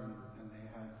guitars, and they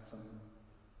had some,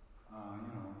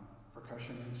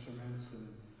 percussion instruments, and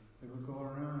they would go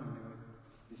around and they would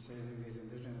be saving these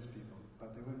Indigenous people,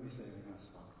 but they wouldn't be saving us.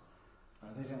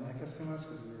 Well, they didn't like us too much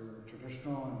because we were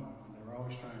traditional, and they were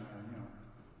always trying to,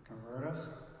 convert us.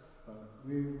 But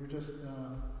we were just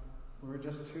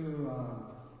too,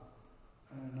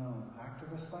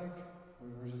 activist-like.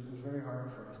 It was very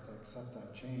hard for us to accept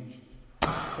that change.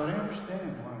 But I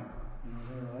understand why,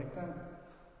 they were like that,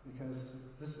 because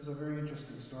this is a very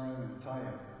interesting story I'm going to tell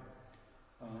you.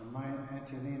 My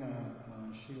Auntie Lena,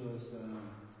 she was,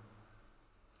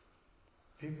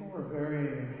 people were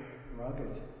very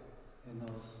rugged in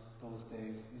those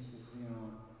days. This is,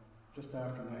 just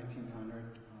after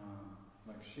 1900.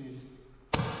 She's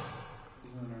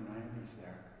in her 90s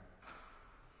there,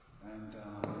 and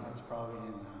that's probably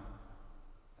in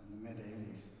the mid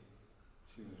 80s.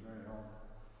 She was very old,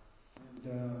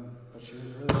 and but she was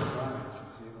really alive. She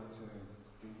was able to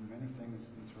do many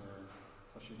things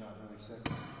until she got really sick.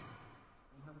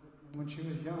 When she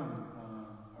was young,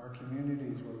 our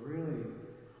communities were really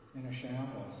in a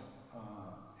shambles,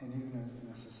 and even in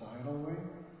a societal way.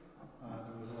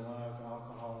 There was a lot of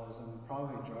alcoholism,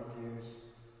 probably drug use.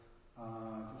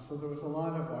 So there was a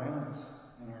lot of violence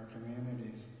in our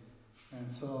communities.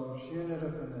 And so she ended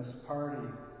up in this party,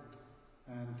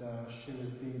 and she was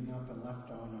beaten up and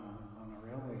left on a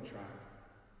railway track.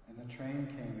 And the train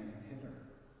came and it hit her.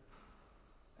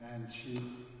 And she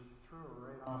threw her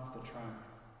right off the track.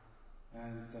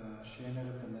 And she ended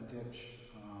up in the ditch.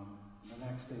 The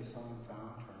next day someone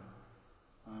found her.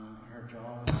 Her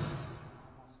jaw was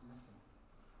almost missing.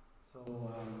 So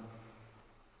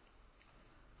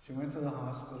she went to the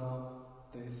hospital.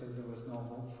 They said there was no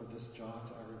hope for this jaw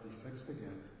to ever be fixed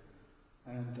again.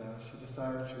 And she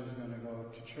decided she was going to go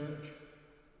to church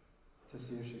to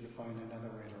see if she could find another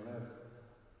way to live.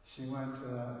 She went to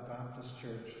a Baptist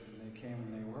church, and they came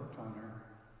and they worked on her.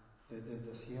 They did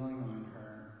this healing on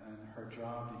her, and her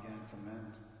jaw began to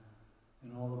mend.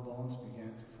 and all the bones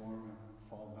began to form and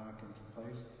fall back into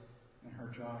place, and her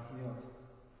jaw healed.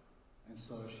 And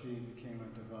so she became a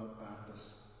devout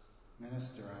Baptist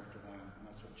minister after that, and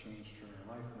that's what changed her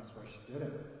life, and that's why she did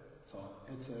it. So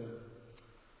there's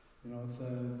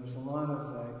a lot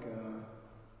of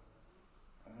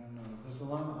there's a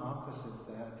lot of opposites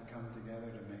that had to come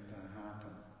together to make that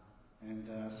happen. And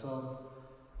so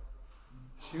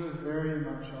she was very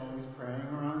much always praying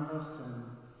around us,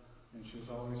 and she was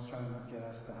always trying to get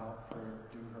us to help her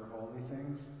do her holy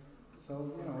things.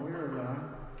 So, we were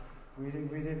young. We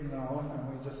didn't know, and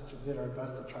we just did our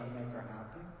best to try and make her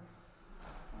happy.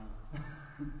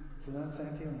 So that's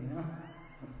Angelina.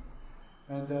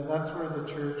 And that's where the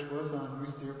church was, on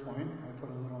Rooster Point. I put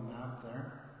a little map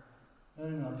there. I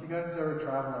don't know, if you guys ever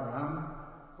travel around,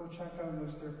 go check out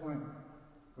Rooster Point.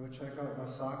 Go check out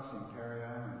Wasauksing, Perry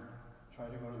Island. Try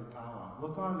to go to the powwow.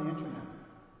 Look on the internet.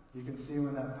 You can see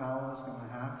when that powwow is going to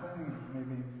happen, and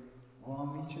maybe I'll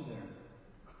meet you there.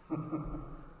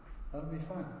 That'll be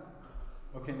fun.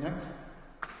 Okay, next.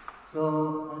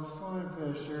 So I just wanted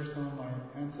to share some of my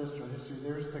ancestral history.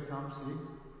 There's Tecumseh.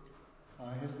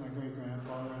 He's my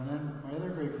great-grandfather. And then my other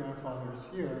great-grandfather is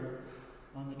here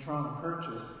on the Toronto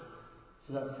Purchase.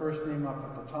 So that first name up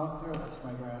at the top there, that's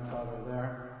my grandfather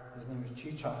there. His name is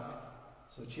Chichok.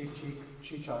 So Chief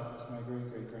Chichok is my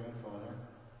great-great-grandfather.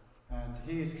 And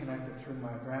he's connected through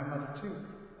my grandmother too,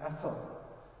 Ethel.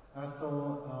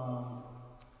 Ethel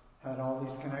had all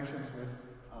these connections with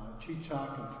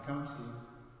Chichok and Tecumseh.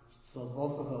 So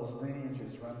both of those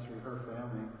lineages run through her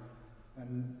family.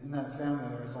 And in that family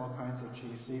there's all kinds of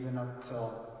chiefs, even up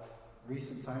till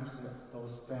recent times.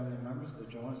 Those family members, the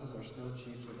Joneses, are still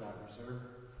chiefs of that reserve.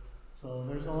 So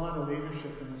there's a lot of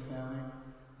leadership in this family.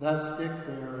 That stick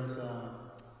there is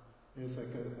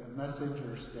like a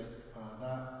messenger stick.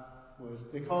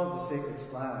 They call it the sacred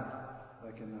slab,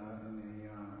 like in the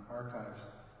archives,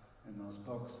 in those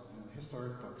books, in the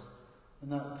historic books. And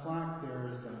that plaque there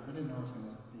is, I didn't know it was going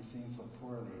to be seen so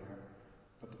poorly here,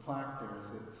 but the plaque there it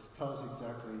tells you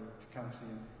exactly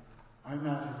Tecumseh. I'm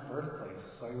at his birthplace,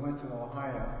 so I went to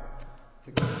Ohio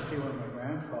to go see where my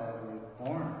grandfather was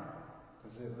born,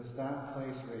 because it was that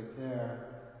place right there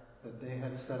that they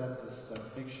had set up this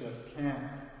makeshift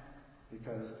camp,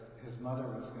 because his mother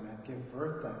was going to give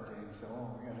birth that day. He said, we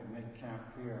got to make camp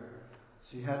here.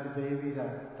 So he had the baby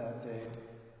that day.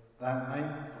 That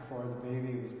night before the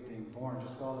baby was being born,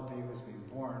 just while the baby was being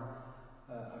born,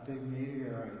 a big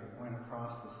meteorite went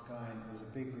across the sky. It was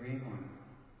a big green one.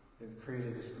 It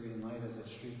created this green light as it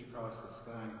streaked across the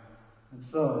sky. And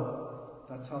so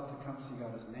that's how Tecumseh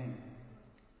got his name.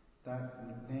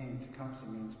 That name, Tecumseh,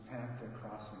 means panther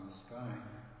crossing the sky.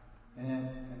 And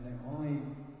the only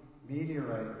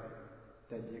meteorite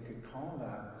that you could call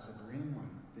that was a green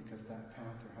one, because that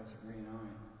panther has a green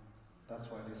eye. That's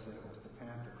why they said it was the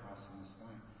panther crossing the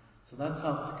sky. So that's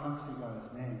how Tecumseh got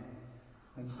his name.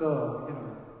 And so,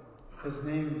 his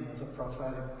name is a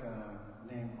prophetic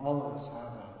name. All of us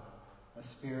have a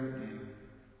spirit name,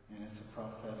 and it's a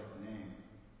prophetic name.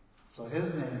 So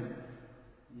his name,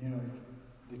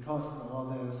 because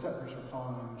the settlers were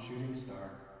calling him Shooting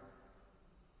Star,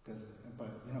 but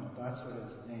that's what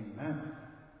his name meant.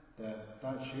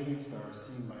 That shooting star is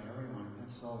seen by everyone, and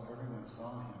so everyone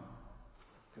saw him,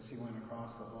 because he went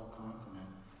across the whole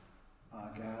continent,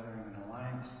 gathering an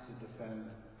alliance to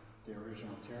defend the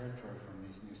original territory from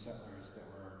these new settlers that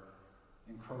were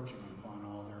encroaching upon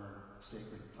all their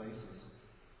sacred places.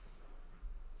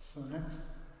 So next.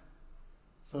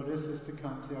 So this is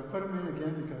Tecumseh. I put him in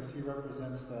again because he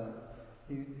represents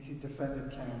he defended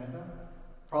Canada.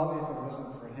 Probably if it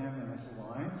wasn't for him and his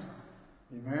alliance,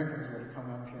 the Americans would have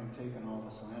come up here and taken all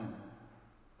this land.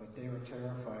 But they were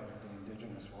terrified of the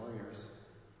Indigenous warriors,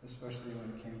 especially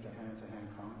when it came to hand-to-hand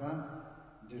combat.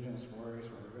 Indigenous warriors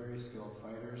were very skilled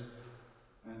fighters,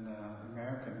 and the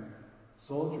American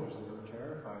soldiers, they were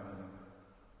terrified of them.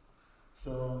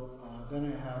 So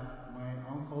then I have my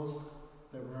uncles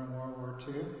that were in World War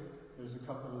II. There's a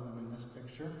couple of them in this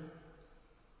picture.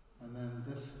 And then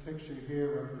this picture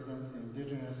here represents the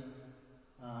Indigenous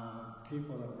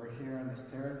people that were here in this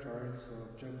territory. So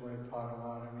Ojibwe,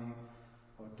 Potawatomi,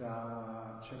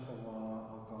 Odawa, Chippewa,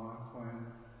 Algonquin.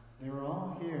 They were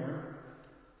all here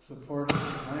supporting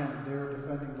this land. They were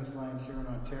defending this land here in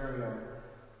Ontario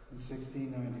in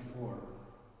 1694.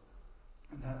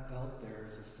 And that belt there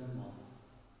is a symbol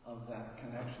of that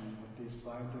connection with these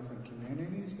 5 different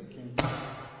communities that came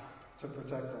to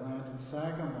protect the land. In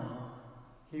Saginaw,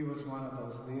 he was one of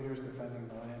those leaders defending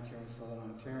the land here in Southern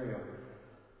Ontario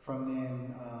from the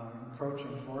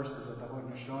encroaching forces of the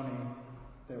Haudenosaunee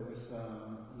that was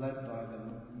led by the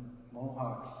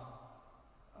Mohawks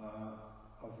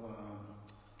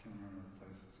can't remember the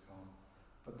place it's called,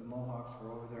 but the Mohawks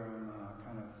were over there on the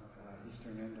kind of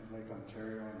eastern end of Lake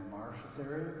Ontario in the marshes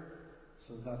area.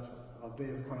 So that's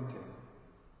Bay of Quinte.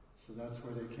 So that's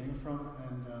where they came from,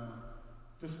 and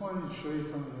just wanted to show you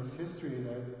some of this history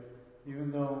that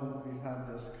even though we've had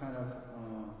this kind of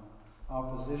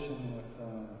opposition with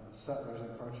settlers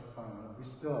encroaching upon it, we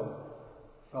still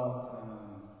felt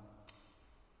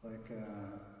like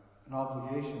an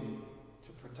obligation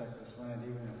to protect this land,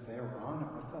 even if they were on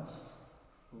it with us,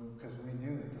 because we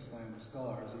knew that this land was still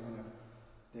ours, even if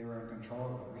they were in control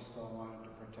of it. We still wanted to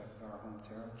protect our home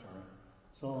territory.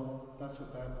 So that's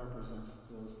what that represents,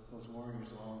 those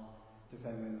warriors all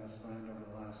defending this land over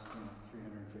the last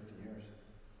 350 years.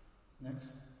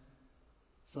 Next.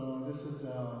 So this is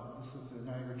the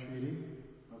Niagara Treaty.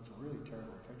 Oh, it's a really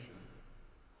terrible picture.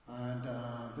 And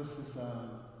this is,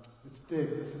 it's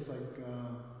big. This is like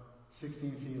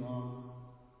 16 feet long.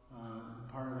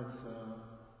 Part of it's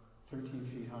 13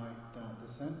 feet high down at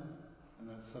this end, and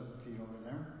that's 7 feet over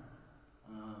there.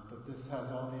 But this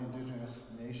has all the Indigenous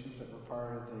nations that were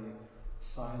part of the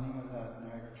signing of that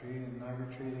Niagara Treaty. And the Niagara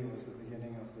Treaty was the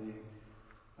beginning of the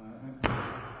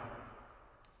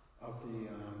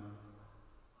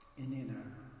Indian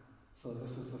era. So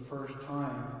this was the first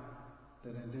time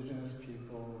that Indigenous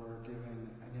people were given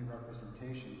any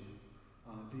representation.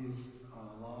 These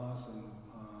laws and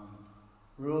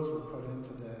rules were put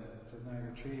into the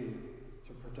Niagara Treaty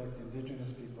to protect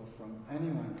Indigenous people from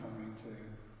anyone coming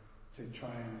to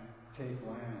try and take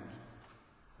land.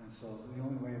 And so the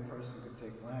only way a person could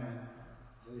take land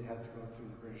is they had to go through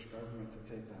the British government to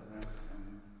take that land,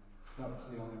 and that was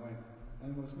the only way.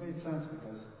 And it was made sense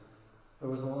because there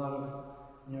was a lot of,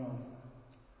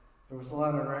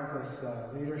 reckless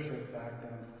leadership back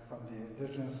then from the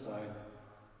Indigenous side.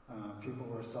 People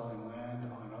were selling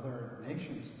land on other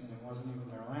nations, and it wasn't even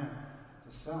their land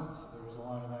to sell. So there was a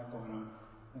lot of that going on,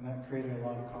 and that created a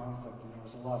lot of conflict, and there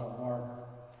was a lot of war.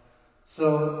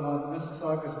 So the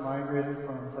Mississaugas migrated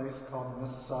from a place called the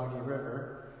Mississauga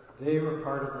River. They were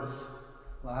part of this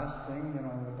last thing,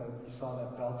 you saw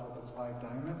that belt with its 5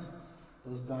 diamonds.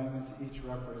 Those diamonds each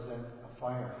represent a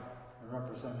fire, or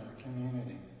represented a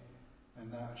community.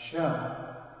 And that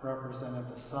shell represented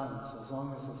the sun. So as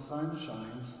long as the sun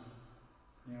shines,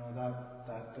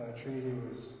 that treaty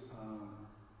was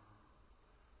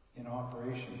in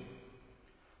operation.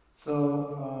 So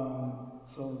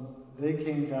they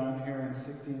came down here in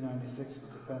 1696 to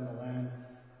defend the land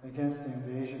against the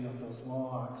invasion of those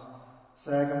Mohawks.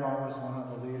 Saginaw was one of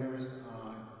the leaders.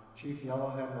 Chief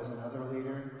Yellowhead was another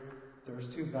leader. There was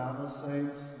 2 battle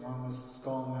sites. One was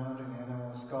Skull Mountain, and the other one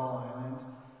was Skull Island.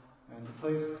 And the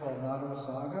place is called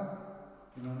Nottawasaga.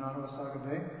 You know Nottawasaga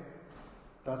Bay?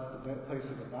 That's the place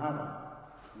of the battle.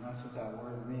 And that's what that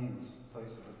word means,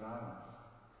 place of the battle.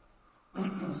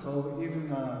 So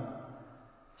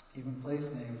even place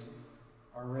names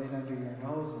are right under your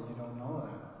nose, and you don't know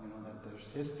that. That there's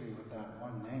history with that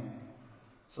one name.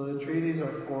 So the treaties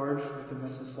are forged with the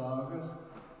Mississaugas.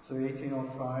 So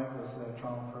 1805 was the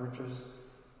Toronto Purchase,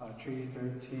 Treaty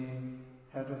 13.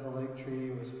 Head of the Lake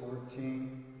Treaty was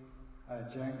 14.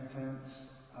 Jenkins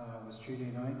was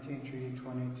Treaty 19, Treaty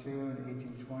 22 in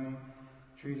 1820,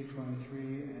 Treaty 23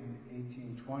 in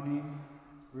 1820.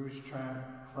 Rouge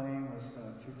Tract Claim was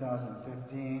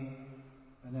 2015.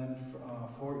 And then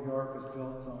Fort York was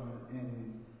built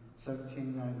in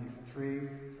 1793.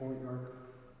 Fort York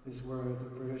is where the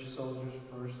British soldiers,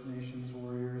 First Nations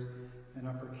warriors, and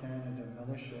Upper Canada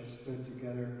militia stood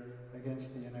together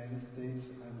against the United States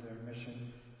and their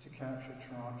mission to capture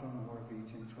Toronto in the War of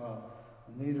 1812.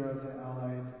 The leader of the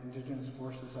Allied Indigenous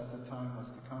forces at the time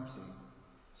was Tecumseh.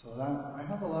 So I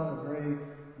have a lot of very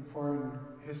important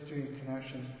history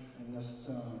connections in this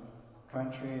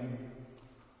country,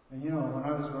 and when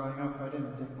I was growing up, I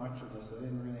didn't think much of this. I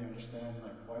didn't really understand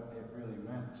what it really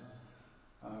meant.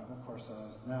 Of course, I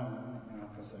was now,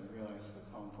 because I realized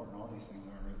how important all these things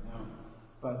are right now.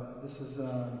 But this is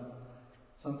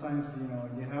sometimes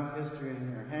you have history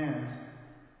in your hands,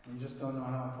 and you just don't know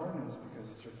how important it is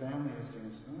because it's your family history.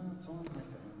 It's only my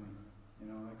family.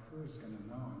 Who's going to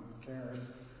know? Who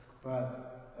cares?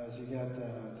 But as you get to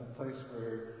a place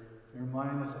where your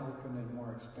mind is open and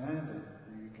more expanded,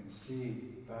 you can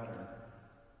see better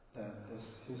that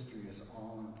this history is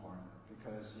all important,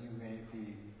 because you may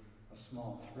be a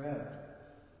small thread,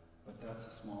 but that's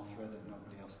a small thread that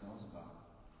nobody else knows about,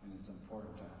 and it's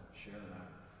important to share that.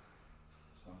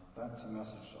 So that's a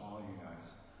message to all you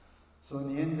guys. So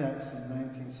in the index in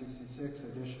 1966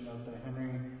 edition of the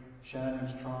Henry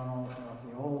Shannon's Toronto of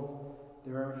the Old,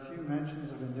 there are a few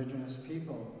mentions of Indigenous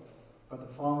people, but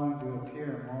the following do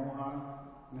appear: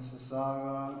 Mohawk,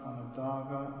 Mississauga,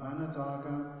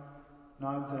 Onondaga,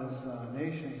 not as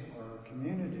nations or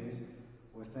communities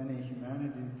with any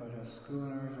humanity, but as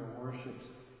schooners or warships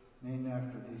named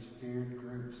after these feared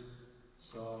groups.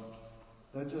 So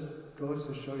that just goes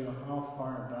to show you how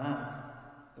far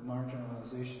back the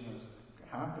marginalization was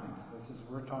happening. So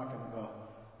we're talking about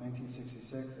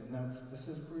 1966, and this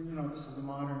is the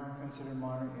modern, considered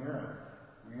modern era.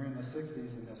 We're in the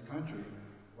 60s in this country.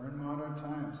 We're in modern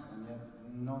times, and yet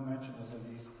no mention is of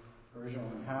these original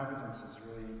inhabitants is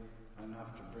really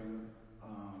enough to bring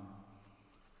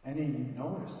any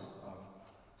notice of.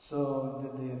 So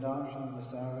did the adoption of the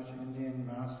savage Indian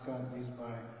mascot used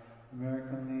by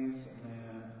American leaves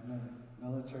and the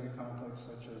military complex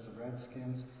such as the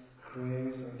Redskins,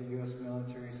 Braves, or the U.S.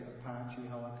 military's Apache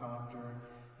helicopter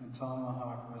and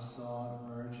Tomahawk missile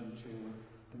emerge into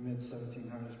the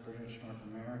mid-1700s British North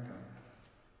America.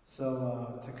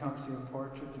 So Tecumseh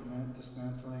portrait,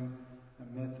 dismantling a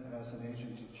myth as an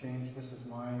agent to change. This is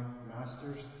my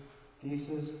master's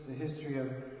thesis. The history of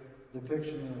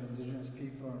depiction of Indigenous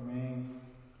people remain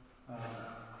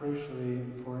crucially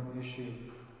important issue.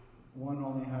 One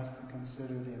only has to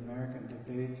consider the American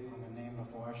debate on the name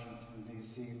of Washington,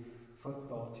 D.C.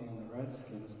 football team, the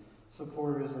Redskins.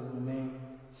 Supporters of the name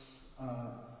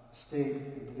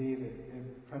state believe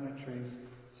it penetrates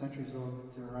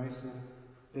centuries-old derisive,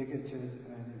 bigoted,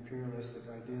 and imperialistic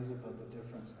ideas about the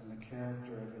difference in the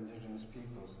character of Indigenous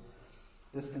peoples.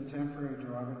 This contemporary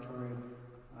derogatory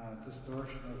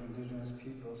distortion of Indigenous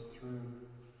peoples through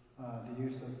the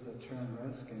use of the term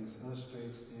Redskins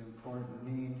illustrates the important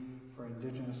need for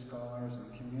Indigenous scholars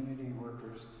and community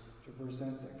workers to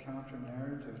present a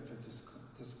counter-narrative to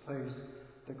displace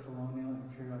the colonial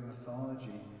imperial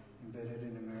mythology embedded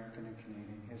in American and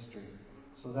Canadian history.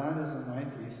 So that is my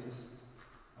thesis.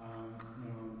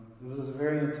 It was a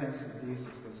very intensive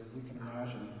thesis because if you can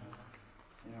imagine,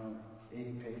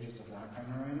 80 pages of that kind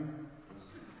of writing, it was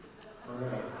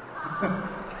brutal.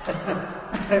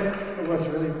 It was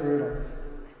really brutal.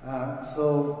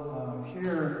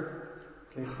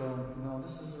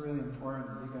 This is really important.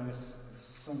 You guys, at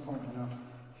some point,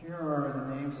 here are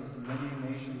the names of the many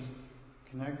nations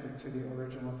connected to the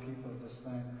original people of this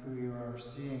land who you are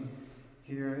seeing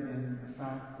here. In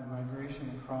fact, the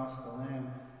migration across the land,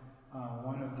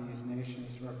 one of these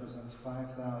nations represents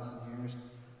 5,000 years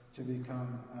to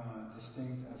become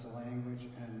distinct as a language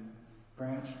and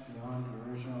branch beyond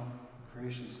the original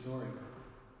creation story.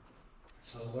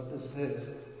 So what this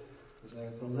is that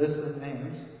it's a list of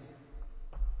names.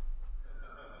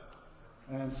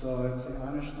 And so it's the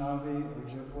Anishinaabe,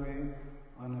 Ojibwe,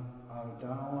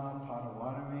 Odawa,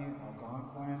 Potawatomi,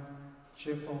 Algonquin,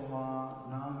 Chippewa,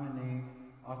 Nominee,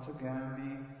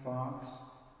 Outagamie, Fox,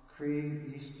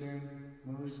 Cree, Eastern,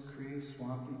 Moose Cree,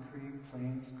 Swampy Cree,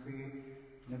 Plains Cree,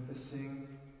 Nipissing,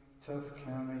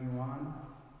 Tufkama-Yuan,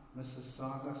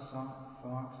 Mississauga,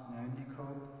 Fox,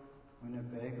 Nandicoke,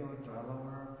 Winnebago,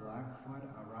 Delaware, Blackfoot,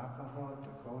 Arapaho,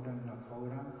 Dakota,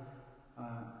 Nakota,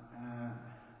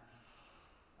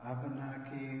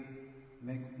 Abenaki,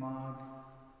 Mi'kmaq,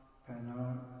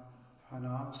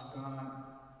 Penobscot,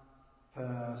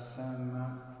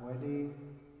 Passamaquoddy,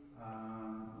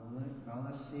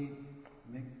 Maliseet,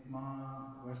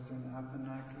 Mi'kmaq, Western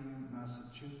Abenaki,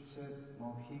 Massachusetts,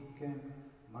 Mohican,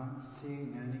 Muncie,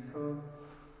 Nanticoke,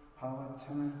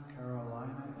 Powhatan,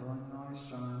 Carolina, Illinois,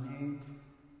 Shawnee,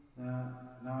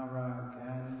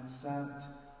 Narragansett,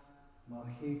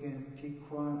 Mohegan,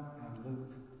 Pequot, and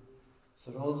Loup. So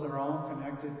those are all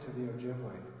connected to the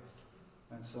Ojibwe.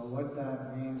 And so what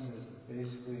that means is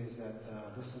basically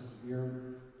that this is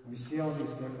we see all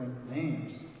these different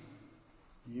names.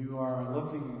 You are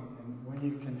looking, and when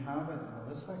you can have it in a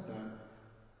list like that,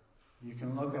 you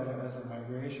can look at it as a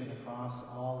migration across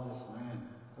all this land.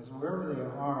 Because wherever they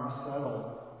are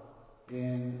settled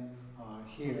in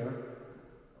here,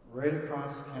 right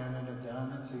across Canada,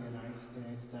 down into the United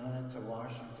States, down into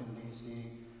Washington, D.C.,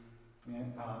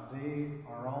 they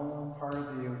are all part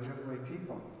of the Ojibwe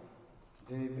people.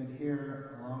 They've been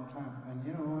here a long time. And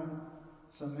you know what?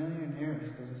 So a million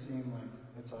years doesn't seem like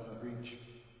it's out of reach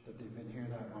that they've been here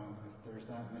that long, if there's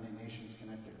that many nations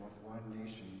connected with one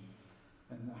nation.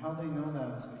 And how they know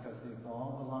that is because they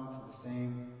all belong to the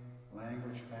same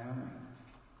language family.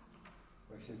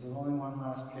 There's only one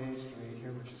last page to read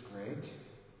here, which is great.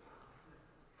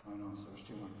 Oh no, so there's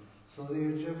two more. So the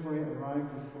Ojibwe arrived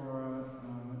before,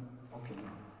 okay,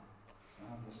 no. So I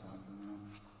have this happen now.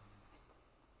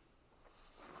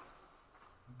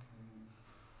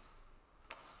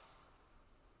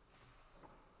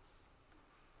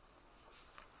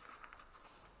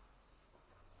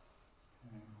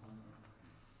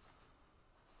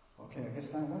 Okay, I guess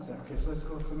that was it. Okay, so let's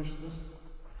go finish this.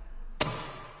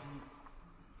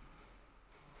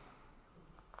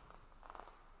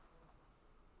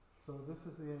 So this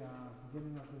is the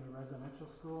beginning of the residential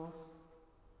schools.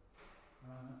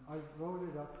 I wrote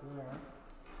it up there.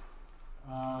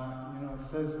 It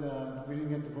says that we didn't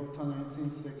get the vote till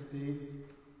 1960.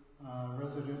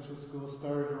 Residential schools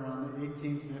started around the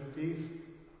 1850s.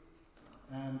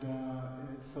 And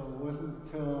so it wasn't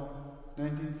until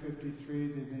 1953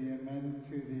 did they amend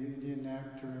to the Indian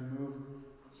Act to remove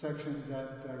sections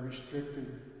that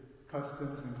restricted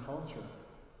customs and culture.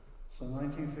 So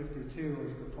 1952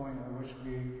 was the point at which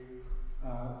we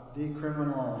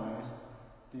decriminalized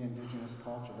the Indigenous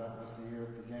culture. That was the year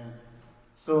it began.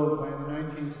 So by the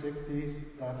 1960s,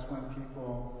 that's when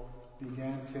people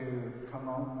began to come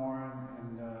out more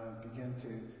and begin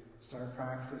to start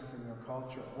practicing their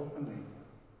culture openly.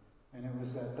 And it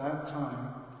was at that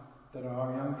time that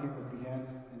our young people began,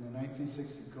 in the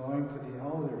 1960s, going to the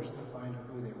elders to find out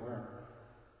who they were.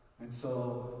 And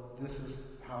so this is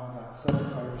how that Seven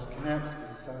Fires connects,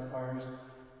 because the Seven Fires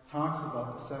talks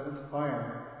about the seventh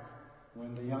fire,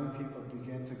 when the young people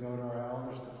begin to go to our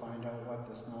elders to find out what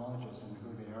this knowledge is and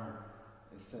who they are.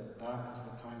 It's that is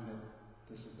the time that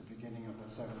this is the beginning of the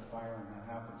seventh fire when that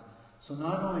happens. So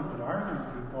not only did our young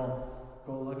people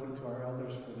go looking to our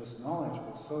elders for this knowledge,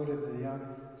 but so did the young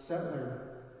settler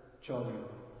children.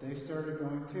 They started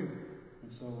going too.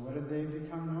 And so what did they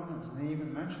become known as? And they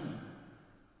even mentioned it.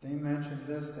 They mentioned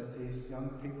this, that these young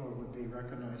people would be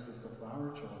recognized as the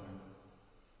flower children.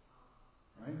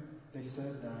 Right? They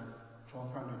said that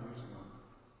 1,200 years ago.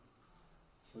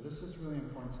 So this is really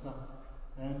important stuff.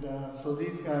 And so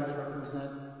these guys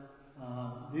represent,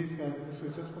 this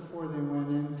was just before they went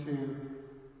into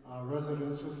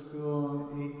residential school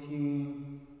in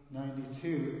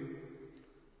 1892.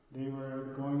 They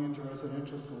were going into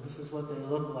residential school. This is what they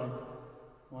looked like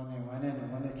when they went in. And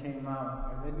when they came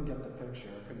out, I didn't get the picture,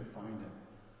 I couldn't find it.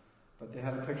 But they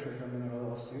had a picture of them in their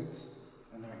little suits,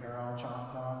 and their hair all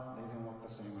chopped off. They didn't look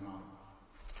the same at all.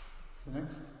 So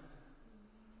next.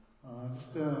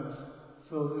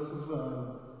 So this is,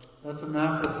 that's a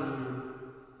map of the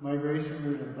migration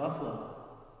route of buffalo.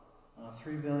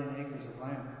 3 billion acres of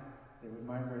land they would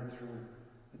migrate through.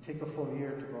 It'd take a full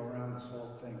year to go around this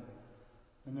whole thing.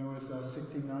 And there was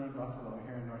 60 million buffalo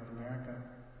here in North America.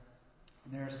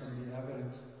 And there's some of the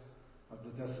evidence of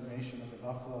the decimation of the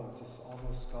buffalo, just all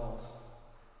those skulls.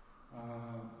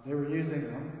 They were using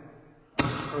them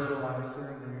as fertilizer,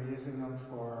 and they were using them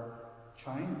for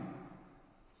China.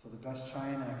 So the best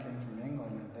china came from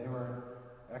England, and they were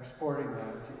exporting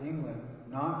that to England,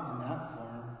 not in that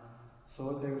form. So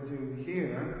what they would do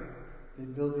here,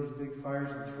 they'd build these big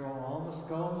fires and throw all the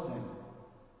skulls in.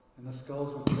 And the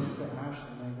skulls would turn to ash,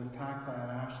 and they would pack that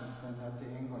ash and send that to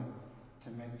England to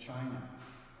make china.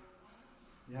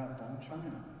 Yeah, bone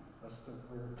china. That's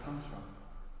where it comes from.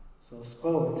 So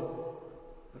Spode,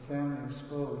 the family of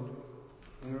Spode,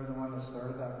 they were the one that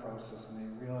started that process, and they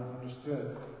really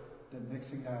understood that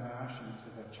mixing that ash into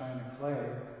the china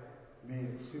clay made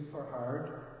it super hard,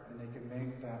 and they could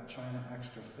make that china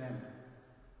extra thin.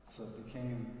 So it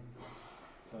became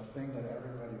the thing that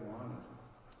everybody wanted.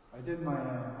 I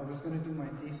was going to do my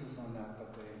thesis on that,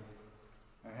 but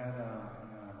I had I don't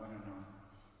know,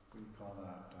 what do you call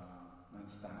that, an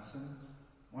assassin?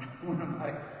 One of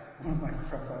my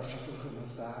professors was an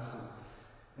assassin.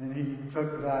 And he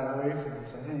took that away from me and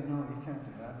said, hey, no, you can't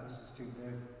do that, this is too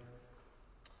big.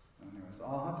 Anyways,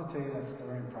 I'll have to tell you that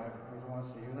story in private. Whoever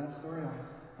wants to hear that story,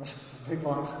 it's a big,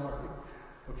 long story.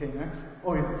 Okay, next.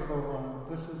 Oh yeah, so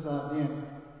this is the end.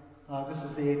 This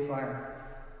is the eighth fire.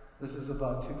 This is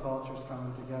about two cultures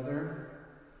coming together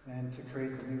and to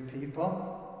create the new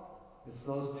people. It's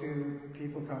those two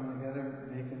people coming together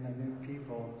making the new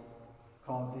people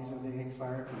called, these are the eighth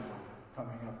fire people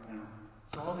coming up now.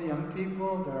 So all the young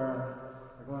people that are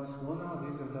going to school now,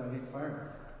 these are the eighth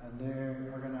fire. And they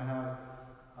are going to have,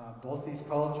 both these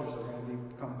cultures are going to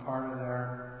become part of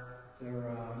their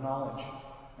knowledge.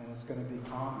 And it's going to be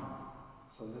common.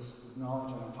 So this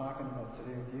knowledge that I'm talking about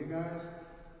today with you guys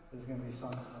is going to be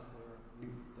something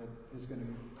that is going to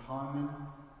be common,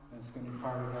 and it's going to be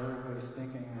part of everybody's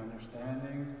thinking and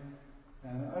understanding.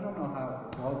 And I don't know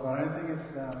how it will go, but I think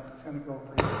it's going to go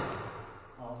pretty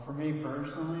well. For me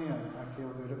personally, I feel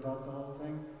good about the whole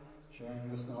thing, sharing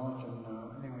this knowledge.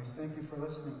 And anyways, thank you for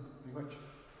listening. Bewitch.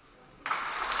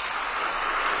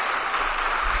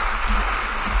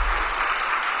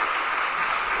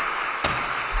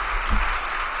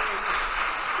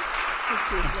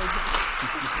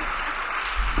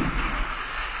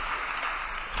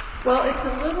 Well, it's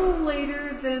a little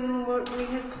later than what we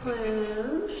had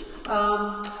planned,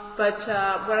 But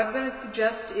what I'm going to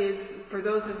suggest is, for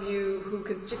those of you who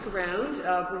can stick around,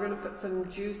 we're going to put some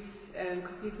juice and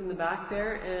cookies in the back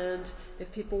there, and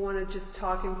if people want to just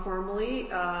talk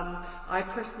informally, I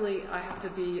have to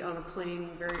be on a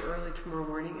plane very early tomorrow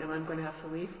morning, and I'm going to have to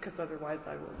leave, because otherwise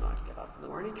I will not get up in the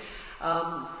morning.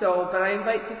 But I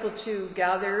invite people to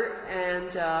gather,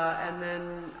 and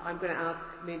then I'm going to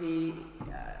ask maybe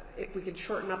if we can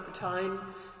shorten up the time,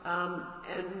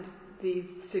 and my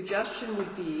suggestion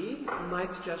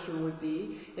would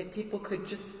be, if people could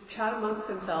just chat amongst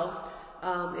themselves,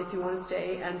 if you want to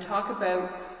stay, and talk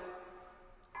about,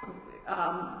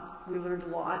 we learned a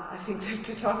lot. I think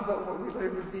to talk about what we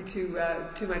learned would be too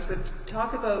much, but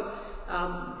talk about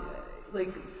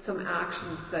like some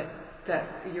actions that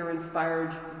you're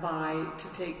inspired to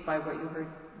take by what you heard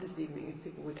this evening, if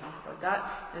people would talk about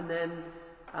that. And then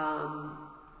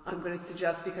I'm going to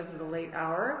suggest, because of the late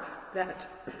hour, that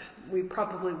we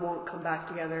probably won't come back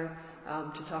together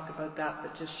to talk about that,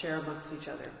 but just share amongst each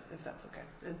other, if that's okay.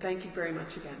 And thank you very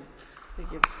much again.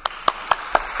 Thank you.